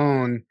his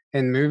clone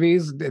in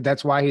movies.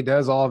 That's why he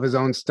does all of his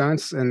own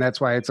stunts, and that's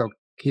why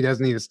he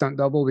doesn't need a stunt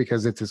double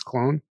because it's his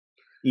clone.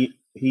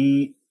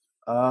 I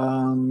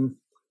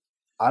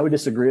would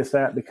disagree with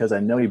that because I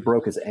know he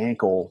broke his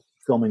ankle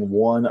filming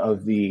one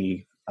of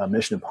the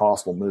Mission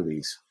Impossible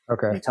movies.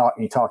 Okay. And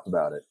he talked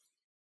about it.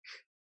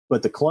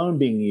 But the clone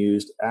being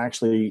used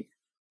actually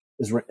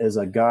is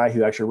a guy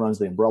who actually runs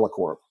the Umbrella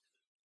Corp.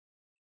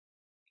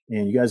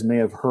 And you guys may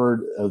have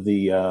heard of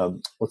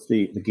the what's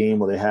the game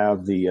where they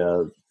have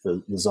the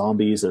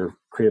zombies that are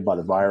created by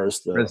the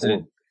virus.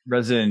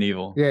 Resident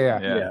Evil.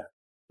 Yeah.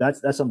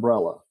 That's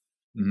Umbrella.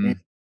 Mm-hmm. And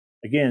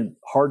again,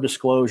 hard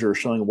disclosure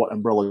showing what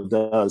Umbrella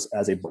does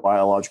as a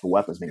biological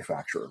weapons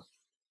manufacturer.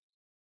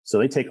 So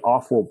they take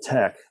off-world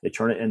tech, they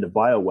turn it into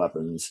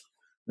bioweapons,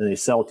 then they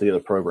sell it to the other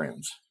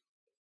programs.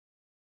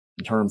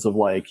 In terms of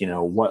like,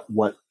 what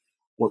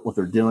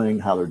they're doing,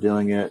 how they're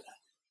doing it.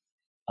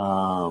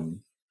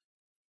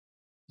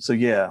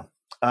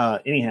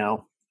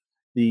 Anyhow,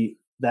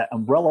 that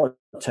umbrella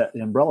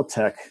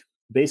tech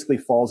basically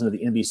falls into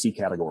the NBC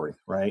category,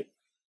 right?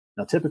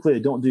 Now, typically they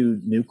don't do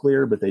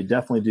nuclear, but they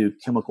definitely do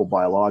chemical,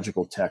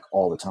 biological tech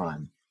all the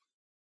time.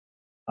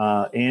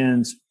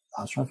 And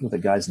I was trying to think what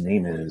the guy's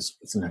name is.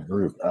 It's in that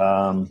group.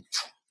 Let's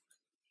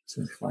see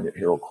if I can find it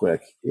here real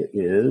quick. It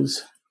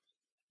is.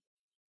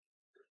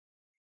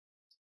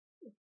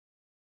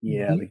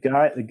 Yeah,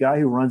 the guy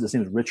who runs this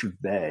name is Richard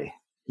Bay.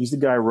 He's the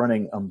guy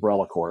running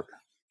Umbrella Corp.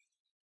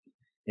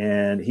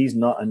 And he's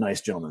not a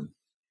nice gentleman.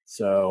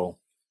 So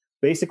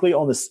basically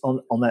on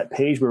that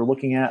page we were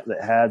looking at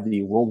that had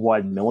the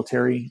worldwide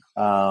military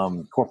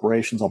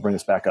corporations, I'll bring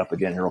this back up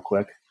again here real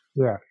quick.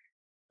 Yeah.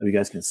 So you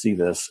guys can see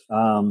this.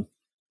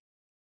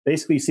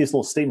 Basically, you see this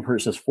little statement here.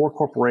 It says 4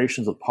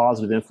 corporations with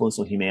positive influence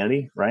on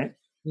humanity, right?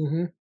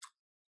 Mm-hmm.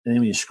 And then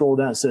when you scroll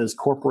down, it says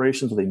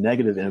corporations with a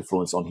negative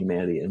influence on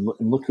humanity. And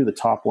look who the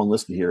top one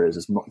listed here is.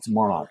 It's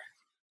Monarch.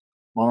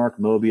 Monarch,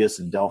 Mobius,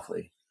 and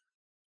Delphi.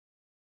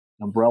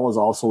 Umbrella is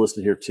also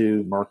listed here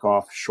too.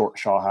 Murkoff,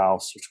 Shaw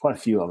House. There's quite a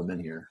few of them in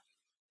here.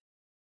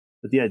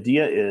 But the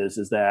idea is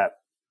that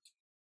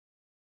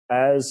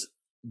as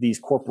these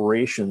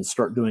corporations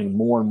start doing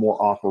more and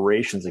more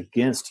operations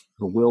against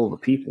the will of the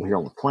people here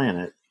on the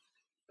planet,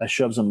 that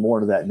shoves them more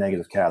into that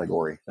negative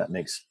category. That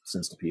makes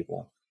sense to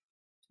people.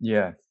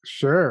 Yeah.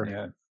 Sure.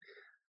 Yeah.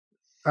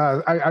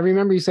 I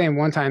remember you saying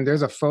one time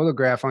there's a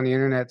photograph on the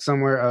internet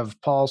somewhere of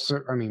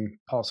Kevin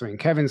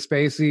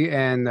Spacey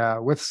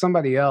and with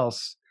somebody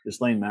else.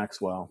 Ghislaine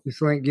Maxwell.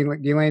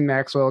 Ghislaine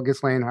Maxwell,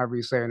 Ghislaine, however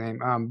you say her name.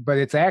 But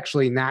it's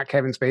actually not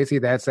Kevin Spacey.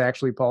 That's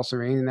actually Paul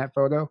Serene in that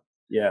photo.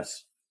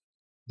 Yes.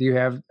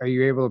 Are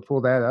you able to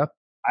pull that up?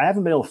 I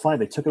haven't been able to find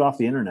it. They took it off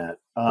the internet.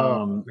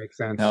 Makes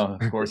sense. No,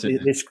 of course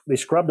they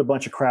scrubbed a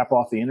bunch of crap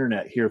off the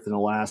internet here within the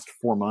last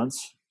 4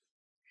 months.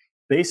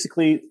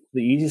 Basically,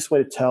 the easiest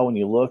way to tell when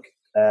you look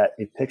at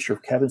a picture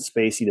of Kevin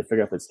Spacey to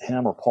figure out if it's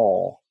him or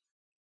Paul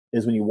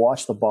is when you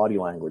watch the body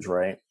language,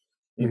 right?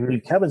 Mm-hmm. I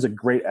mean, Kevin's a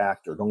great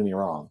actor, don't get me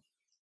wrong.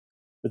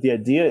 But the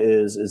idea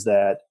is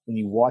that when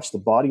you watch the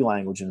body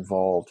language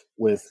involved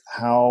with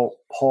how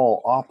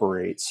Paul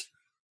operates,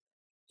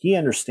 he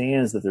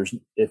understands that there's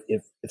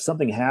if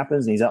something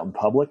happens and he's out in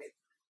public,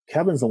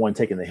 Kevin's the one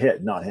taking the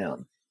hit, not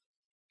him.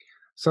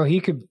 So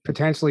he could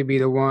potentially be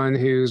the one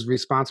who's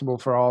responsible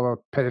for all the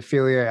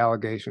pedophilia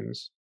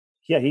allegations.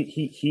 Yeah,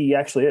 he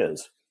actually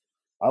is.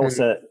 I'll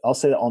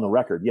say that on the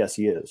record. Yes,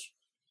 he is.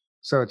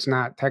 So it's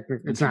not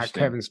it's not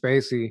Kevin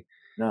Spacey.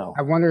 No.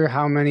 I wonder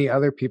how many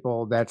other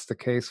people that's the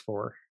case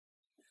for.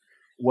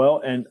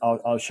 Well, and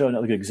I'll show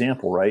another good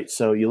example, right?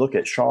 So you look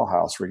at Shaw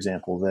House, for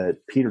example, that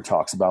Peter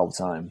talks about all the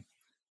time.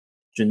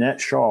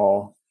 Jeanette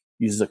Shaw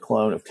uses a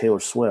clone of Taylor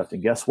Swift,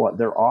 and guess what?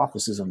 Their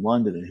office is in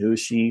London, and who is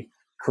she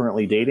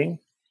currently dating?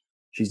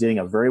 She's dating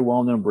a very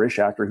well-known British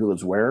actor who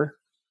lives where?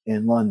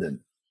 In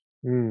London.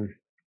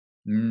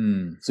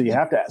 So you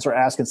have to start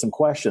asking some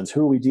questions.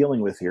 Who are we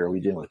dealing with here? Are we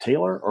dealing with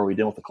Taylor, or are we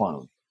dealing with the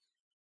clone?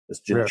 It's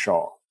Jeanette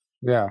Shaw.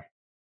 Yeah.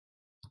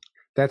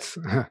 That's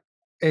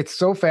it's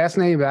so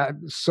fascinating about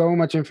so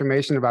much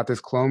information about this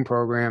clone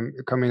program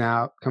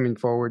coming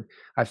forward.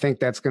 I think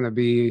that's going to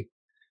be.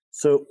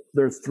 So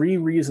there are three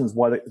reasons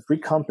why three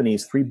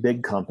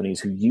big companies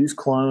who use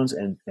clones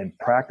and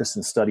practice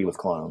and study with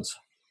clones.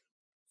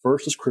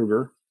 First is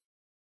Kruger.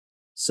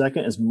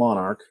 Second is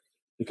Monarch,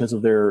 because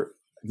of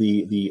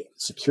the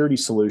security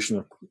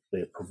solution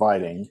they're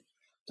providing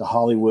to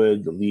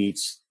Hollywood, the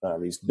elites,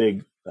 these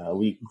big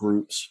elite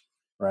groups,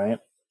 right?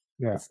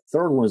 Yeah. The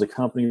third one is a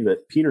company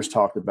that Peter's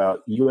talked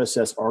about,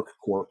 USS Ark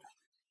Corp.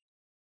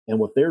 And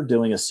what they're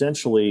doing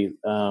essentially,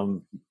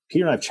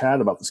 Peter and I have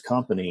chatted about this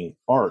company.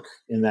 Ark,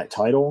 in that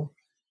title,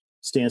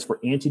 stands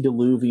for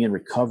Antediluvian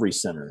Recovery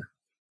Center.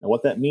 And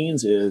what that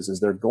means is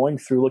they're going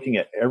through looking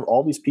at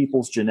all these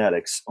people's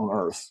genetics on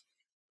Earth.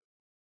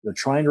 They're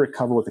trying to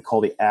recover what they call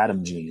the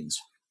Adam genes,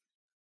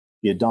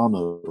 the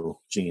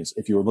Adamo genes.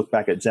 If you look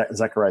back at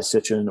Zecharia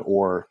Sitchin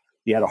or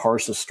the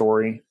Ataharsha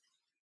story,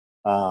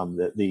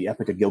 the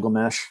Epic of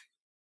Gilgamesh,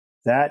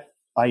 that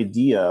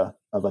idea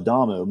of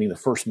Adamo, meaning the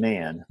first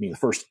man, meaning the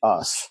first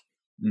us,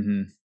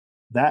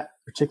 that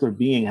particular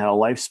being had a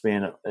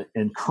lifespan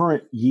in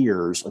current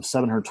years of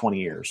 720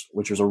 years,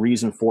 which was a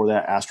reason for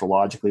that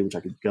astrologically, which I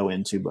could go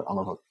into, but I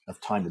don't have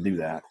enough time to do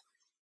that.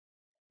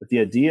 But the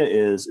idea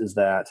is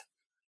that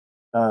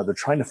they're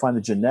trying to find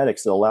the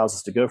genetics that allows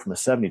us to go from a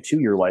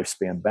 72-year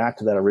lifespan back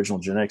to that original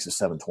genetics of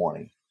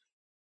 720.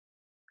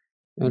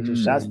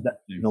 Interesting.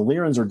 The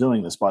Lyrans are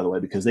doing this, by the way,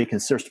 because they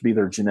consider us to be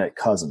their genetic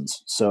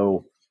cousins.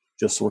 So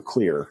just so we're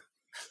clear.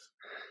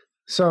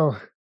 So,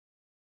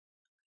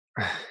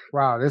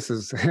 wow, this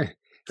is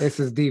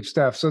deep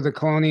stuff. So the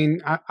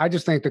cloning, I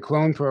just think the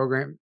clone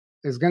program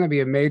is going to be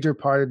a major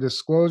part of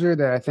disclosure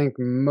that I think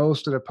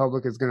most of the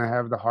public is going to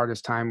have the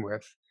hardest time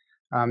with,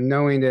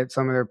 knowing that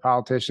some of their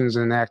politicians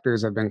and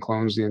actors have been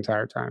clones the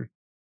entire time.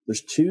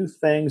 There's two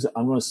things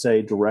I'm going to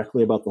say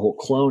directly about the whole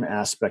clone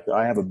aspect that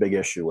I have a big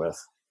issue with.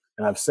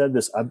 And I've said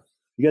this,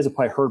 you guys have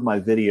probably heard my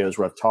videos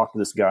where I've talked to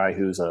this guy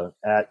who's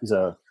he's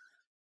a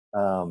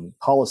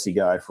policy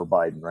guy for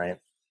Biden, right?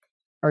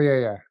 Oh,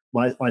 yeah.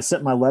 When I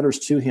sent my letters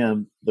to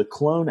him, the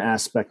clone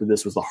aspect of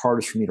this was the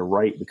hardest for me to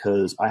write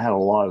because I had a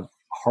lot of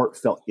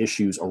heartfelt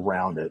issues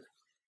around it.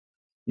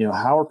 You know,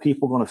 how are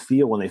people going to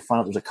feel when they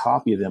find out there's a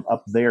copy of them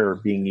up there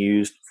being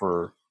used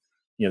for,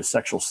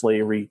 sexual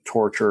slavery,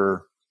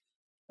 torture,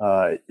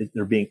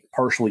 they're being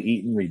partially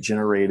eaten,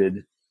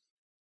 regenerated,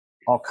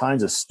 all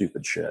kinds of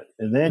stupid shit.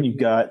 And then you've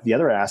got the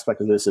other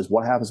aspect of this is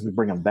what happens if we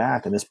bring them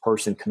back and this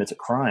person commits a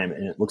crime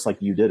and it looks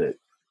like you did it.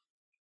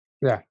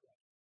 Yeah.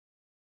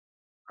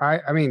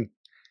 I mean,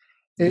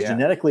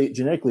 genetically,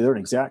 they're an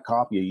exact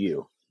copy of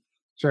you.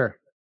 Sure.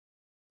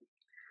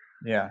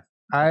 Yeah.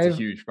 It's a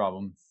huge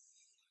problem.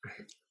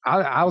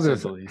 I'll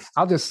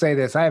just say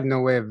this. I have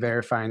no way of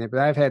verifying it, but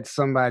I've had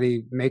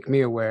somebody make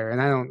me aware,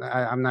 and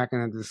I'm not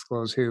going to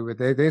disclose who,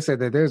 but they said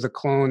that there's a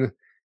clone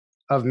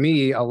of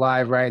me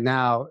alive right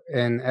now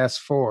in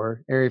S4,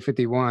 Area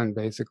 51,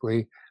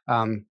 basically,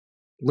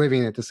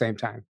 living at the same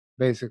time,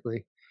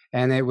 basically.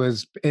 And I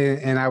was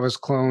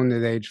cloned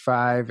at age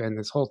 5, and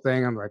this whole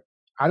thing, I'm like,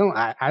 I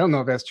don't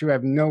know if that's true. I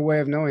have no way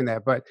of knowing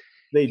that, but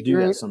they do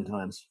that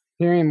sometimes.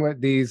 Hearing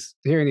these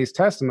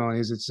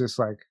testimonies, it's just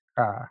like,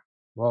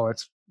 well,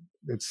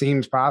 it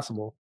seems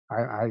possible.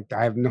 I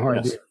have no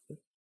idea.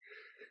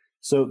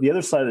 So the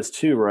other side of this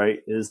too, right,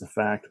 is the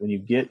fact when you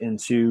get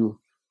into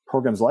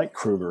programs like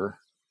Kruger,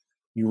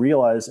 you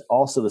realize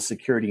also the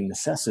security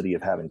necessity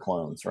of having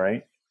clones,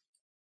 right?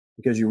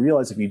 Because you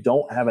realize if you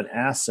don't have an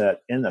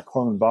asset in the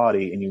clone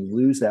body and you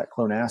lose that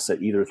clone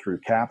asset either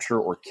through capture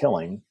or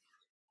killing,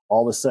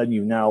 all of a sudden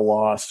you've now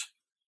lost,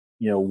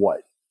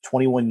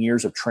 21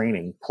 years of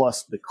training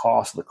plus the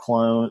cost of the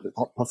clone,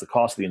 plus the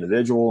cost of the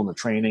individual and the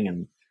training.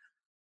 And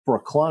for a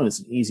clone, it's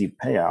an easy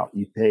payout.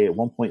 You pay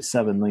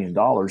 $1.7 million,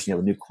 you have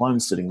a new clone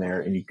sitting there,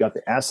 and you've got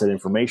the asset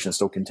information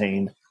still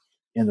contained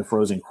in the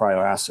frozen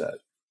cryo asset.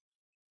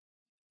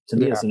 To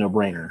me, it's a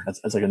no-brainer.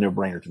 That's like a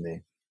no-brainer to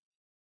me.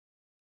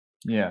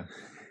 Yeah.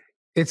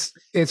 It's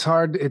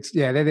hard.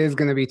 That is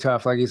going to be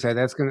tough. Like you said,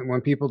 when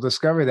people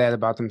discover that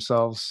about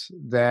themselves,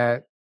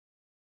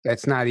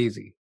 that's not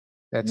easy.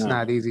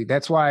 Not easy.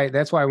 That's why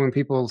when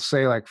people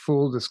say like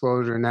full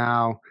disclosure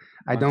now,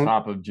 on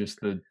top of just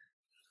the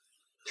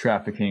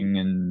trafficking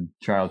and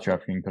child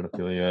trafficking,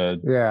 pedophilia.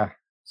 Yeah.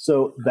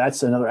 So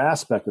that's another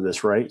aspect of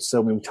this, right?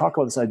 So when we talk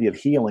about this idea of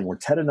healing, where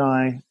Ted and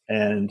I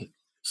and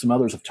some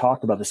others have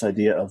talked about this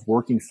idea of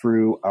working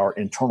through our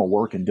internal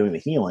work and doing the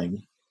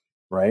healing,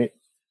 right?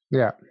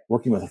 Yeah.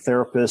 Working with a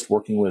therapist,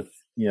 working with,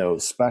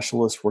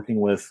 specialists, working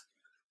with,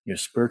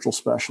 spiritual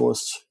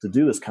specialists to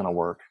do this kind of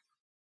work.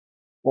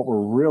 what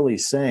we're really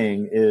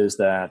saying is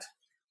that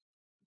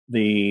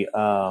the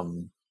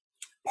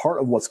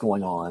part of what's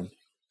going on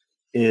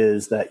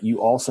is that you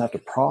also have to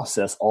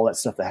process all that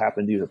stuff that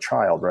happened to you as a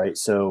child, right?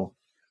 So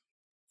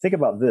think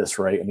about this,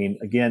 right? I mean,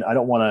 again, I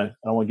don't want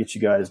to get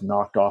you guys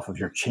knocked off of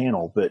your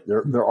channel, but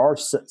there are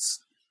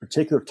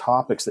particular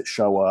topics that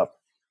show up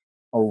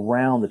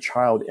around the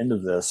child end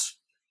of this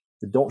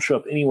that don't show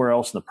up anywhere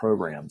else in the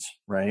programs,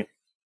 right?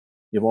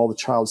 You have all the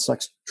child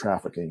sex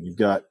trafficking. You've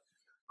got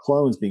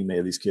clones being made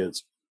of these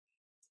kids.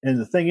 And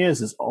the thing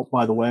is, oh,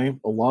 by the way,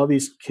 a lot of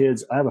these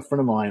kids, I have a friend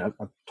of mine,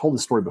 I've told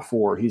this story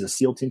before. He's a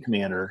SEAL team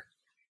commander.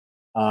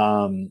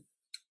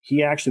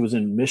 He actually was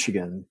in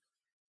Michigan.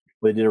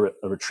 They did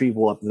a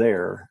retrieval up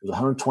there. It was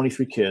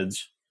 123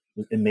 kids.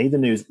 It made the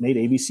news, made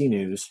ABC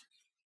News.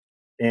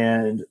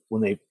 And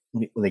when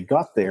they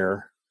got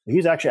there, he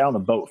was actually out on the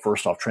boat,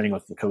 first off, training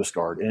with the Coast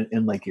Guard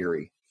in Lake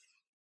Erie.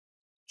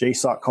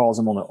 JSOC calls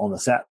him on the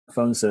sat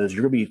phone and says,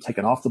 "You're going to be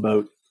taken off the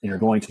boat and you're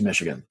going to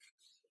Michigan."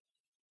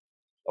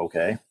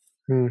 Okay.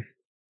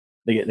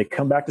 They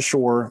come back to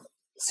shore.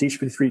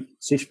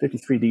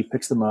 CH-53D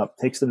picks them up,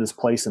 takes them to this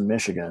place in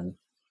Michigan.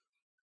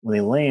 When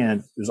they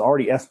land, there's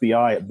already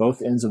FBI at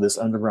both ends of this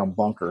underground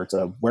bunker. It's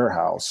a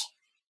warehouse.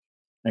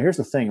 Now, here's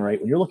the thing, right?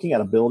 When you're looking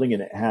at a building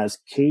and it has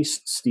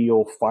case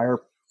steel, fire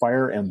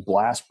and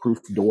blast proof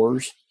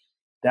doors,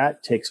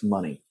 that takes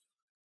money.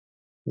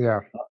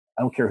 Yeah.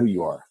 I don't care who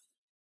you are.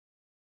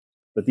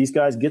 But these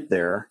guys get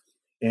there,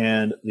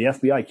 and the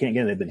FBI can't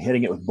get in. They've been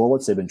hitting it with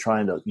bullets. They've been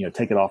trying to,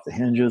 take it off the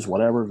hinges,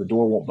 whatever. The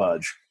door won't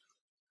budge.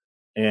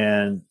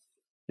 And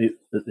they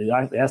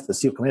asked the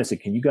SEAL commander, said,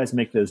 "Can you guys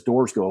make those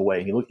doors go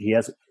away?" He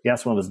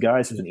asked one of his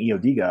guys, who's an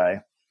EOD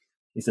guy.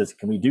 He says,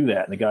 "Can we do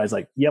that?" And the guy's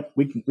like, "Yep,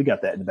 we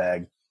got that in the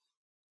bag."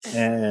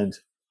 And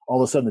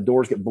all of a sudden, the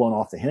doors get blown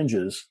off the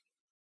hinges.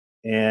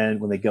 And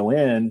when they go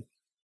in,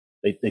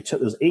 they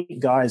took those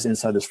 8 guys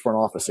inside this front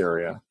office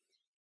area.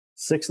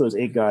 6 of those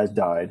 8 guys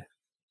died.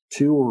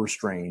 2 were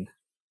restrained.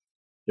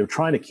 They were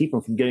trying to keep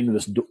them from getting to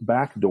this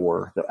back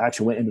door that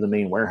actually went into the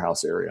main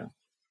warehouse area.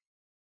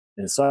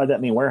 And inside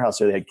that main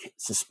warehouse area, they had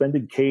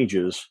suspended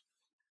cages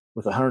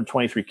with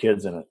 123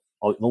 kids in it.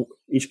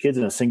 Each kid's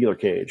in a singular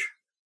cage.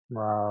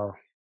 Wow.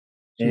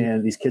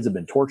 And these kids have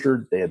been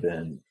tortured. They have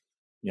been,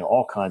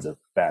 all kinds of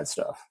bad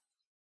stuff.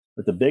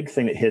 But the big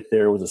thing that hit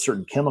there was a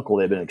certain chemical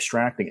they've been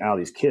extracting out of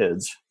these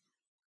kids.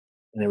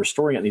 And they were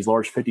storing it in these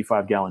large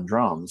 55-gallon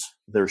drums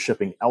that they're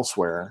shipping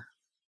elsewhere.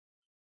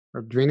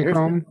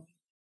 Adrenochrome?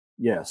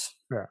 Yes.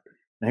 Yeah.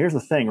 Now, here's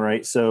the thing,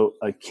 right? So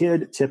a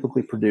kid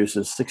typically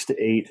produces 6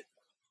 to 8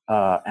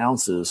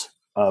 ounces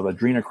of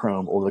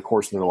adrenochrome over the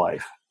course of their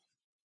life,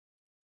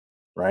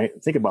 right?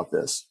 Think about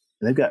this.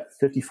 And they've got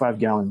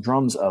 55-gallon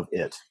drums of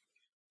it.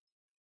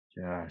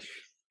 Gosh.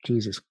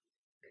 Jesus.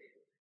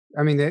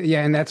 I mean,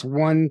 and that's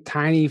one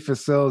tiny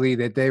facility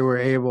that they were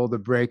able to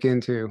break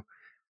into.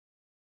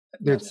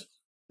 There's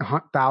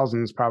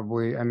thousands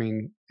probably. I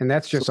mean, and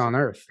that's just on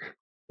Earth.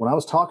 When I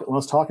was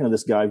talking to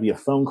this guy via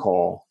phone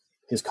call,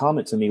 his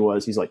comment to me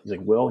was, he's like,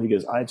 "Will," he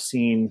goes, "I've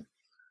seen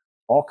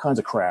all kinds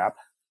of crap,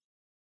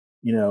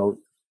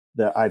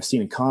 that I've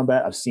seen in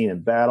combat, I've seen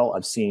in battle,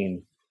 I've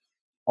seen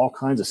all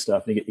kinds of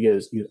stuff." And he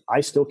goes, "I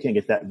still can't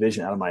get that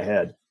vision out of my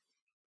head."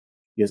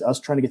 He goes,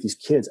 "Us trying to get these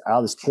kids out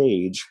of this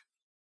cage,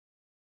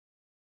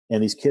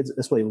 and these kids,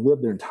 that's why they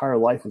lived their entire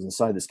life was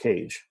inside this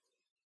cage.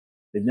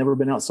 They've never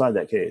been outside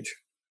that cage.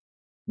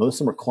 Most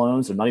of them are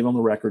clones. They're not even on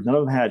the record. None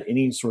of them had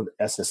any sort of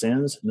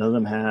SSNs. None of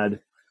them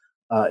had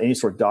any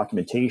sort of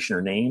documentation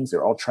or names.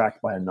 They're all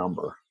tracked by a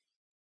number.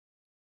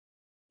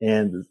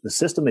 And the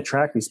system they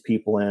track these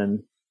people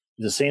in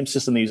is the same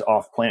system they use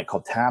off planet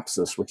called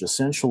TAPSIS, which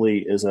essentially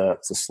is a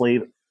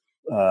slave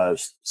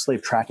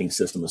tracking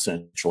system,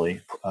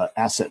 essentially,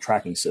 asset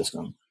tracking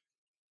system.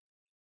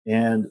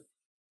 And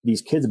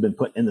these kids have been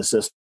put in the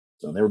system.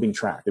 They were being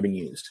tracked. They're being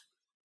used.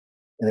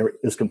 And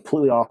it was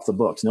completely off the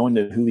books. No one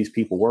knew who these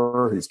people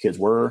were, who these kids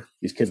were.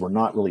 These kids were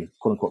not really,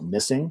 quote unquote,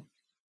 missing,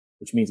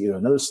 which means either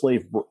another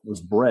slave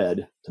was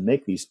bred to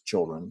make these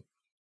children,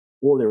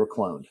 or they were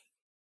cloned.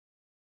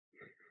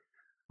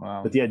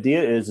 Wow. But the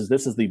idea is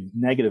this is the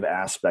negative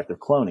aspect of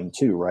cloning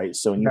too, right?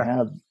 So when you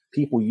have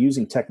people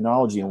using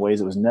technology in ways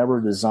that was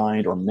never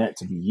designed or meant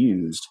to be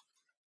used,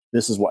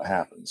 this is what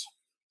happens.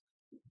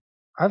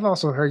 I've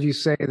also heard you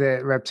say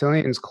that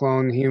reptilians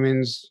clone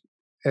humans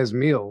as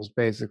meals,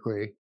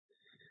 basically,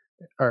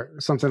 or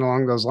something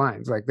along those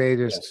lines. Like they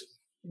just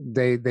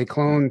they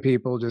clone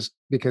people just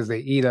because they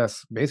eat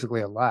us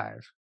basically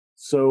alive.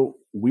 So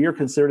we are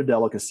considered a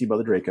delicacy by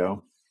the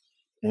Draco.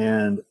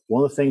 And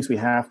one of the things we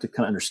have to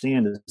kind of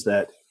understand is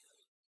that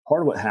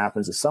part of what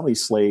happens is some of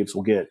these slaves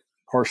will get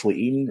partially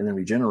eaten and then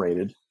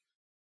regenerated.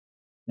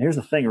 And here's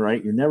the thing,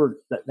 right? You're never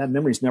that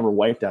memory's never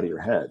wiped out of your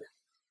head.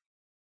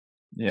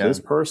 Yeah.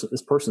 So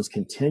this person's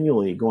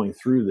continually going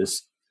through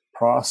this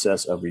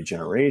process of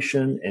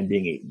regeneration and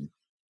being eaten.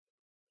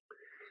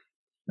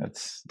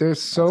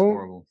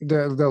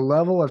 The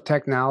level of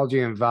technology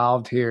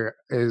involved here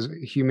is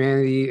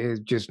humanity is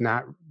just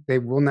not, they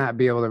will not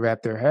be able to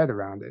wrap their head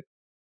around it.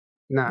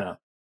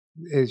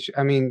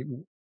 I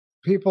mean,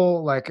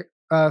 people like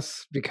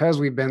us, because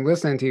we've been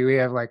listening to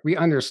you, we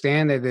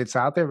understand that it's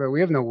out there, but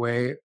we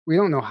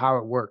don't know how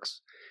it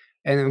works.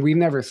 And we've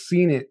never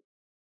seen it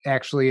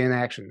actually in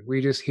action.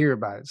 We just hear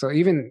about it. So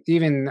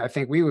even I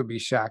think we would be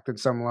shocked at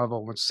some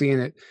level when seeing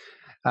it.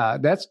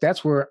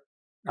 That's where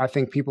I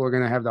think people are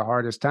going to have the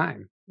hardest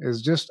time,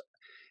 is just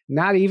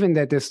not even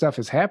that this stuff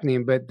is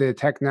happening, but the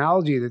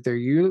technology that they're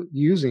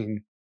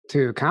using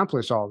to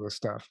accomplish all this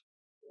stuff.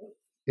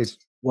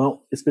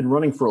 Well, it's been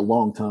running for a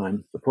long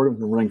time. The program's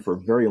been running for a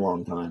very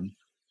long time.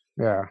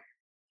 Yeah.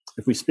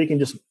 If we speak in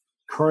just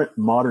current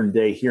modern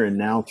day here and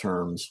now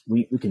terms,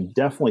 we can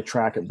definitely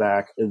track it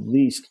back at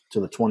least to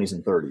the 20s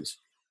and 30s,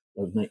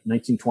 of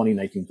 1920,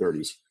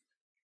 1930s.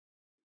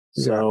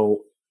 Yeah.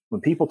 So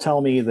when people tell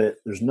me that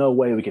there's no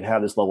way we could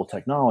have this level of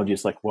technology,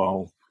 it's like,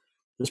 well,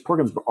 this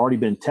program's already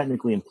been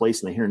technically in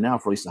place in the here and now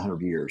for at least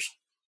 100 years.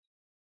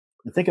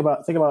 And think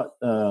about if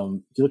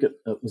you look at,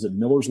 was it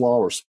Miller's Law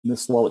or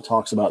Smith's Law that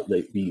talks about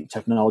the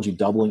technology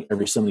doubling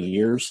every so many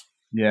years?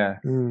 Yeah.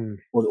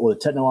 Or the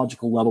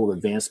technological level of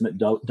advancement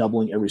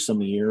doubling every so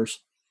many years.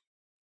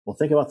 Well,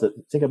 think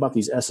about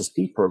these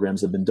SSP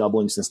programs that have been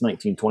doubling since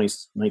 1920,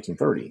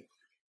 1930.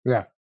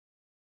 Yeah.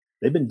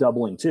 They've been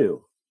doubling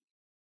too.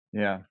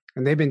 Yeah.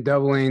 And they've been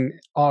doubling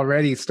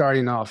already,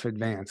 starting off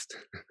advanced.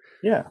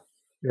 Yeah.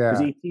 Yeah.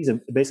 Because ETs have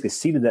basically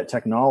seeded that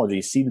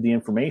technology, seeded the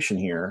information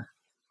here.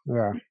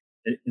 Yeah.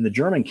 In the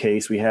German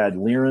case, we had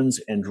Lyran's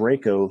and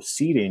Draco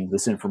seeding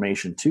this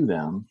information to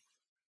them.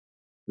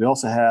 We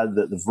also had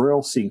the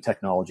Vril seeding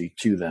technology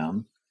to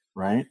them,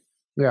 right?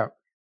 Yeah.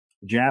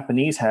 The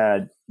Japanese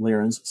had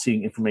Lyran's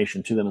seeding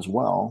information to them as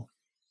well.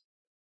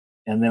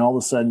 And then all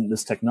of a sudden,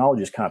 this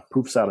technology just kind of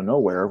poofs out of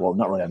nowhere. Well,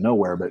 not really out of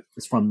nowhere, but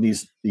it's from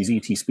these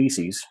ET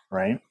species,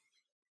 right?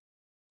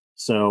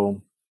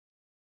 So,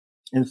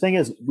 and the thing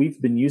is, we've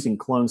been using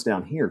clones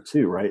down here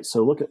too, right?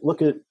 So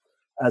look at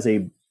as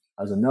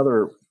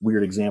another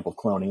weird example of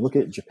cloning. Look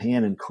at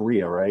Japan and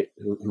Korea, right?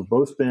 Who've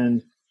both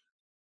been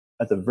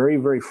at the very,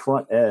 very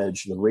front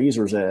edge, the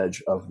razor's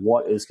edge of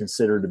what is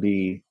considered to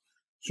be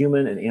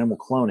human and animal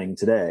cloning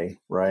today,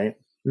 right?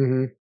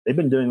 Mm-hmm. They've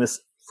been doing this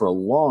for a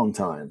long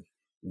time.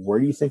 Where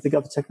do you think they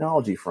got the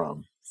technology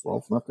from? Well,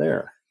 from up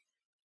there.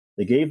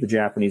 They gave the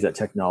Japanese that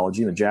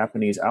technology, and the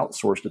Japanese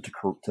outsourced it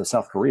to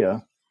South Korea,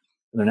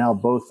 and they're now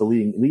both the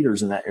leading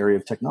leaders in that area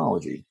of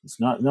technology. It's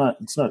a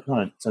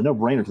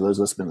no-brainer to those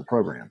of us in the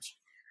programs.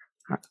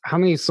 How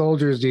many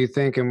soldiers do you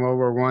think in World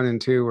War I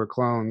and II were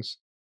clones?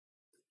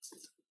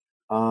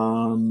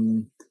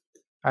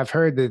 I've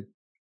heard that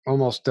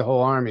almost the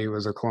whole army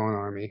was a clone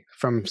army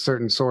from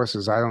certain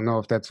sources. I don't know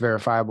if that's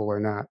verifiable or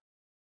not.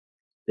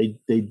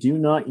 They do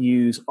not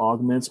use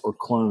augments or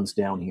clones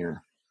down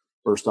here,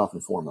 first off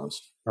and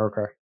foremost.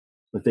 Okay.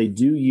 But they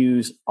do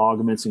use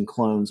augments and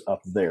clones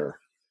up there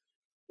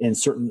in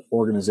certain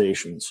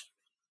organizations.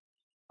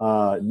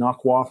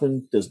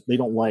 Nachtwaffen, they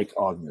don't like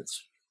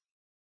augments.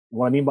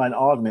 What I mean by an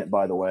augment,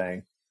 by the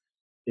way,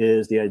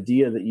 is the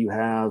idea that you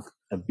have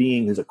a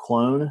being who's a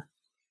clone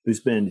who's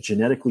been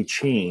genetically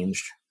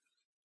changed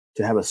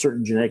to have a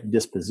certain genetic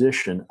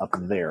disposition up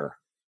there.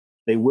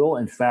 They will,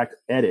 in fact,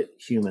 edit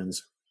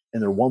humans in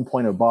their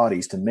 1.0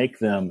 bodies to make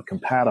them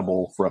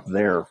compatible for up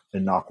there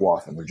in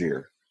Nachtwaffen,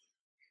 Regier.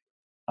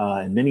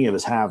 And many of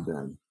us have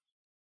been.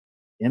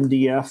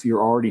 MDF,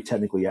 you're already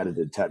technically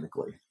edited,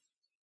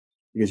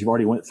 because you've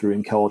already went through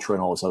MKUltra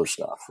and all this other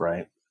stuff,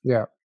 right?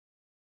 Yeah.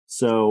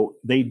 So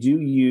they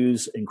do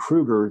use, in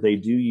Kruger, they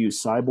do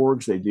use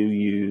cyborgs. They do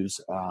use,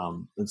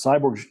 and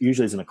cyborgs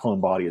usually is in a clone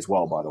body as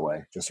well, by the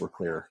way, just so we're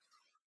clear.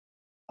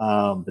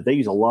 But they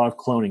use a lot of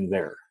cloning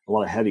there, a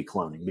lot of heavy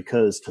cloning,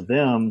 because to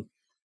them,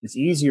 it's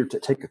easier to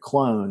take a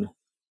clone,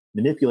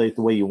 manipulate it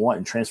the way you want,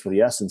 and transfer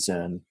the essence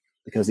in,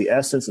 because the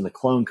essence and the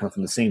clone come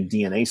from the same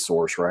DNA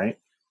source, right?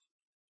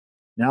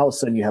 Now all of a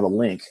sudden you have a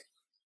link.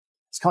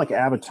 It's kind of like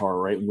Avatar,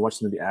 right? When you watch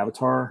the movie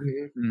Avatar,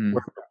 Mm-hmm.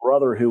 where the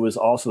brother who was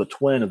also the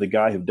twin of the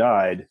guy who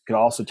died could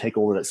also take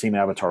over that same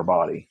Avatar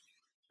body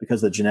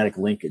because of the genetic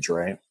linkage,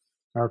 right?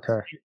 Okay.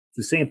 It's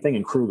the same thing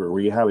in Kruger,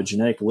 where you have a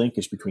genetic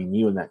linkage between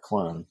you and that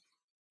clone.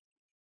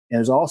 And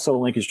there's also a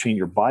linkage between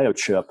your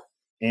biochip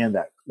and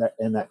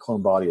that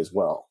clone body as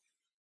well.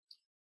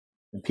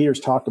 And Peter's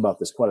talked about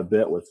this quite a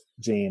bit with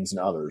James and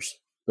others.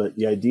 But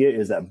the idea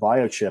is that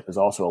biochip is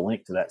also a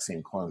link to that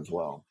same clone as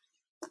well.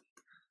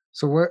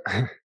 So what?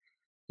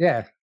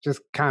 Yeah,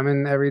 just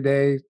common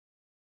everyday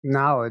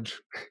knowledge.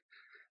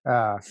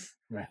 Right.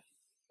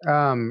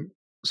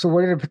 So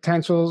what are the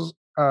potentials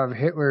of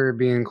Hitler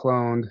being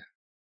cloned?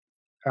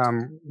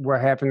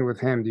 What happened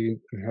with him?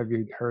 Have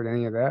you heard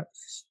any of that?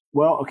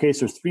 Well, okay,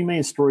 so there's three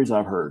main stories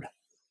I've heard.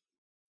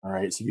 All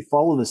right, so if you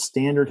follow the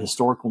standard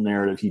historical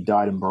narrative, he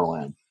died in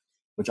Berlin,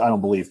 which I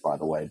don't believe, by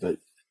the way, but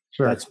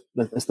Sure.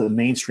 that's the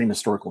mainstream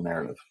historical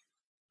narrative.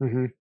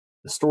 Mm-hmm.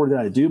 The story that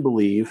I do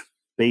believe,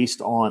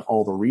 based on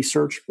all the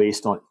research,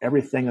 based on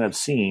everything that I've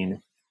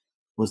seen,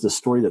 was the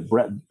story that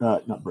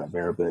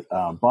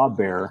Bob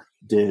Baer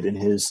did in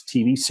his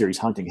TV series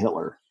Hunting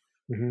Hitler.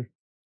 Mm-hmm.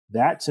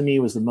 That to me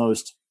was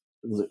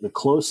the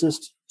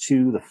closest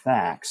to the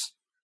facts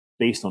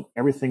based on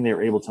everything they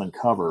were able to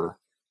uncover.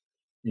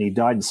 And he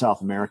died in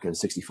South America in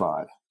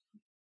 1965.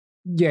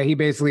 Yeah, he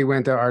basically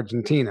went to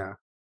Argentina.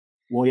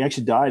 Well, he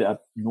actually died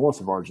up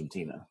north of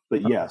Argentina.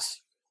 But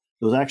yes,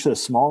 it was actually a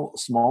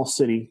small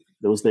city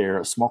that was there,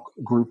 a small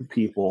group of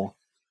people.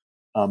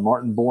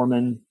 Martin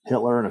Bormann,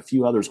 Hitler, and a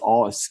few others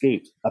all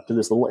escaped up to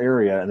this little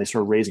area, and they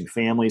started raising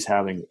families,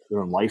 having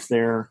their own life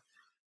there.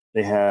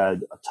 They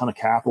had a ton of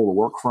capital to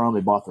work from.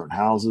 They bought their own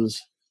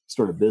houses,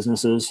 started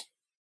businesses.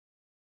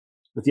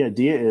 But the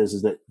idea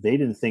is that they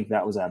didn't think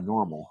that was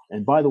abnormal.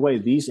 And by the way,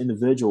 these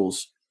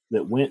individuals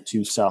that went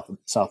to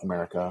South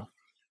America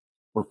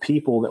were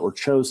people that were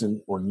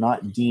chosen or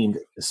not deemed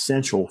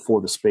essential for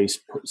the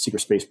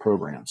secret space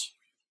programs.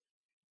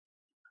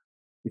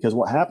 Because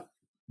what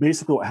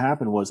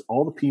happened was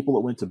all the people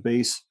that went to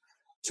base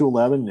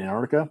 211 in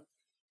Antarctica,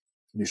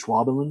 New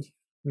Schwabenland,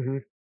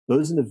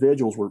 those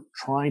individuals were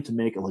trying to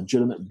make a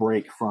legitimate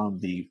break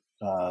from the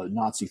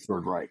Nazi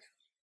Third Reich.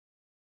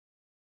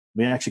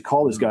 We actually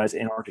call those guys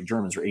Antarctic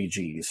Germans, or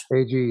AGs.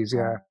 AGs,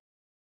 yeah.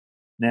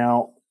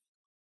 Now,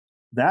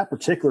 that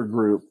particular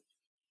group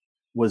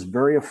was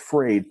very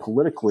afraid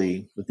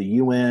politically that the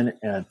UN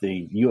and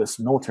the U.S.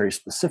 military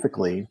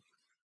specifically,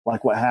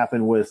 like what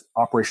happened with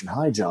Operation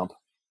High Jump,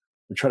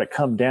 to try to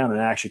come down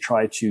and actually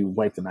try to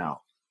wipe them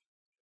out.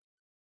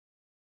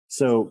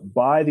 So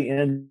by the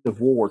end of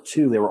World War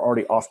II, they were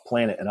already off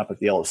planet and up at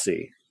the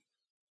LOC.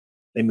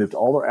 They moved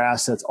all their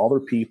assets, all their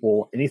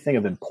people, anything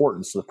of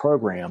importance to the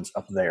programs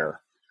up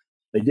there.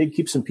 They did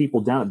keep some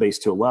people down at Base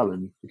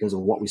 211 because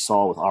of what we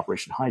saw with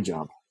Operation High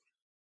Jump.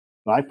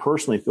 But I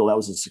personally feel that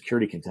was a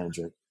security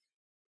contingent,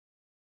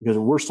 because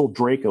we're still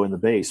Draco in the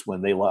base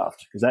when they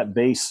left, because that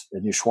base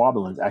at New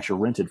Schwabenland actually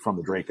rented from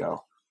the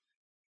Draco.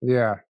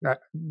 Yeah.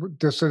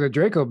 So the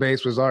Draco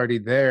base was already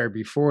there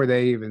before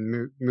they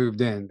even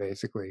moved in,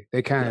 basically.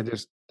 They kind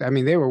of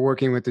they were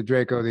working with the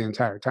Draco the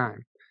entire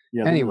time.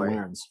 Yeah, anyway.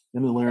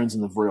 The Larens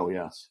and the Vril,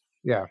 yes.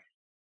 Yeah.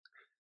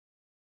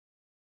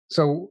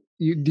 So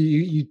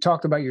you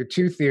talked about your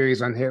two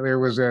theories on Hitler.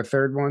 Was there a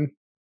third one?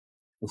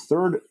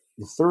 The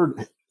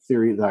third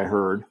theory that I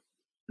heard,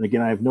 and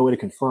again, I have no way to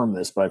confirm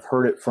this, but I've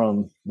heard it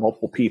from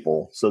multiple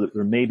people, so that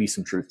there may be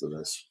some truth to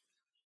this,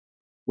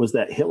 was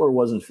that Hitler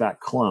was in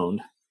fact cloned,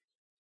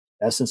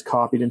 essence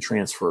copied and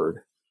transferred,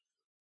 and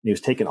he was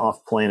taken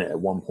off planet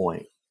at one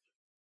point.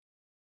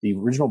 The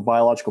original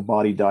biological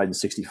body died in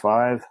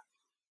 1965.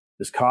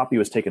 This copy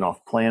was taken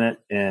off planet,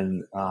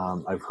 and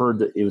I've heard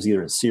that it was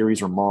either in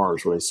Ceres or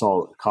Mars where they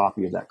saw a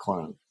copy of that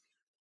clone.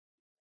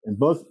 And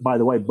both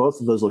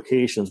of those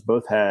locations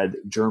both had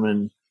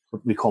German,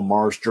 what we call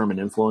Mars German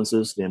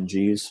influences, the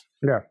MGs.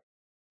 Yeah.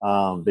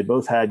 They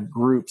both had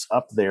groups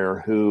up there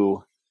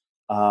who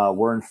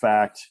were in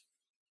fact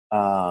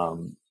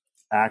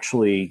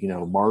actually,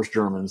 Mars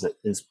Germans. That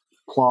is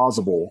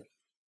plausible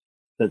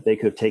that they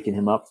could have taken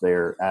him up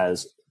there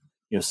as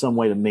some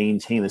way to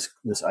maintain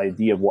this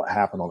idea of what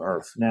happened on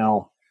Earth.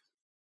 Now,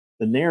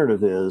 the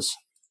narrative is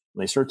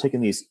when they started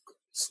taking these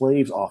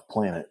slaves off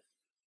planet,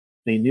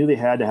 they knew they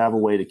had to have a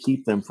way to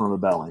keep them from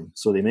rebelling.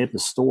 So they made up the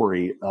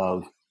story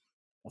of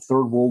a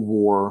Third World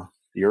War,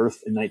 the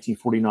Earth in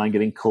 1949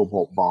 getting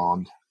cobalt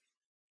bombed,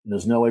 and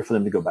there's no way for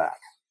them to go back.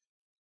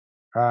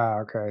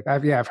 Okay.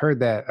 I've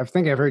heard that. I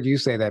think I've heard you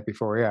say that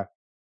before. Yeah.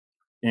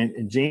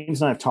 And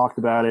James and I have talked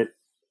about it.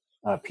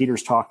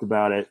 Peter's talked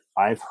about it.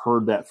 I've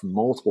heard that from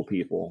multiple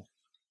people.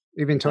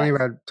 Even Tony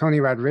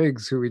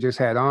Rodriguez, who we just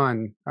had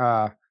on,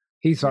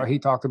 he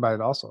talked about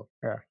it also.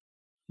 Yeah.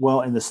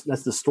 Well, and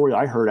that's the story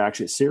I heard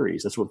actually at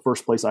Ceres. That's what the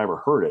first place I ever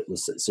heard it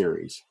was at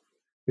Ceres.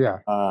 Yeah.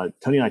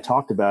 Tony and I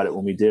talked about it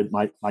when we did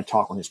my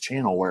talk on his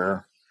channel,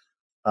 where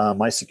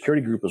my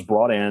security group was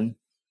brought in.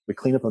 We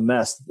cleaned up a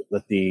mess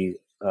that the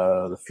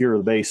Fuhrer of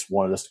the base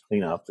wanted us to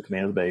clean up, the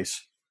command of the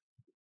base.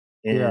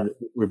 And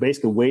we're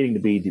basically waiting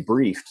to be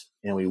debriefed,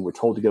 and we were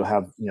told to go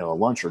have a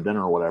lunch or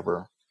dinner or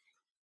whatever.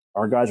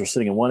 Our guys are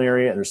sitting in one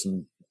area, and there's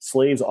some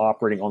slaves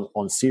operating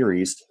on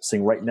Ceres,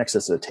 sitting right next to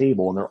us at a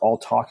table, and they're all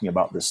talking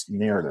about this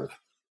narrative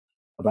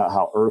about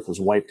how Earth was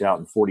wiped out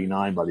in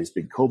 1949 by these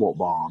big cobalt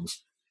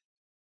bombs.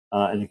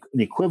 And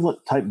the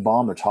equivalent type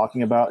bomb they're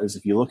talking about is,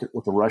 if you look at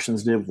what the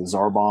Russians did with the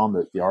Tsar bomb,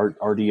 the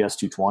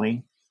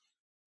RDS-220,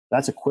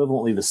 that's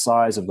equivalently the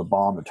size of the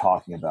bomb they're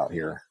talking about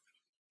here.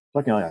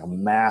 Talking like a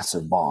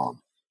massive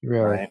bomb.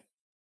 Really? Right?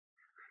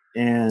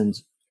 And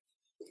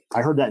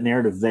I heard that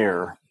narrative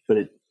there, but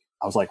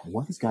I was like,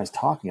 what are these guys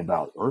talking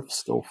about? Earth's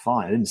still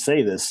fine. I didn't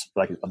say this,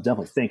 but I'm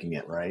definitely thinking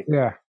it, right?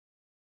 Yeah.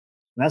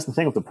 And that's the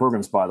thing with the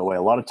programs, by the way.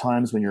 A lot of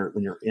times when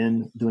you're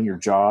in doing your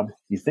job,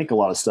 you think a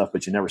lot of stuff,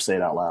 but you never say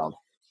it out loud.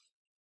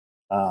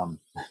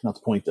 Not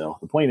the point, though.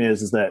 The point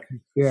is that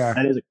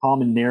that is a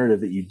common narrative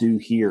that you do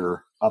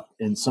hear up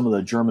in some of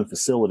the German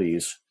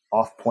facilities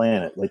off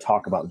planet. They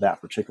talk about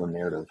that particular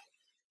narrative.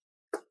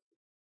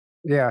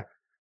 Yeah.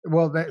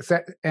 Well,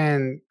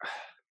 and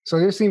so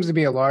there seems to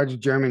be a large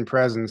German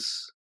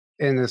presence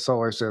in the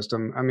solar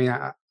system. I mean,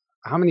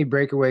 how many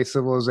breakaway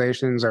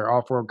civilizations or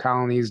off-world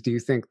colonies do you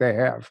think they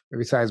have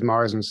besides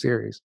Mars and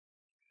Ceres?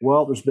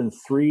 Well, there's been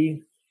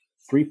three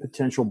three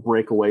potential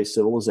breakaway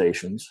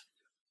civilizations,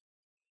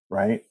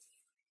 right?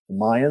 The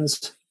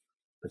Mayans,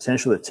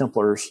 potentially the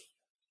Templars,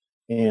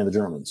 and the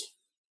Germans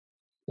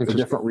for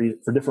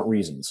different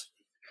reasons.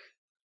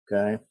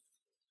 Okay,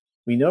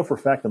 we know for a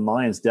fact the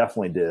Mayans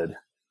definitely did,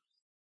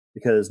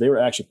 because they were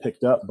actually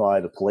picked up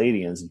by the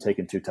Palladians and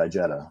taken to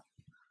Taygeta,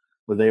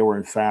 where they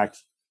were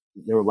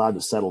allowed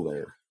to settle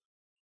there.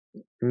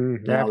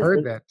 Yeah, I've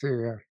heard that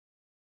too. Yeah.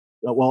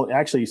 Well,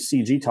 actually,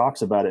 CG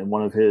talks about it in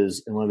one of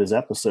his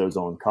episodes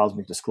on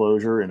Cosmic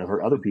Disclosure, and I've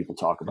heard other people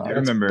talk about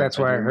it. That's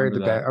why I heard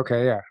that.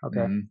 Okay, yeah, okay.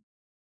 Mm-hmm.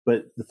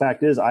 But the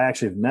fact is, I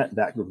actually have met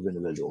that group of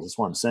individuals. That's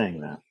why I'm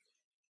saying that.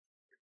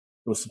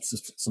 There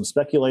was some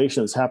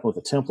speculation that's happened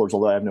with the Templars,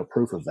 although I have no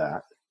proof of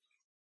that.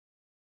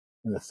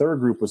 And the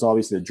third group was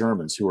obviously the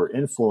Germans, who were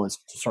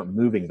influenced to start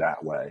moving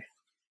that way.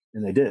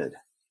 And they did.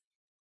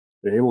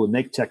 They're able to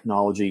make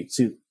technology.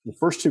 See, the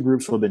first two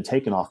groups would have been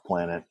taken off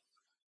planet.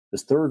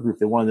 This third group,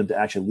 they wanted them to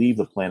actually leave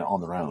the planet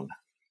on their own,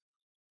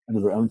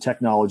 under their own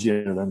technology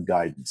and their own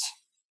guidance.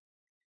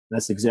 And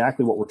that's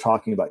exactly what we're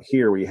talking about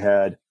here. We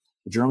had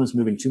the Germans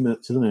moving to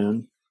the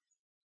moon,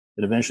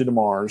 and eventually to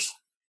Mars.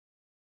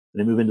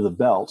 And they move into the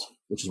belt,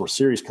 which is where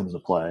Sirius comes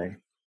into play.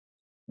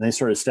 And they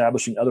start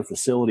establishing other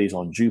facilities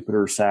on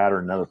Jupiter,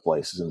 Saturn, and other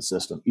places in the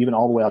system, even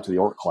all the way out to the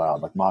Oort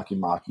cloud, like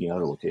Makemake and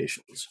other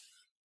locations.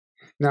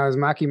 Now, is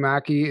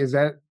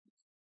Makemake,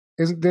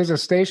 there's a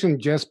station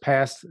just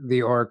past the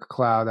Oort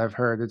cloud, I've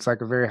heard. It's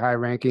like a very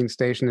high-ranking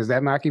station. Is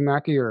that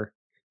Makemake, or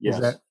yes.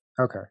 Is that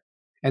okay?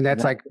 And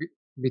that's like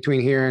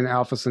between here and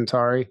Alpha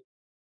Centauri?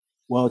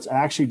 Well, it's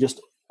actually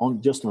just on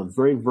the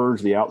very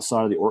verge of the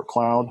outside of the Oort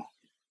cloud,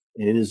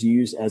 and it is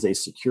used as a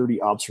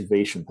security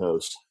observation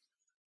post.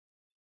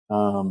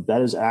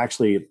 That is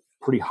actually a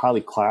pretty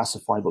highly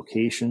classified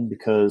location,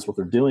 because what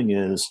they're doing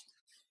is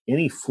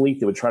any fleet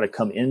that would try to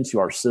come into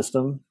our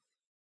system,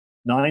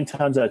 9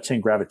 times out of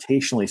 10,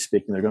 gravitationally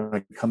speaking, they're going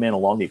to come in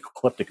along the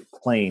ecliptic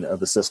plane of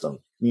the system.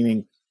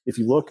 Meaning, if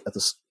you look at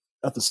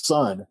the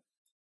sun,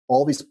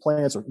 all these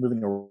planets are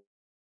moving around.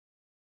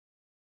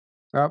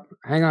 Oh,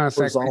 hang on a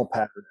second. Horizontal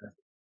pattern.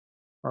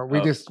 Or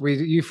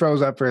you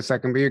froze up for a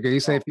second, but you're good. You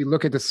say if you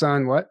look at the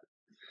sun, what?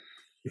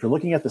 If you're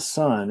looking at the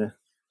sun,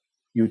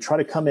 you would try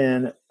to come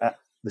in.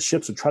 The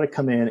ships would try to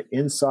come in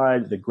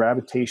inside the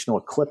gravitational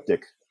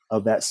ecliptic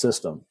of that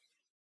system,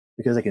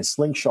 because they can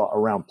slingshot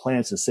around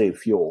planets and save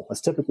fuel.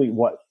 That's typically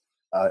what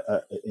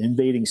an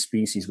invading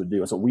species would do.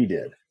 That's what we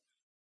did.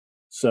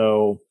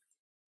 So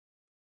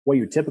what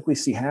you typically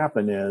see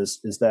happen is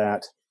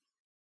that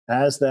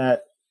as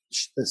that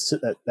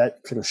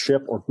sort of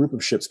ship or group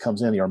of ships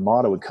comes in, the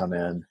armada would come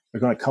in,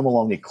 they're going to come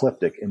along the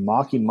ecliptic, and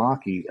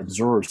Makemake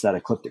observes that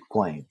ecliptic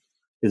plane,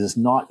 because it's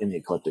not in the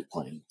ecliptic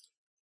plane.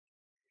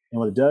 And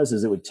what it does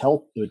is it would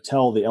tell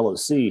the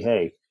LOC,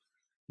 hey,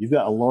 you've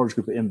got a large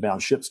group of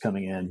inbound ships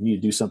coming in. You need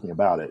to do something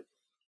about it.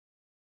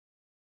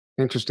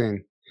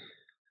 Interesting.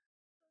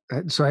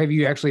 So have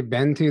you actually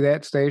been to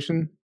that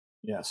station?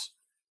 Yes.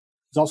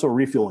 It's also a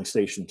refueling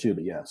station too,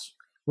 but yes.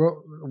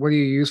 Well, what do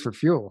you use for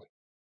fuel?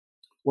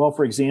 Well,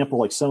 for example,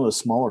 like some of the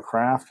smaller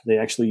craft, they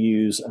actually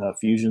use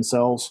fusion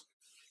cells.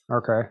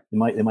 Okay. They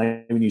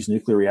might even use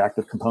nuclear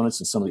reactive components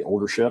in some of the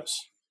older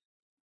ships.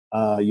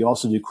 You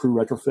also do crew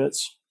retrofits.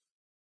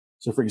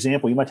 So, for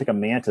example, you might take a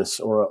Mantis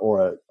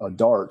or a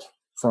Dart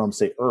from,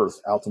 say,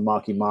 Earth out to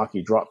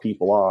Makemake, drop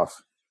people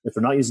off. If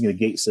they're not using a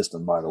gate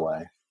system, by the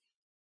way,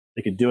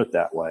 they could do it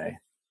that way.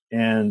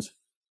 And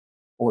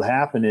what would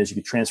happen is you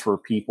could transfer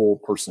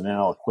people,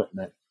 personnel,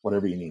 equipment,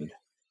 whatever you need.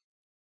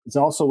 It's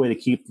also a way to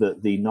keep the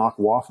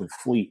Nakwafen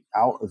fleet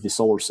out of the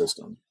solar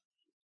system,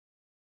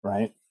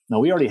 right? Now,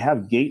 we already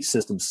have gate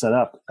systems set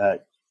up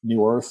at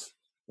New Earth,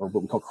 or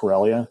what we call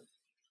Corellia.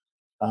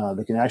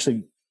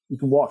 You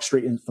can walk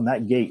straight in from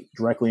that gate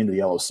directly into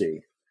the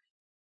LOC.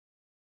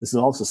 This is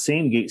also the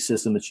same gate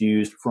system that's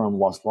used from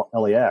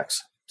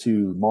LAX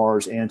to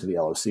Mars and to the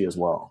LOC as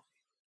well.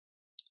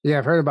 Yeah,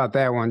 I've heard about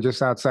that one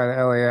just outside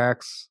of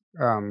LAX.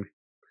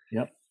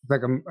 Yep.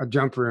 Like a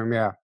jump room,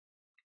 yeah.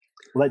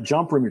 Well, that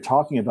jump room you're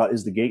talking about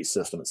is the gate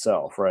system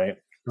itself, right?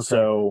 Okay.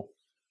 So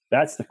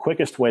that's the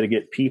quickest way to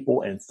get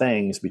people and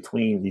things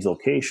between these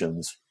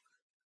locations.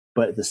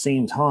 But at the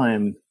same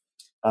time,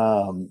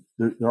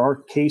 there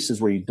are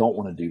cases where you don't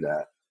want to do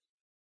that,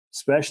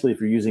 especially if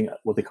you're using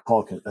what they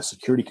call a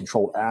security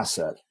controlled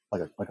asset,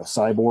 like a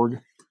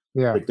cyborg,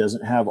 that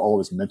doesn't have all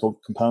of its mental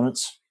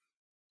components.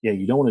 Yeah,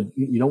 you don't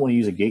want to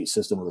use a gate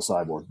system with a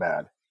cyborg.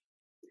 Bad.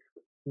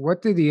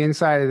 What did the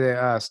inside of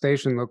the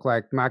station look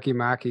like,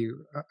 Makemake?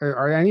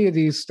 Are any of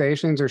these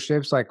stations or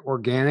ships like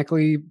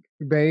organically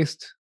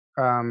based?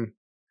 No.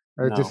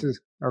 This is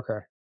okay.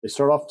 They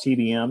start off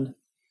TBM.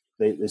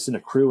 They send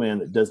a crew in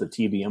that does the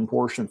TBM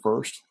portion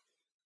first.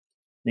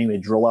 Then they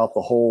drill out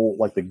the whole,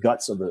 like the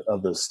guts of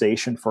the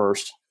station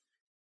first.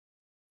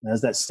 And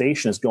as that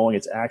station is going,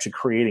 it's actually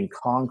creating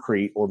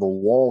concrete or the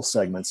wall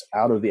segments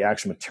out of the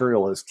actual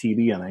material as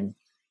TBMing.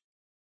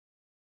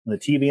 When the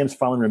TBM is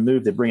finally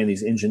removed, they bring in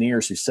these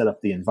engineers who set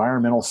up the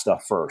environmental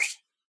stuff first.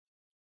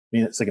 I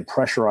mean, it's like a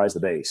pressurize the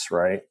base,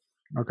 right?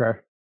 Okay.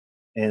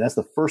 And that's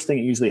the first thing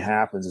that usually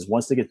happens is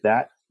once they get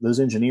those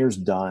engineers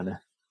done,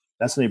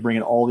 that's when they bring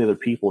in all the other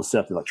people to set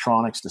up the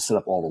electronics, to set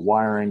up all the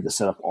wiring, to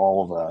set up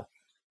all of the,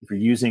 if you're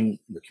using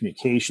the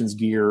communications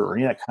gear or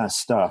any of that kind of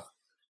stuff.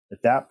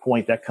 At that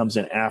point, that comes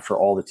in after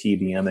all the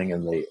TBMing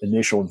and the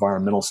initial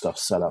environmental stuff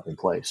set up in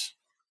place.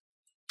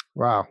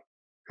 Wow,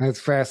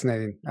 that's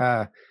fascinating.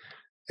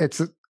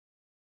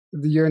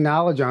 Your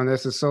knowledge on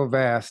this is so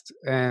vast,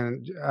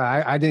 and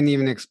I didn't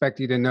even expect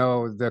you to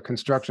know the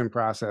construction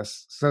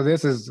process. So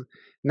this is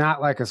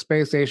not like a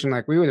space station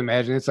like we would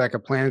imagine. It's like a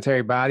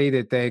planetary body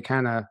that they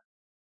kind of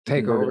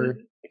take over.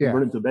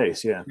 Convert it to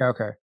base, yeah.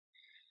 Okay.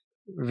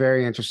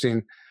 Very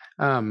interesting.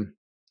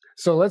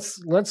 So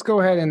let's go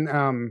ahead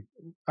and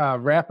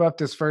wrap up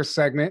this first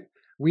segment.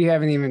 We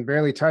haven't even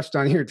barely touched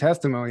on your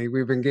testimony.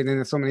 We've been getting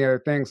into so many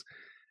other things.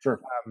 Sure.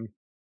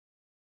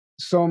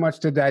 So much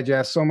to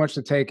digest, so much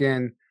to take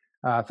in.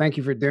 Thank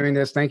you for doing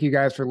this. Thank you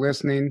guys for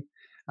listening.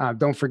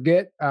 Don't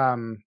forget,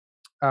 we're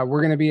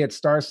going to be at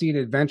Starseed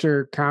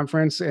Adventure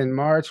Conference in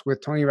March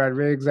with Tony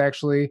Rodriguez,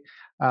 actually.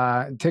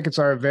 Tickets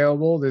are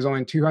available. There's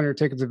only 200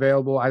 tickets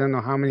available. I don't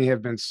know how many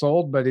have been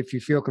sold, but if you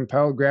feel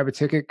compelled, grab a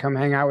ticket, come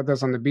hang out with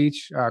us on the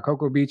beach,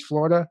 Cocoa Beach,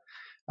 Florida.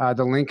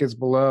 The link is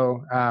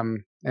below,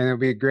 and it'll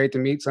be great to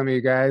meet some of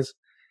you guys.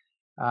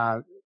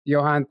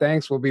 Johan,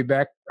 thanks. We'll be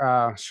back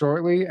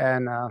shortly.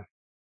 And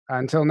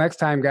until next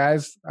time,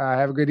 guys,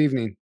 have a good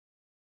evening.